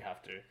Spider-Man. Like, you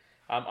have to.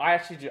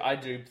 I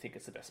do think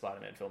it's the best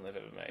Spider-Man film they've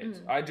ever made.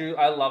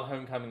 I love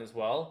Homecoming as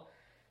well,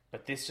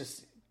 but this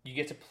just, you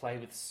get to play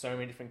with so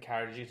many different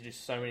characters, you get to do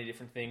so many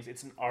different things.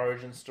 It's an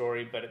origin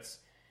story, but it's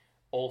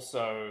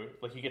also,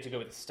 like, you get to go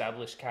with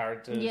established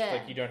characters. Yeah.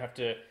 Like, you don't have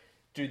to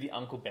do the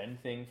Uncle Ben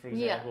thing, for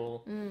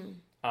example.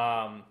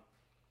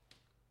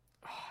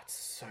 It's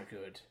so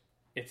good.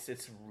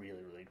 It's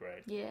really, really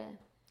great. Yeah,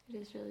 it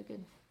is really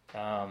good.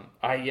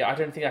 I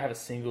don't think I have a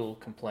single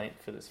complaint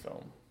for this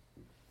film.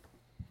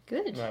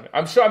 Good. No,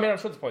 I'm sure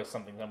there's probably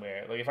something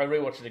somewhere. Like, if I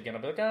rewatch it again,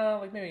 I'll be like,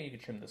 like, maybe you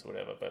could trim this or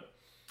whatever, but...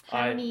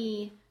 How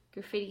many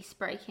graffiti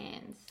spray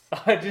cans?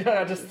 I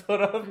just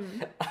thought of...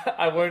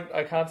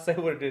 I can't say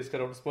what it is because I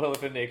don't want to spoil it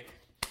for Nick.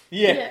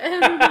 Yeah.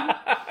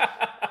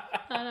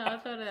 I know, I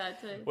thought of that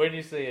too. When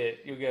you see it,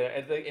 you'll get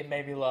it. It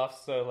made me laugh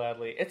so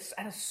loudly. It's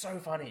so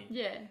funny.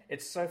 Yeah.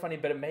 It's so funny,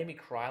 but it made me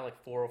cry like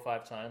 4 or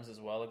 5 times as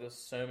well. Like, there's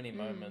so many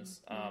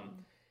moments.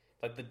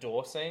 Like the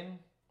door scene.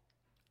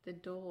 The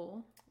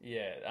door?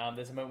 Yeah.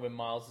 There's a moment where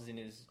Miles is in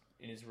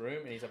his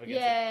room and he's up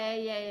against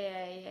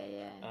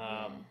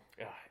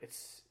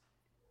It's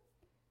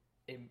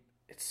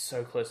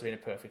so close to being a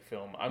perfect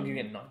film. I'm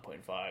giving it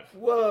 9.5.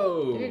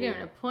 Whoa! You're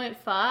giving it a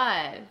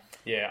 0.5.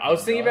 Yeah, I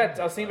was thinking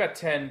about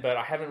 10, but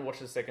I haven't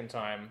watched it a second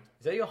time.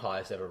 Is that your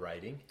highest ever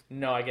rating?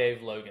 No, I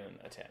gave Logan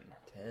a 10.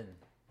 10.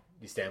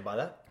 You stand by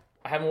that?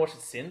 I haven't watched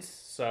it since,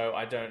 so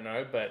I don't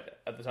know. But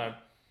at the time,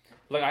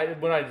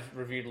 like when I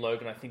reviewed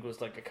Logan, I think it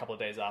was like a couple of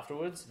days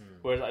afterwards.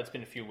 Whereas it's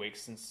been a few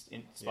weeks since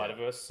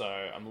Spider-Verse, so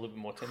I'm a little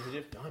bit more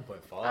tentative.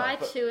 9.5. I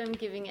too am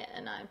giving it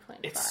a 9.5.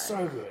 It's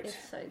so good.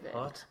 It's so good.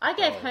 What? I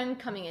gave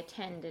Homecoming a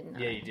 10, didn't I?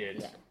 Yeah, you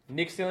did. Yeah.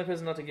 Nick's the only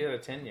person not to give it a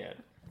 10 yet.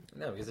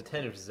 No, because a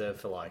 10 is reserved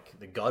for, like,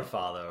 the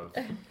Godfather of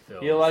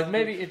films. You're like,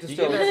 maybe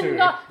Interstellar 2.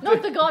 not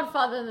the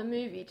Godfather in the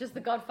movie, just the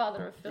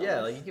Godfather of films.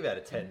 Yeah, like, you give out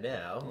a 10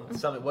 now.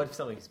 What if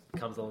something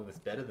comes along that's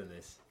better than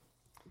this?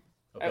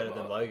 Or better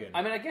than Logan?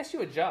 I mean, I guess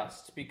you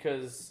adjust,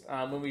 because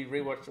when we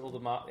rewatched all the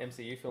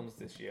MCU films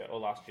this year, or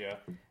last year,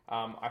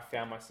 I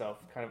found myself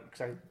kind of,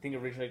 because I think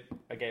originally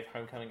I gave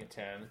Homecoming a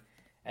 10,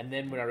 and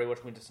then when I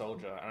rewatched Winter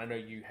Soldier, and I know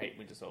you hate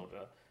Winter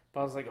Soldier, but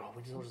I was like,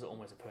 Winter Soldier is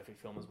almost a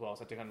perfect film as well, so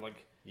I had to kind of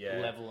like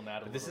level them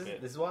out a little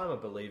bit. This is why I'm a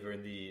believer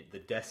in the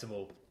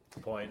decimal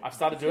point. I've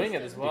started doing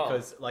it as well.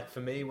 Because, like,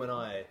 for me, when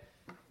I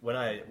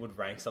would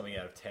rank something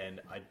out of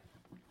 10,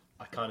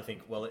 I kind of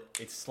think, well,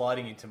 it's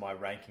sliding into my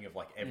ranking of,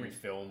 like, every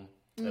film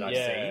that I've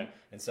seen.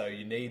 And so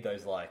you need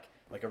those, like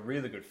a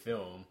really good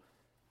film,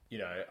 you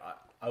know,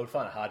 I would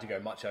find it hard to go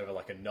much over,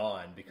 like, a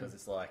 9, because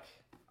it's like,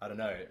 I don't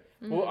know.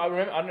 Well, I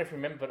don't know if you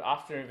remember, but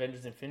after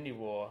Avengers Infinity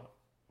War,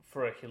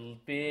 for a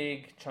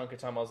big chunk of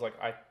time, I was like,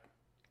 I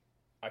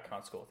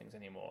can't score things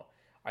anymore.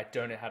 I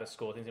don't know how to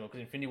score things anymore,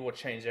 because Infinity War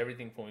changed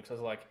everything for me, because I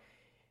was like,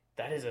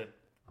 that is a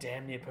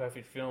damn near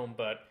perfect film,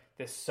 but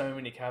there's so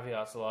many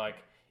caveats, like,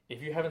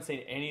 if you haven't seen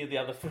any of the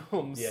other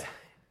films,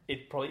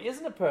 it probably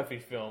isn't a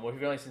perfect film, or if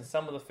you've only seen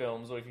some of the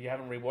films, or if you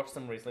haven't rewatched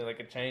them recently, like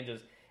it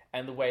changes.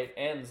 And the way it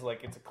ends,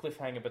 like it's a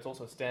cliffhanger, but it's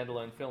also a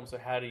standalone film. So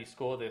how do you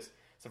score this?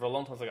 So for a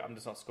long time, I was like, I'm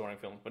just not scoring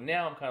films. But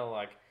now I'm kind of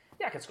like,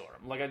 yeah, I can score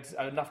them. Like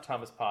enough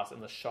time has passed,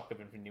 and the shock of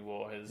Infinity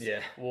War has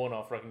worn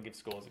off, where I can give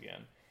scores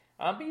again.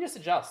 But you just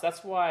adjust.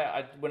 That's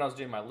why when I was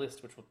doing my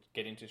list, which we'll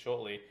get into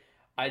shortly,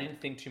 I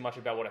didn't think too much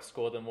about what I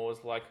scored them. Or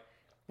was like,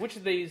 which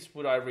of these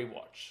would I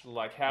rewatch?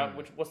 Like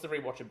what's the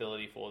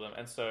rewatchability for them?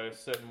 And so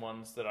certain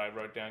ones that I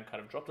wrote down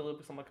kind of dropped a little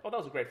bit. So I'm like, oh, that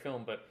was a great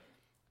film, but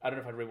I don't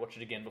know if I'd rewatch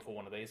it again before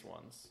one of these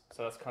ones.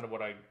 So that's kind of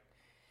what I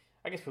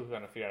guess people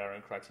kind of figure out our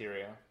own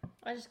criteria.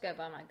 I just go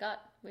by my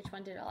gut. Which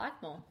one did I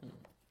like more?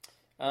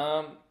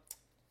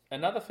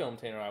 Another film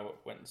Tina and I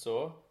went and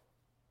saw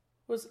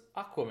was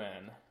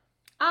Aquaman.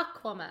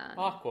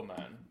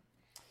 Aquaman.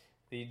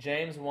 The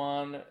James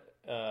Wan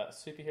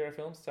superhero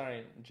film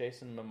starring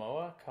Jason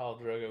Momoa,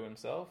 Khal Drogo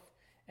himself,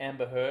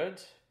 Amber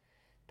Heard,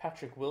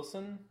 Patrick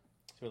Wilson.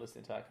 Should we list the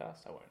entire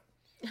cast? I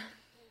won't.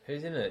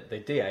 Who's in it? They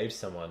de-aged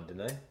someone,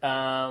 didn't they?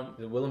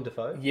 Is it Willem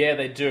Dafoe? Yeah,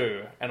 they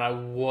do. And I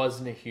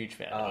wasn't a huge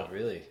fan of it. Oh,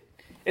 really?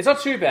 It's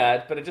not too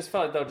bad, but it just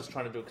felt like they were just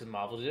trying to do it because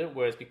Marvel did it.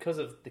 Whereas because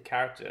of the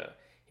character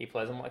he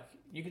plays, I'm like,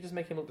 you could just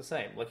make him look the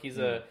same. Like he's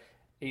an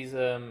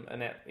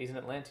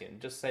Atlantean.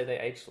 Just say they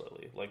age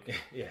slowly. Like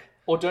yeah.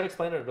 Or don't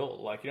explain it at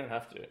all. Like you don't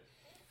have to.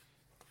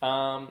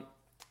 I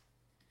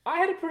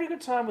had a pretty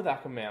good time with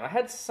Aquaman. I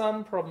had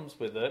some problems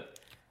with it.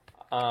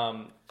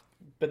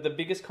 But the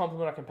biggest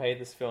compliment I can pay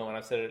this film, and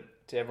I've said it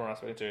to everyone I've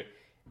spoken to,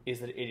 is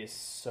that it is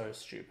so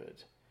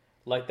stupid.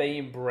 Like, they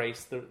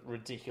embrace the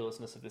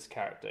ridiculousness of this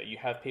character. You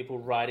have people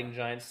riding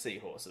giant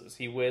seahorses.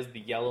 He wears the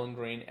yellow and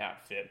green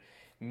outfit.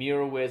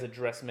 Mira wears a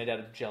dress made out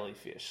of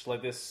jellyfish.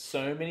 Like, there's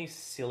so many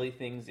silly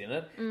things in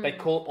it. They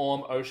call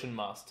Orm Ocean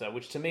Master,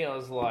 which to me I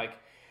was like,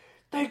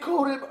 they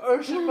called him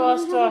Ocean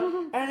Master,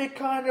 and it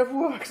kind of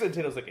works. And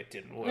Tina's like, it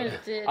didn't work.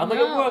 I'm like,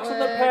 it works on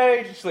the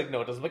page. She's like,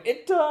 no, it doesn't. I'm like,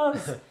 it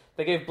does.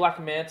 They gave Black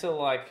Manta,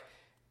 like,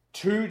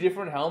 2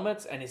 different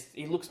helmets, and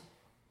he looks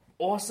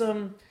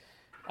awesome.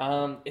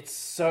 It's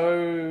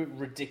so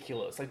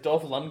ridiculous. Like,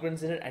 Dolph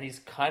Lundgren's in it, and he's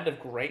kind of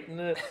great in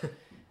it.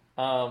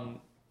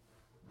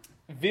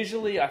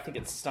 Visually, I think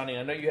it's stunning.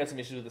 I know you had some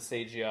issues with the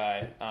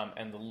CGI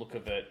and the look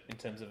of it, in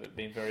terms of it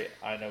being very,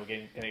 I know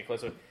we're getting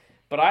closer.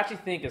 But I actually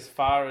think as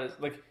far as,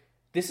 like,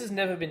 this has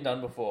never been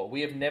done before.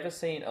 We have never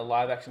seen a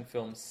live-action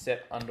film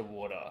set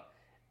underwater.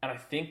 And I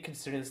think,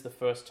 considering this is the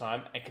first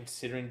time, and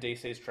considering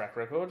DC's track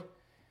record,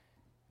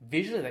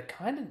 visually, they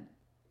kind of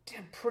did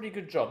a pretty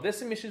good job. There's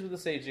some issues with the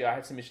CGI. I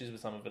had some issues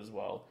with some of it as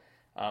well.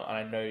 And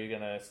I know you're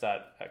going to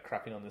start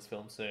crapping on this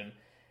film soon.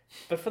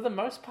 But for the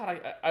most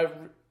part, I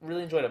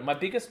really enjoyed it. My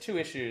biggest 2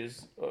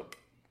 issues,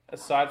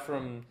 aside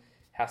from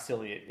how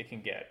silly it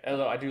can get,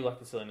 although I do like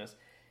the silliness,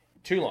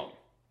 too long.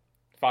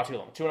 Far too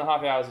long.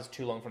 2.5 hours is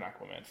too long for an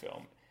Aquaman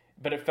film.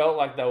 But it felt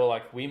like they were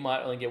like, we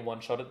might only get one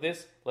shot at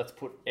this. Let's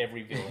put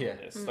every villain in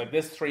this. Like,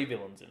 there's 3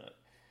 villains in it.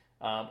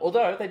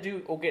 Although they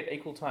do all get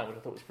equal time, which I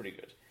thought was pretty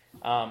good.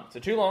 So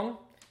too long.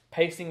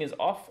 Pacing is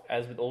off,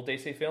 as with all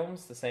DC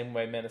films. The same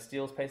way Man of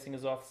Steel's pacing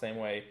is off. The same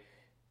way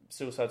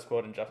Suicide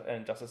Squad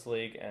and Justice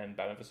League and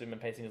Batman vs Superman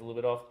pacing is a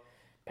little bit off.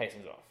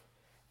 Pacing's off.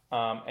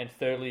 And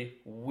thirdly,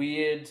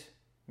 weird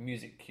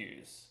music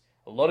cues.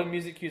 A lot of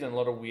music cues and a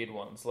lot of weird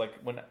ones. Like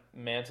when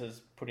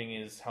Manta's putting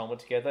his helmet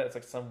together, it's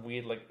like some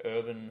weird like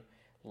urban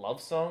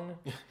love song.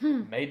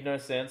 Made no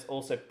sense.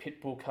 Also,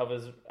 Pitbull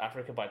covers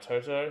Africa by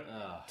Toto.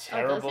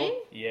 Terrible. Oh, does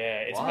yeah,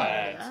 it's Why?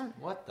 bad.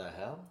 What the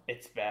hell?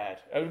 It's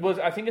bad.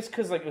 I think it's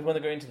because like when they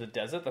go into the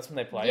desert, that's when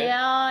they play it.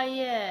 Yeah.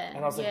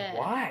 And I was like,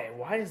 why?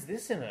 Why is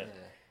this in it?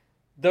 Yeah.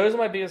 Those are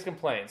my biggest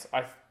complaints.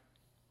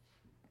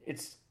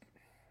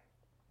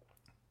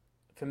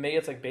 For me,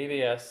 it's like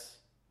BVS,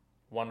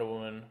 Wonder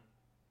Woman,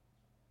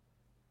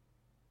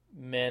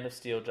 Man of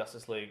Steel,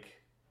 Justice League.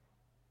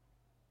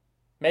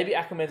 Maybe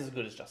Aquaman's as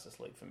good as Justice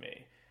League for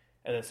me.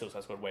 And then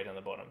Suicide Squad way down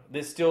the bottom.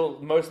 There's still,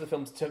 most of the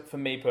films, for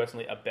me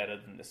personally, are better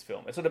than this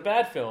film. It's not a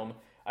bad film,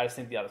 I just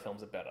think the other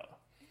films are better.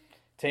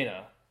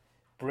 Tina,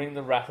 bring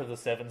the Wrath of the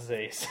Seven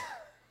Seas.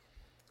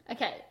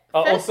 Okay.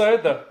 Also,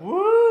 the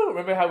woo!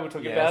 Remember how we were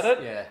talking about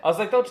it? Yeah. I was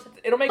like,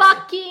 it'll make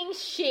fucking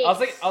shit. I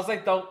was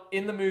like,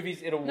 in the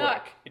movies, it'll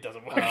work. It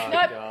doesn't work.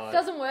 Nope,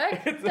 doesn't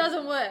work.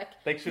 Doesn't work.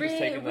 They should have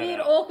taken that weird,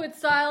 out. awkward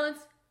silence.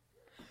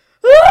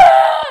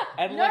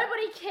 And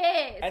nobody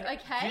cares. and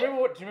Okay. Do you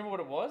remember what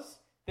it was?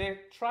 Their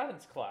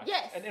tridents clashed.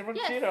 Yes. And everyone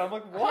yes. cheered. I'm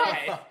like,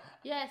 why?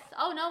 Yes.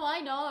 Oh no,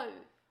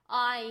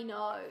 I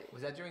know.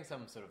 Was that during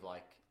some sort of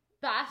like...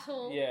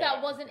 Battle Yeah.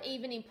 that wasn't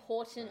even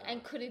important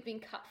and could have been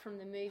cut from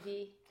the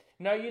movie.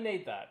 No, you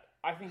need that.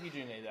 I think you do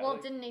need that. Well,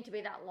 it didn't need to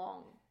be that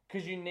long.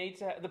 Because you need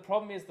to... The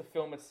problem is the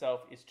film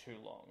itself is too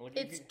long. Like,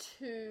 It's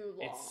too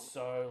long. It's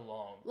so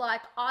long.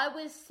 Like, I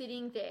was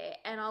sitting there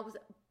and I was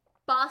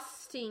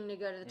busting to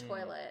go to the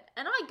toilet.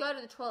 And I go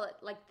to the toilet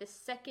like the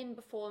second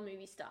before the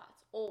movie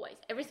starts. Always.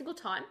 Every single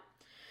time.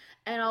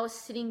 And I was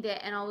sitting there,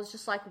 and I was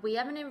just like, we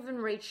haven't even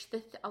reached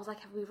the. I was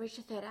like, have we reached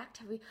the third act?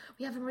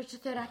 We haven't reached the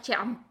third act yet.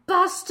 I'm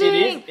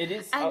busting. It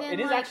is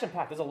like, action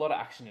packed. There's a lot of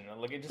action in it.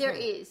 Like it just there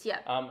is, yeah.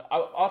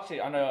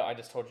 I know I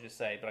just told you to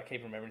say, but I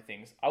keep remembering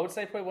things. I would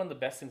say probably one of the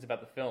best things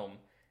about the film,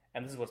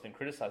 and this is what's been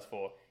criticized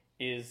for,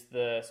 is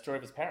the story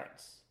of his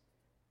parents.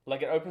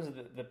 Like, it opens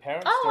with the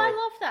parents' story. I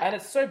love that. And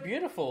it's so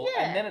beautiful.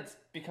 Yeah. And then it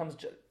becomes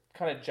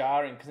kind of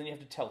jarring, because then you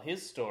have to tell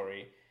his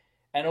story.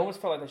 And I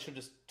almost felt like they should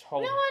have just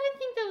told... No, I didn't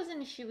think there was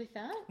an issue with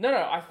that. No,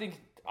 I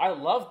think... I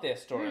loved their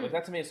story. Like,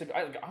 that to me is so...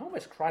 I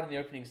almost cried in the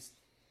opening...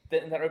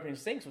 In that opening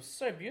scene, 'cause it was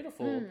so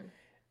beautiful.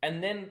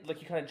 And then,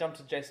 like, you kind of jump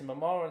to Jason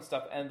Momoa and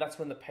stuff, and that's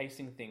when the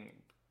pacing thing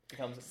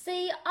becomes...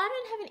 See, I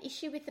don't have an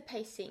issue with the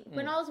pacing.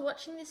 When I was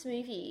watching this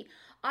movie,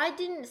 I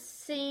didn't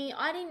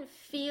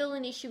feel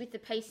an issue with the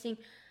pacing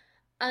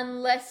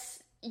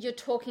unless you're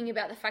talking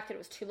about the fact that it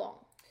was too long.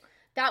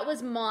 That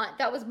was my,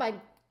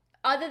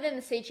 other than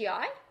the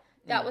CGI,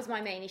 that was my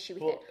main issue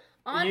with it.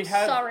 I'm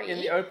sorry. In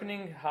the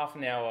opening half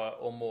an hour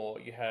or more,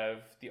 you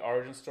have the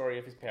origin story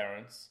of his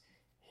parents,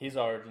 his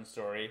origin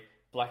story,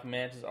 Black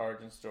Manta's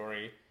origin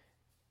story,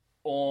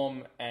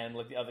 Orm and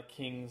like the other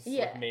kings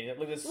like meeting.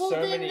 Like, there's so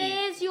many.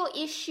 There's your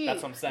issue.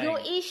 That's what I'm saying. Your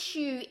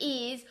issue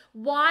is,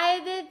 why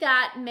are there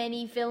that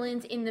many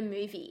villains in the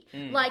movie?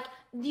 Like,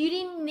 you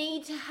didn't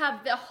need to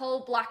have the whole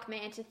Black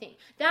Manta thing.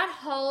 That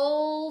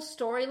whole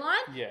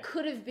storyline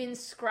could have been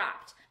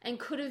scrapped and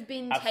could have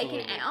been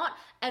taken out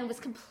and was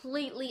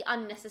completely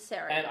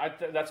unnecessary. And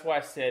that's why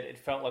I said it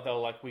felt like they were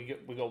like, we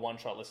got one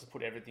shot, let's just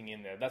put everything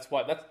in there. That's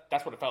what it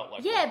felt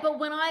like. Yeah, but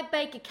when I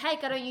bake a cake,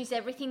 I don't use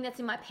everything that's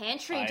in my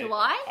pantry, do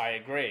I? I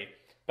agree.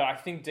 But I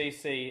think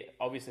DC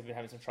obviously have been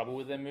having some trouble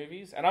with their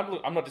movies. And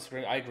I'm not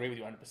disagreeing. I agree with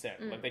you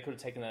 100%. Like, they could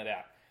have taken that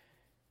out.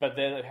 But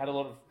they had a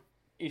lot of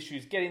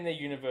issues getting their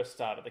universe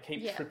started. They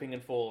keep tripping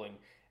and falling.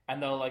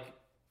 And they're like,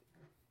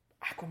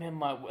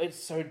 Aquaman,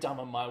 it's so dumb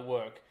on my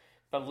work.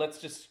 But let's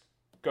just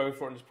go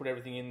for it and just put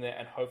everything in there,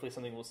 and hopefully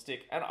something will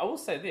stick. And I will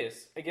say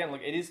this again: like,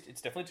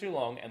 it's definitely too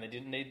long, and they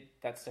didn't need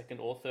that second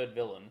or third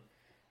villain.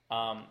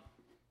 But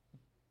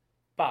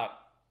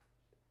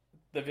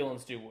the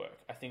villains do work.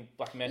 I think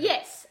Black Manta.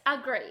 Yes,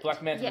 agreed.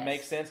 Black Manta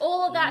makes sense.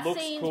 All of that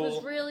scene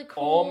was really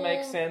cool. All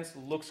makes sense.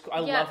 Looks cool. I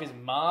love his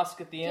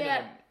mask at the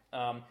end.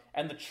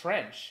 And the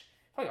trench.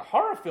 Like a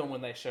horror film when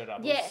they showed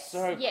up. It was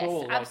so cool.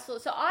 Yes,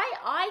 absolutely. So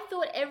I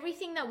thought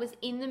everything that was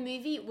in the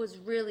movie was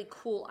really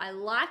cool. I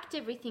liked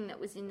everything that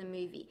was in the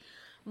movie.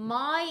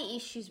 My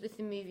issues with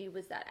the movie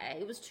was that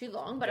it was too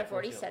long, but I've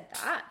already said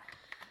that.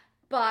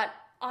 But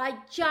I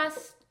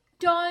just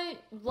don't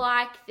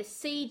like the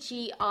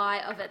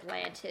CGI of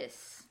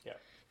Atlantis. Yeah.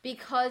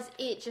 Because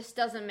it just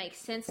doesn't make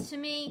sense to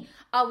me.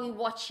 Are we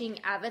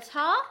watching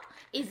Avatar?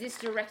 Is this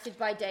directed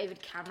by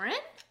David Cameron?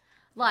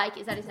 Like,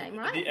 is that his name,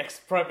 right? The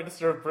ex-Prime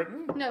Minister of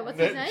Britain? No, what's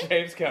his name?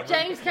 James Cameron.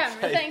 James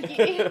Cameron, thank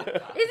you. Is it directed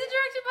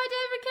by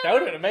David Cameron? That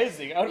would have been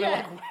amazing. I would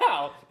have been like,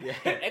 wow,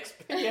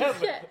 ex-PM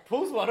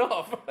pulls one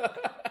off.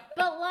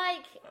 But,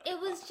 like, it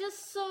was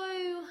just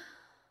so...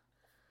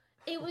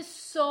 It was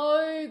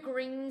so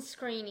green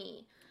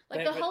screeny.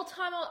 Like, the whole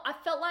time I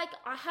felt like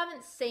I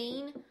haven't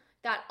seen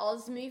that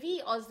Oz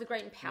movie, Oz the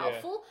Great and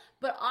Powerful,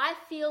 but I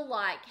feel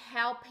like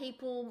how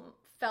people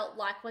felt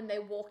like when they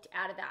walked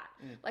out of that.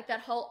 Like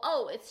that whole,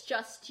 it's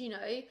just, you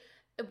know,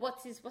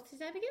 what's his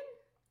name again?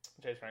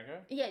 James Franco?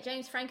 Yeah,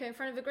 James Franco in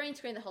front of a green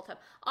screen the whole time.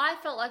 I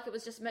felt like it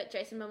was just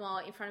Jason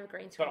Momoa in front of a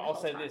green screen the whole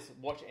whole time. But I'll say this,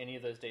 watch any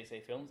of those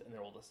DC films and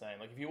they're all the same.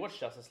 Like, if you watch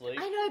Justice League...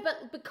 I know,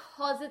 but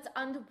because it's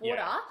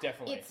underwater,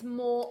 definitely. It's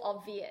more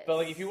obvious. But,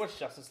 like, if you watch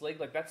Justice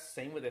League, like, that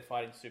scene where they're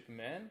fighting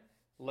Superman,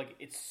 like,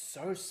 it's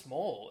so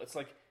small. It's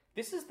like,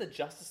 this is the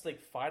Justice League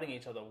fighting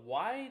each other.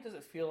 Why does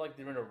it feel like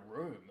they're in a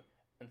room?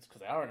 It's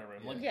because they are in a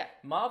room. Like,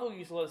 Marvel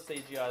use a lot of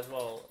CGI as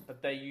well,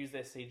 but they use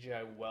their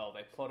CGI well.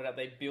 They plot it out.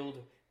 They build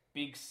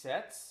big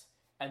sets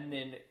and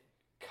then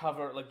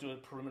cover, like, do a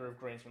perimeter of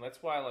green screen.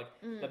 That's why, like,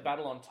 the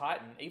battle on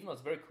Titan, even though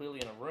it's very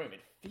clearly in a room,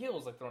 it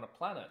feels like they're on a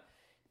planet.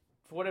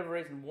 For whatever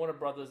reason, Warner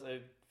Brothers are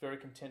very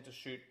content to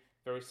shoot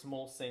very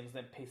small scenes,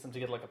 then piece them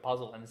together like a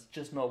puzzle, and it's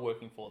just not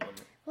working for them.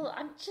 Well,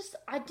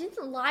 I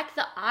didn't like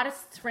the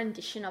artist's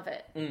rendition of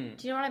it. Do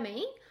you know what I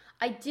mean?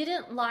 I just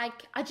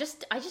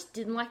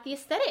didn't like the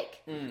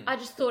aesthetic. I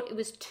just thought it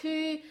was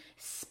too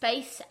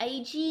space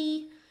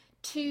agey,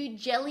 too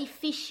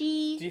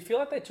jellyfishy. Do you feel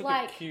like they took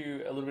a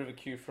little bit of a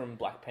cue from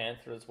Black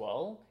Panther as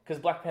well? Because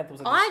Black Panther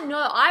was...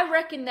 I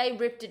reckon they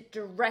ripped it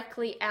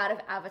directly out of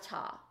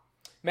Avatar.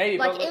 Maybe,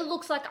 like, it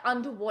looks like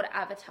underwater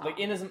Avatar. Like,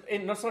 in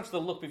not so much the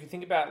look, but if you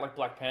think about, like,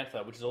 Black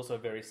Panther, which is also a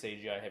very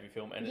CGI-heavy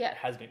film, and it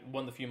has been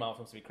one of the few Marvel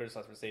films to be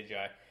criticised for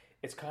CGI,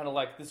 it's kind of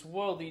like this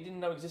world that you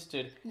didn't know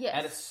existed,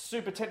 and it's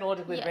super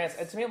technologically advanced.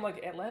 And to me, I'm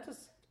like,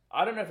 Atlantis?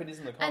 I don't know if it is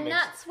in the comics. And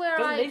that's where it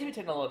doesn't need to be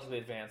technologically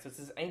advanced. It's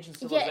this ancient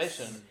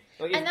civilization. Yes.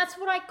 Like, and that's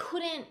what I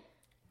couldn't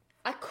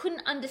I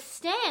couldn't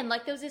understand.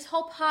 Like, there was this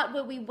whole part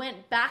where we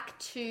went back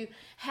to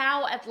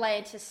how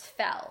Atlantis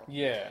fell.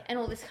 Yeah. And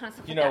all this kind of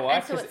stuff. You like know that. why?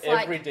 And so Because it's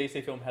every like,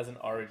 DC film has an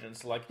origin.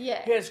 So, like,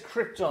 Yeah. here's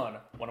Krypton.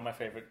 One of my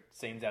favorite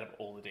scenes out of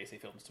all the DC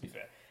films, to be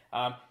fair.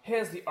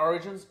 Here's the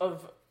origins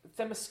of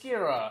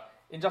Themyscira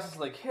in Justice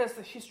League. Here's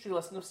the history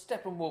lesson of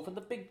Steppenwolf and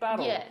the big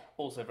battle. Yeah.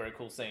 Also a very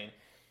cool scene.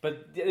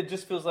 But it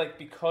just feels like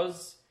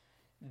because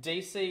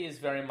DC is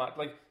very much...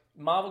 like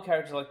Marvel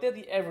characters are like, they're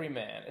the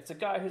everyman. It's a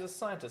guy who's a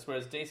scientist,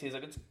 whereas DC is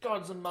like, it's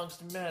gods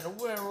amongst men, and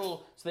we're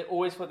all... So they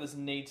always feel this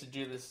need to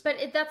do this... But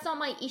that's not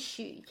my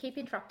issue. You keep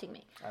interrupting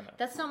me. I know.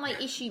 That's not my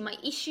issue. My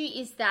issue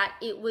is that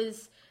it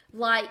was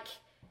like...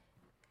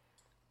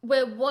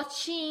 We're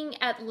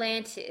watching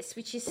Atlantis,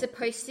 which is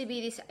supposed to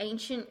be this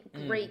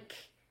ancient Greek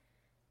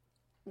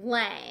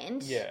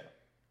land. Yeah.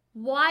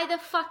 Why the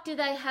fuck do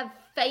they have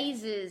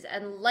phasers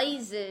and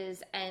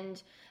lasers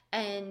and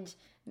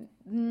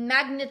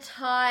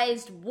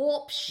magnetized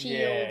warp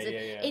shields?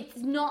 Yeah. It's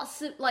not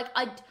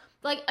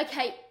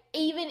okay.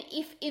 Even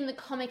if in the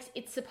comics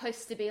it's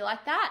supposed to be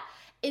like that,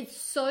 it's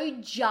so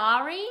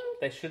jarring.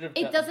 They should have...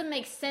 It doesn't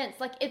make sense.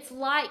 Like it's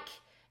like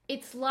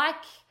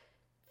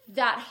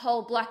that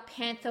whole Black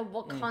Panther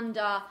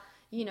Wakanda.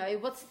 You know,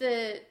 what's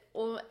the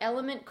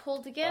element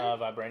called again?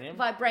 Vibranium.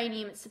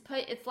 Vibranium.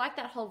 It's like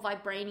that whole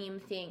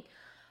vibranium thing,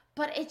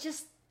 but it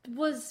just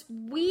was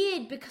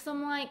weird because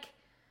I'm like,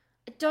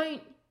 I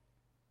don't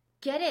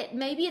get it.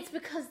 Maybe it's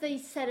because they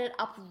set it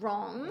up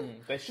wrong.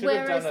 They should have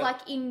Whereas, done it...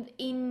 like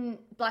in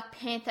Black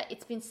Panther,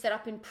 it's been set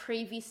up in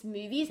previous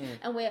movies,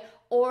 and we're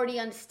already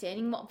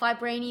understanding what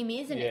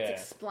vibranium is, and it's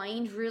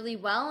explained really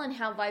well, and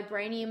how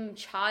vibranium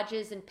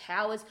charges and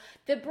powers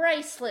the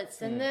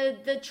bracelets and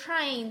the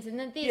trains and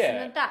the this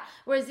and the that.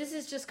 Whereas this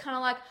is just kind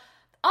of like,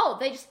 oh,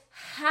 they just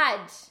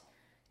had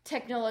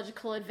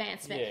technological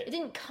advancement. Yeah. It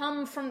didn't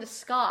come from the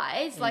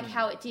skies like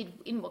how it did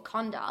in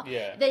Wakanda.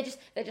 Yeah. They just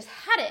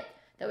had it.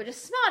 They were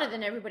just smarter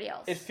than everybody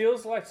else. It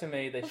feels like to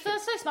me they Well, should... they're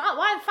so smart.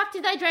 Why the fuck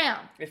did they drown?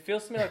 It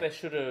feels to me like they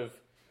should have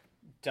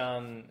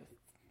done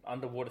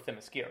underwater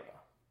Themyscira.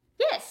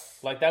 Yes.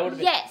 Like that would have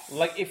been... Yes.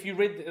 Like if you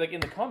read, like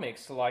in the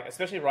comics, like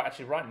especially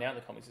right now in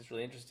the comics, it's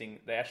really interesting.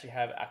 They actually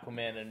have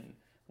Aquaman and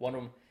Wonder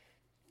Woman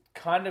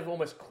kind of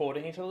almost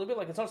courting each other a little bit.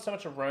 Like it's not so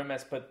much a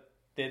romance, but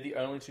they're the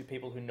only two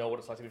people who know what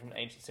it's like to be from an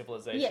ancient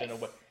civilization. Yes.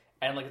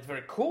 And like it's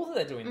very cool that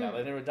they're doing that.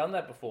 They've never done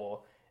that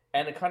before.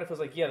 And it kind of feels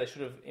like, yeah, they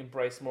should have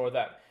embraced more of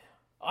that.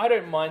 I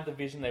don't mind the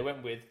vision they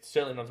went with,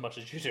 certainly not as much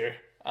as you do.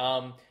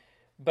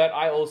 But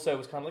I also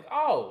was kind of like,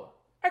 oh,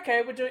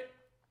 okay,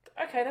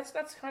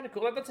 that's kind of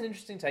cool. Like, that's an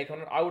interesting take on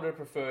it. I would have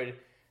preferred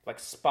like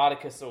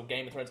Spartacus or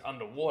Game of Thrones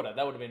underwater.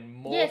 That would have been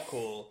more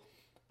cool.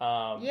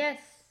 Yes.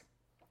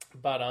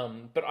 But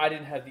I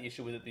didn't have the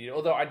issue with it.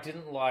 Although I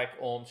didn't like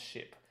Orm's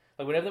ship.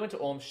 Like whenever they went to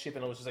Orm's ship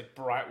and it was just like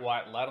bright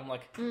white light, I'm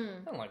like, I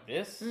don't like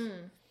this.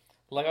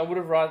 Like I would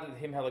have rather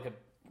him have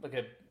like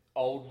a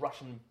old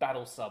Russian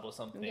battle sub or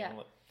something. Yeah.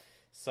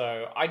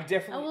 So I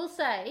definitely... I will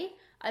say,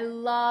 I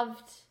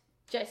loved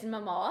Jason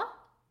Momoa.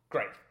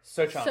 Great.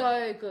 So charming.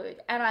 So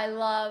good. And I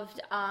loved,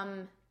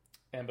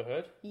 Amber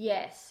Heard?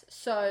 yes,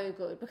 so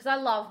good. Because I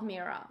love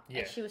Mira. Yeah.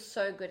 And she was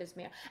so good as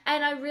Mira.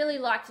 And I really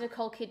liked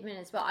Nicole Kidman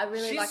as well. I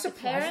really She's liked the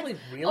surprisingly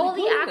parents. really all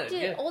good the in it,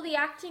 acting, yeah. all the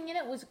acting in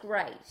it was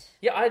great.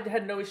 Yeah, I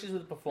had no issues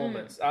with the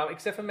performance,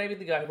 except for maybe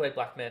the guy who played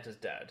Black Manta's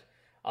dad.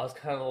 I was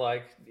kind of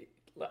like,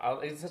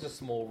 it's such a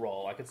small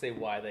role. I could see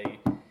why they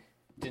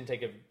didn't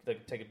take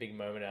a big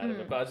moment out of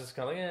it, but I was just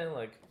kind of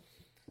like,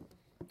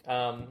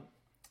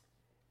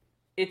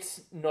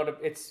 it's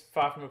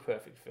far from a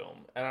perfect film,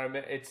 and I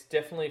remember it's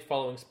definitely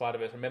following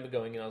Spider-Verse. I remember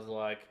going in, I was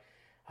like,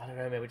 I don't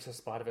know, maybe it's just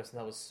Spider-Verse, and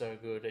that was so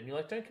good. And you're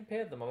like, don't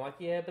compare them. I'm like,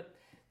 yeah, but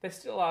they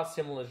still are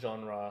similar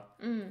genre.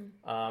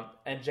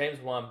 And James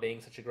Wan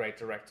being such a great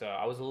director,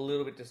 I was a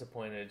little bit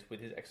disappointed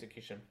with his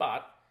execution.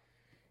 But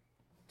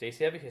DC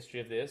have a history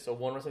of this, or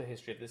Warner has a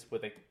history of this,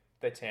 where they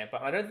tamper.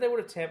 And I don't think they would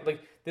have tampered.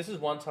 Like, this is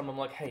one time I'm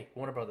like, hey,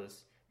 Warner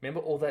Brothers, remember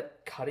all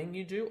that cutting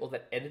you do, all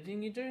that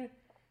editing you do?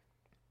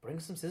 Bring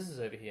some scissors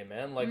over here,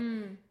 man. Like,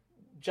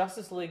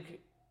 Justice League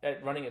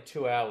running at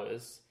 2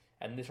 hours,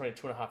 and this running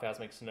 2.5 hours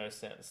makes no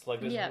sense.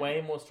 Like, there's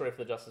way more story for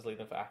the Justice League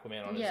than for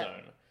Aquaman on his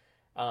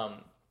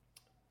own.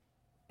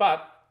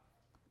 But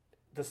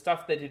the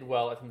stuff they did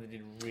well, I think they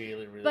did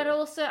really, really But well.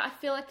 also, I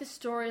feel like the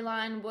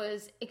storyline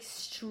was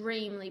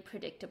extremely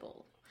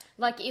predictable.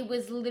 Like, it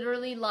was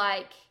literally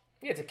like...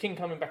 Yeah, it's a king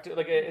coming back to...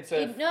 Like, it's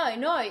a...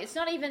 No, it's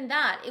not even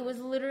that. It was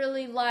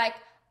literally like,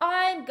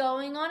 I'm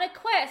going on a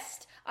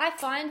quest. I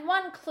find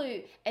one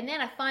clue, and then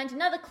I find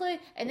another clue,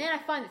 and then I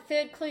find the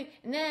third clue,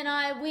 and then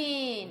I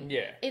win.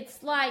 Yeah.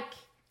 It's like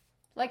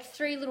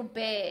Three Little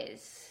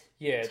Bears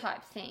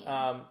type thing.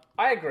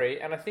 I agree,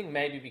 and I think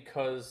maybe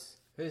because...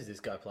 Who does this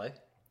guy play?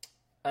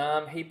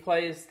 He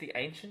plays the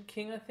Ancient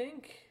King, I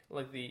think.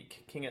 Like the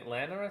King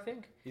Atlanta, I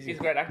think. He's a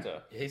great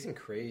actor. He's in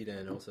Creed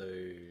and also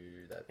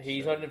that.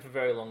 He's show. not in it for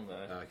very long,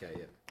 though. Oh, okay,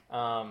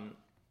 yeah.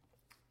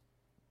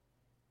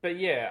 But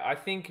yeah, I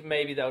think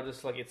maybe they'll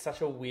just like, it's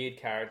such a weird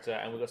character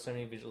and we've got so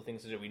many visual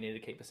things to do, we need to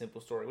keep a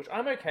simple story, which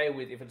I'm okay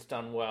with if it's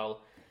done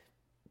well.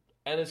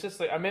 And it's just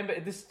like, I remember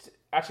this,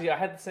 actually I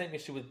had the same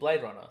issue with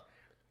Blade Runner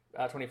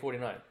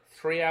 2049.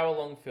 3-hour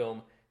long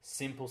film,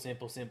 simple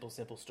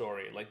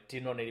story. Like,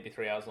 did not need to be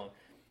 3 hours long.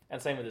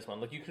 And same with this one.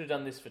 Like, you could have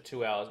done this for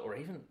 2 hours or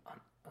even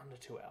under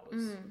 2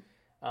 hours.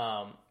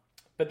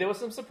 But there were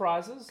some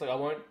surprises. Like, I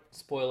won't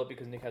spoil it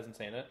because Nick hasn't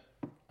seen it.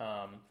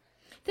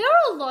 There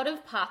are a lot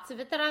of parts of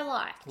it that I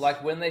liked.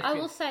 Like when they, I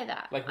will say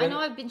that. Like I know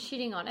I've been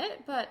shitting on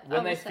it, but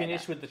when they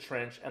finish with the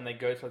trench and they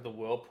go to like the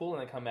whirlpool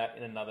and they come out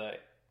in another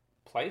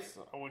place,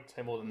 I won't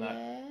say more than that.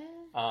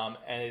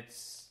 And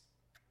it's,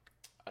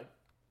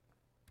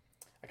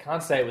 I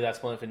can't say it without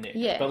spoiling for Nick.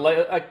 Yeah. But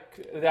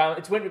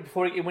it's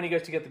when he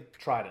goes to get the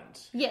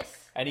trident.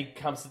 Yes. And he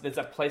comes. There's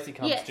that place he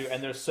comes Yes. to,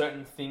 and there are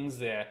certain things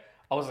there.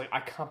 I was like, I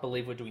can't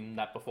believe we're doing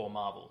that before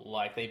Marvel.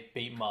 Like, they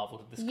beat Marvel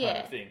to this kind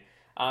of thing.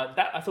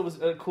 That I thought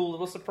was a cool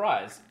little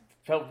surprise.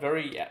 Felt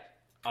very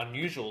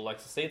unusual, like,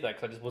 to see that,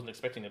 because I just wasn't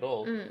expecting it at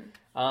all.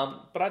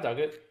 But I dug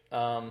it.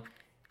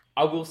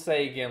 I will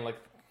say again, like,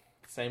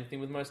 same thing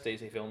with most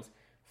DC films.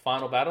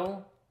 Final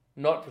battle,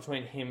 not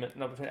between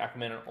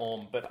Aquaman and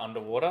Orm, but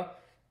underwater.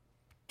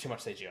 Too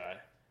much CGI.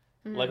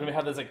 Like, remember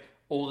how there's like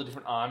all the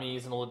different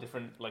armies and all the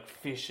different like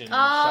fish and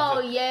stuff.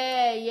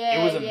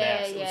 It was a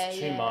mess. It was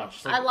too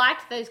much. Like, I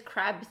liked those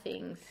crab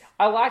things.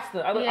 I liked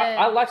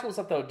I liked all the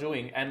stuff they were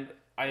doing, and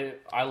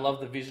I love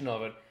the vision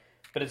of it,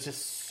 but it's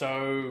just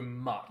so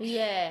much.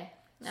 Yeah.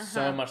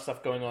 So much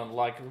stuff going on.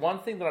 Like, one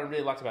thing that I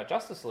really liked about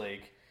Justice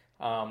League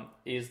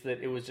is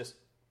that it was just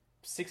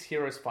 6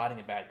 heroes fighting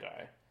a bad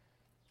guy.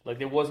 Like,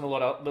 there wasn't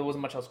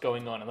much else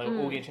going on, and they were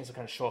all getting a chance to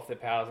kind of show off their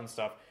powers and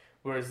stuff.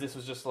 Whereas this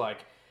was just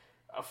like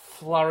a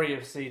flurry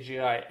of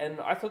CGI,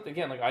 and I thought,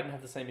 again, like, I didn't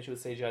have the same issue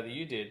with CGI that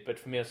you did, but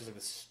for me, it was just like,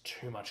 there's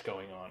too much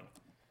going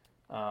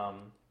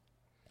on.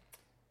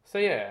 So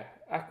yeah,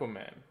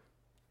 Aquaman.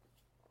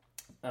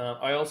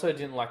 I also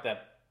didn't like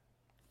that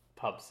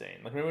pub scene.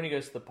 Like, remember when he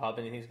goes to the pub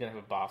and he thinks he's going to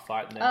have a bar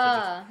fight? And then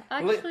I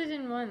actually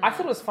didn't mind that. I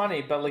thought it was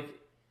funny, but like,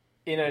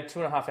 in a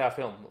 2.5 hour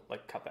film,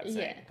 like, cut that scene.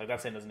 Yeah. Like,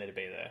 that scene doesn't need to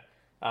be there.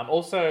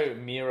 Also,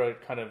 Mira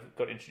kind of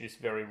got introduced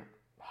very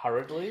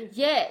hurriedly.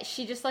 Yeah,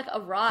 she just like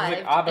arrived.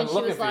 She's like, I've been and she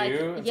looking was for like,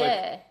 you. It's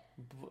yeah.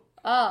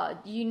 Oh,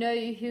 you know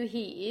who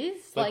he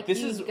is? Like,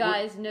 you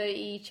guys know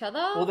each other?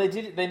 Well,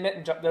 they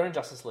met. They're in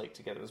Justice League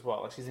together as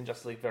well. Like, she's in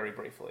Justice League very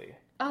briefly.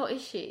 Oh,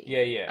 is she?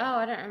 Yeah. Oh,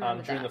 I don't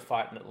remember during that. the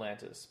fight in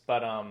Atlantis,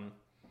 but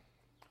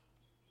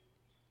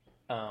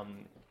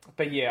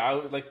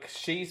yeah,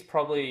 she's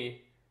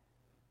probably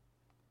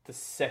the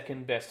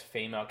second best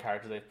female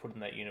character they've put in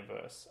that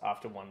universe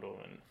after Wonder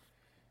Woman.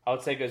 I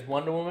would say it goes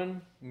Wonder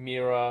Woman,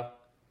 Mira,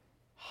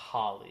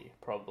 Harley,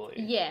 probably.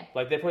 Yeah.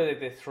 Like, they're probably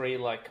their three,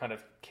 like, kind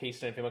of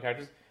keystone female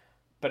characters,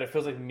 but it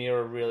feels like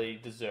Mira really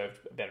deserved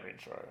a better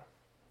intro.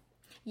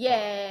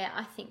 Yeah,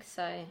 I think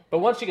so. But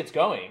once she gets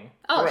going,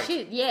 oh, great.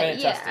 shoot, yeah,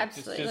 Fantastic.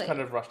 absolutely. Just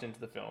kind of rushed into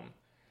the film.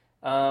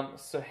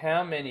 So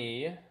how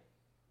many...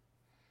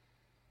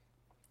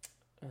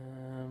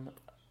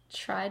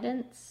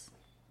 Tridents?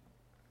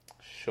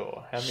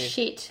 Sure. How many...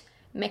 Shit.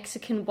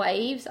 Mexican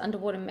waves,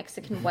 underwater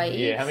Mexican waves.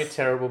 Yeah, how many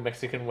terrible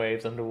Mexican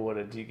waves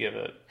underwater do you give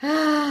it?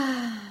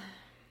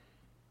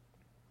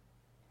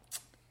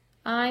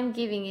 I'm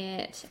giving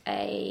it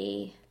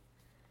a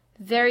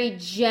very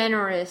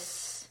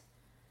generous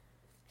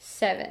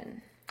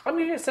 7. I'm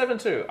giving it 7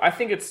 too. I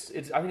think it's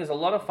a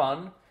lot of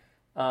fun,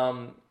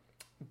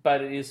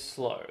 but it is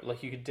slow.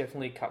 Like, you could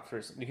definitely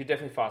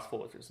fast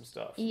forward through some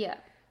stuff. Yeah.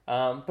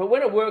 But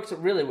when it works, it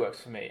really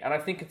works for me. And I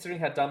think, considering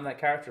how dumb that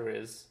character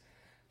is,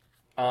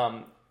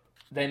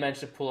 they managed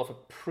to pull off a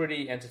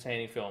pretty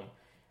entertaining film.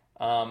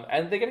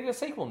 And they're going to get a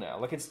sequel now.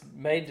 Like, it's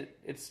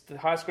the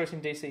highest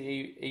grossing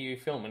DC EU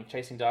film in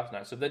Chasing Dark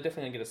Knight, so they're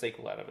definitely going to get a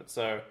sequel out of it.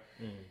 So,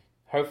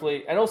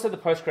 hopefully... And also, the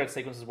post-credit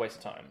sequence is a waste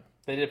of time.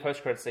 They did a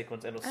post-credit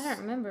sequence, and it was... I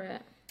don't remember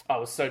it. Oh,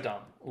 it was so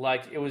dumb.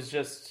 Like, it was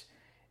just...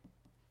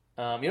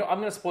 I'm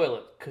going to spoil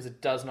it, because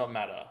it does not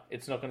matter.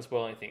 It's not going to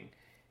spoil anything.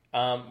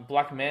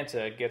 Black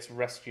Manta gets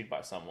rescued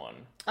by someone.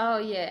 Oh,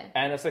 yeah.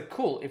 And it's like,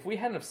 cool, if we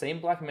hadn't have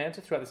seen Black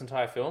Manta throughout this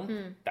entire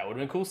film, that would have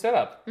been a cool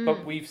setup.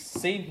 But we've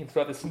seen him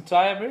throughout this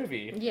entire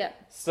movie. Yeah.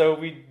 So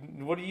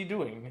what are you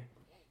doing?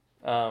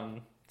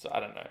 So I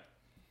don't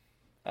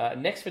know.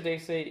 Next for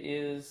DC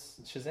is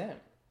Shazam.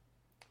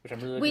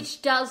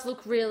 Which does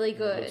look really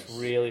good. It's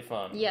really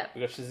fun. Yeah.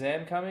 We've got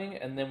Shazam coming,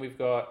 and then we've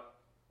got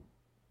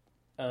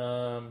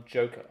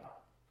Joker.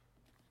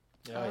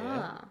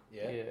 Oh,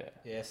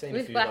 yeah. Seen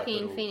with a few, Joaquin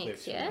little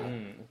Phoenix, clips. yeah.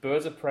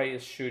 Birds of Prey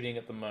is shooting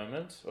at the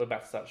moment, or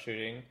about to start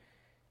shooting.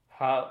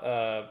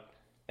 And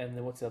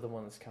then what's the other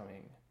one that's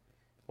coming?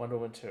 Wonder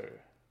Woman 2.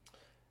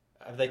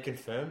 Have they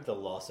confirmed the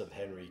loss of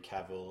Henry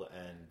Cavill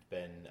and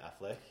Ben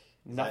Affleck?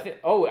 Nothing.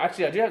 Oh,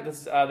 actually, I do have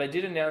this. They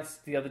did announce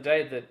the other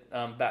day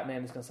that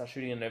Batman is going to start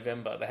shooting in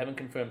November. They haven't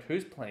confirmed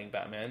who's playing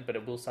Batman, but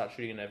it will start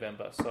shooting in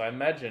November. So I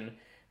imagine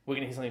we're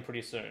going to hear something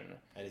pretty soon.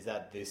 And is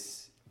that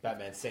this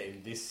Batman set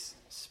in this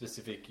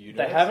specific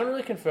universe? They haven't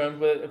really confirmed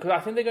whether, because I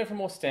think they're going for a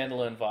more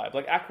standalone vibe.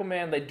 Like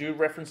Aquaman, they do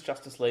reference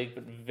Justice League,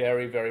 but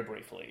very, very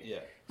briefly. Yeah.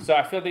 So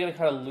I feel like they're going to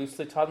kind of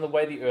loosely tie in the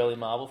way the early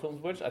Marvel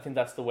films would. I think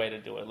that's the way to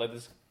do it. Like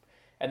this,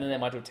 and then they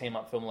might do a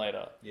team-up film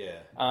later. Yeah.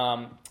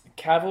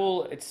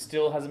 Cavill, it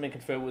still hasn't been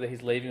confirmed whether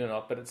he's leaving or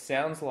not, but it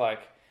sounds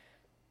like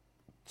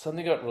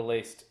something got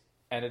released,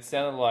 and it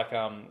sounded like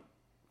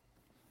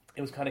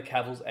it was kind of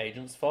Cavill's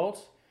agent's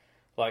fault.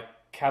 Like,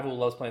 Cavill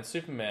loves playing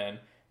Superman,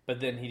 but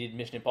then he did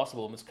Mission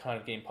Impossible and was kind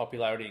of getting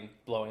popularity and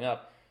blowing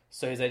up.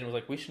 So his agent was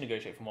like, we should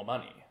negotiate for more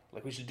money.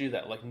 Like, we should do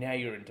that. Like, now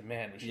you're in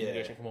demand. We should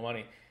negotiate for more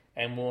money.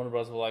 And Warner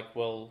Bros. Were like,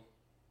 well,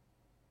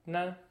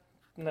 no,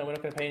 we're not going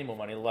to pay any more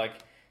money. Like,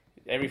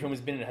 every film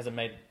he's been in hasn't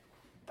made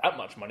that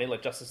much money.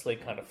 Like, Justice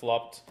League kind of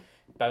flopped.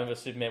 Batman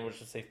vs Superman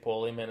was received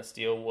poorly. Man of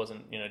Steel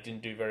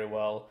didn't do very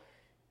well.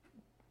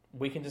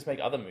 We can just make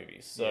other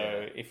movies.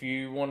 So if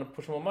you want to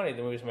push more money,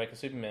 then we just make a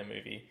Superman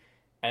movie.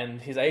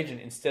 And his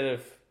agent, instead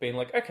of being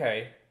like,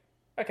 okay,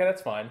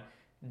 that's fine,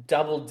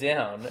 doubled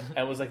down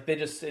and was like,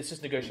 it's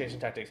just negotiation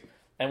tactics.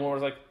 And Warner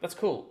was like, that's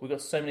cool. We've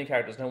got so many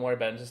characters, don't worry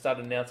about it. And just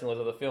started announcing all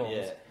those other films.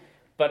 Yeah.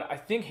 But I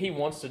think he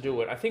wants to do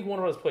it. I think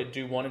Warner Bros.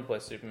 Do want him to play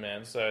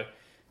Superman, so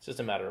it's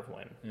just a matter of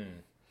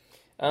when.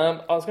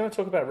 I was going to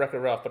talk about Wreck-It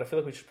Ralph, but I feel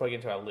like we should probably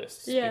get into our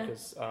lists. Yeah,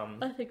 because,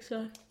 I think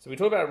so. So we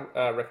talk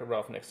about Wreck-It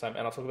Ralph next time,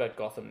 and I'll talk about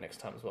Gotham next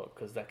time as well,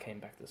 because that came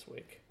back this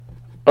week.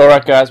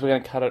 Alright guys, we're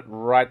going to cut it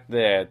right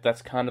there.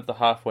 That's kind of the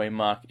halfway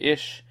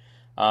mark-ish.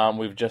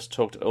 We've just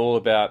talked all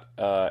about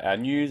our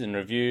news and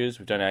reviews.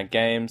 We've done our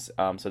games.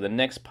 So the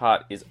next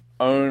part is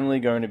only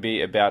going to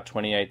be about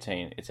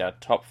 2018. It's our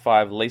top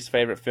 5 least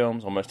favourite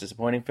films, or most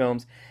disappointing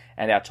films,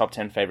 and our top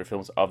 10 favourite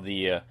films of the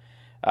year.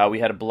 We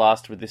had a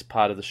blast with this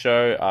part of the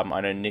show.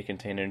 I know Nick and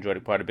Tina enjoyed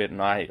it quite a bit, and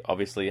I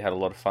obviously had a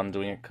lot of fun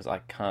doing it because I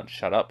can't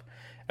shut up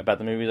about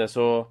the movies I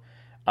saw.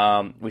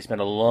 We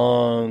spent a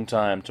long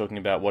time talking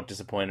about what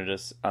disappointed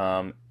us,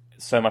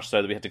 so much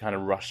so that we had to kind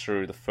of rush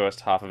through the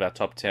first half of our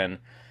top 10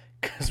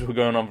 because we were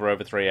going on for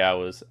over 3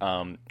 hours,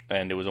 and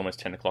it was almost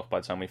 10 o'clock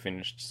by the time we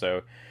finished,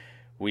 so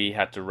we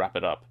had to wrap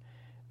it up.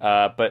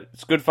 But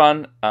it's good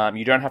fun.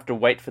 You don't have to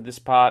wait for this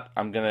part.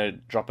 I'm going to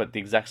drop it the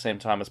exact same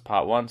time as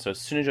part 1. So as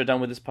soon as you're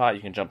done with this part,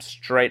 you can jump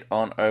straight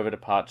on over to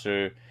part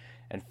 2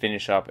 and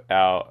finish up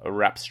our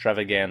rap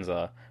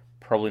stravaganza.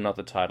 Probably not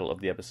the title of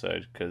the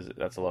episode because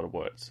that's a lot of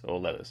words or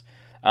letters.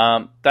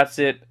 That's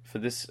it for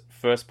this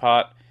first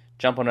part.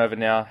 Jump on over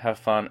now, have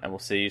fun, and we'll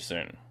see you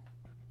soon.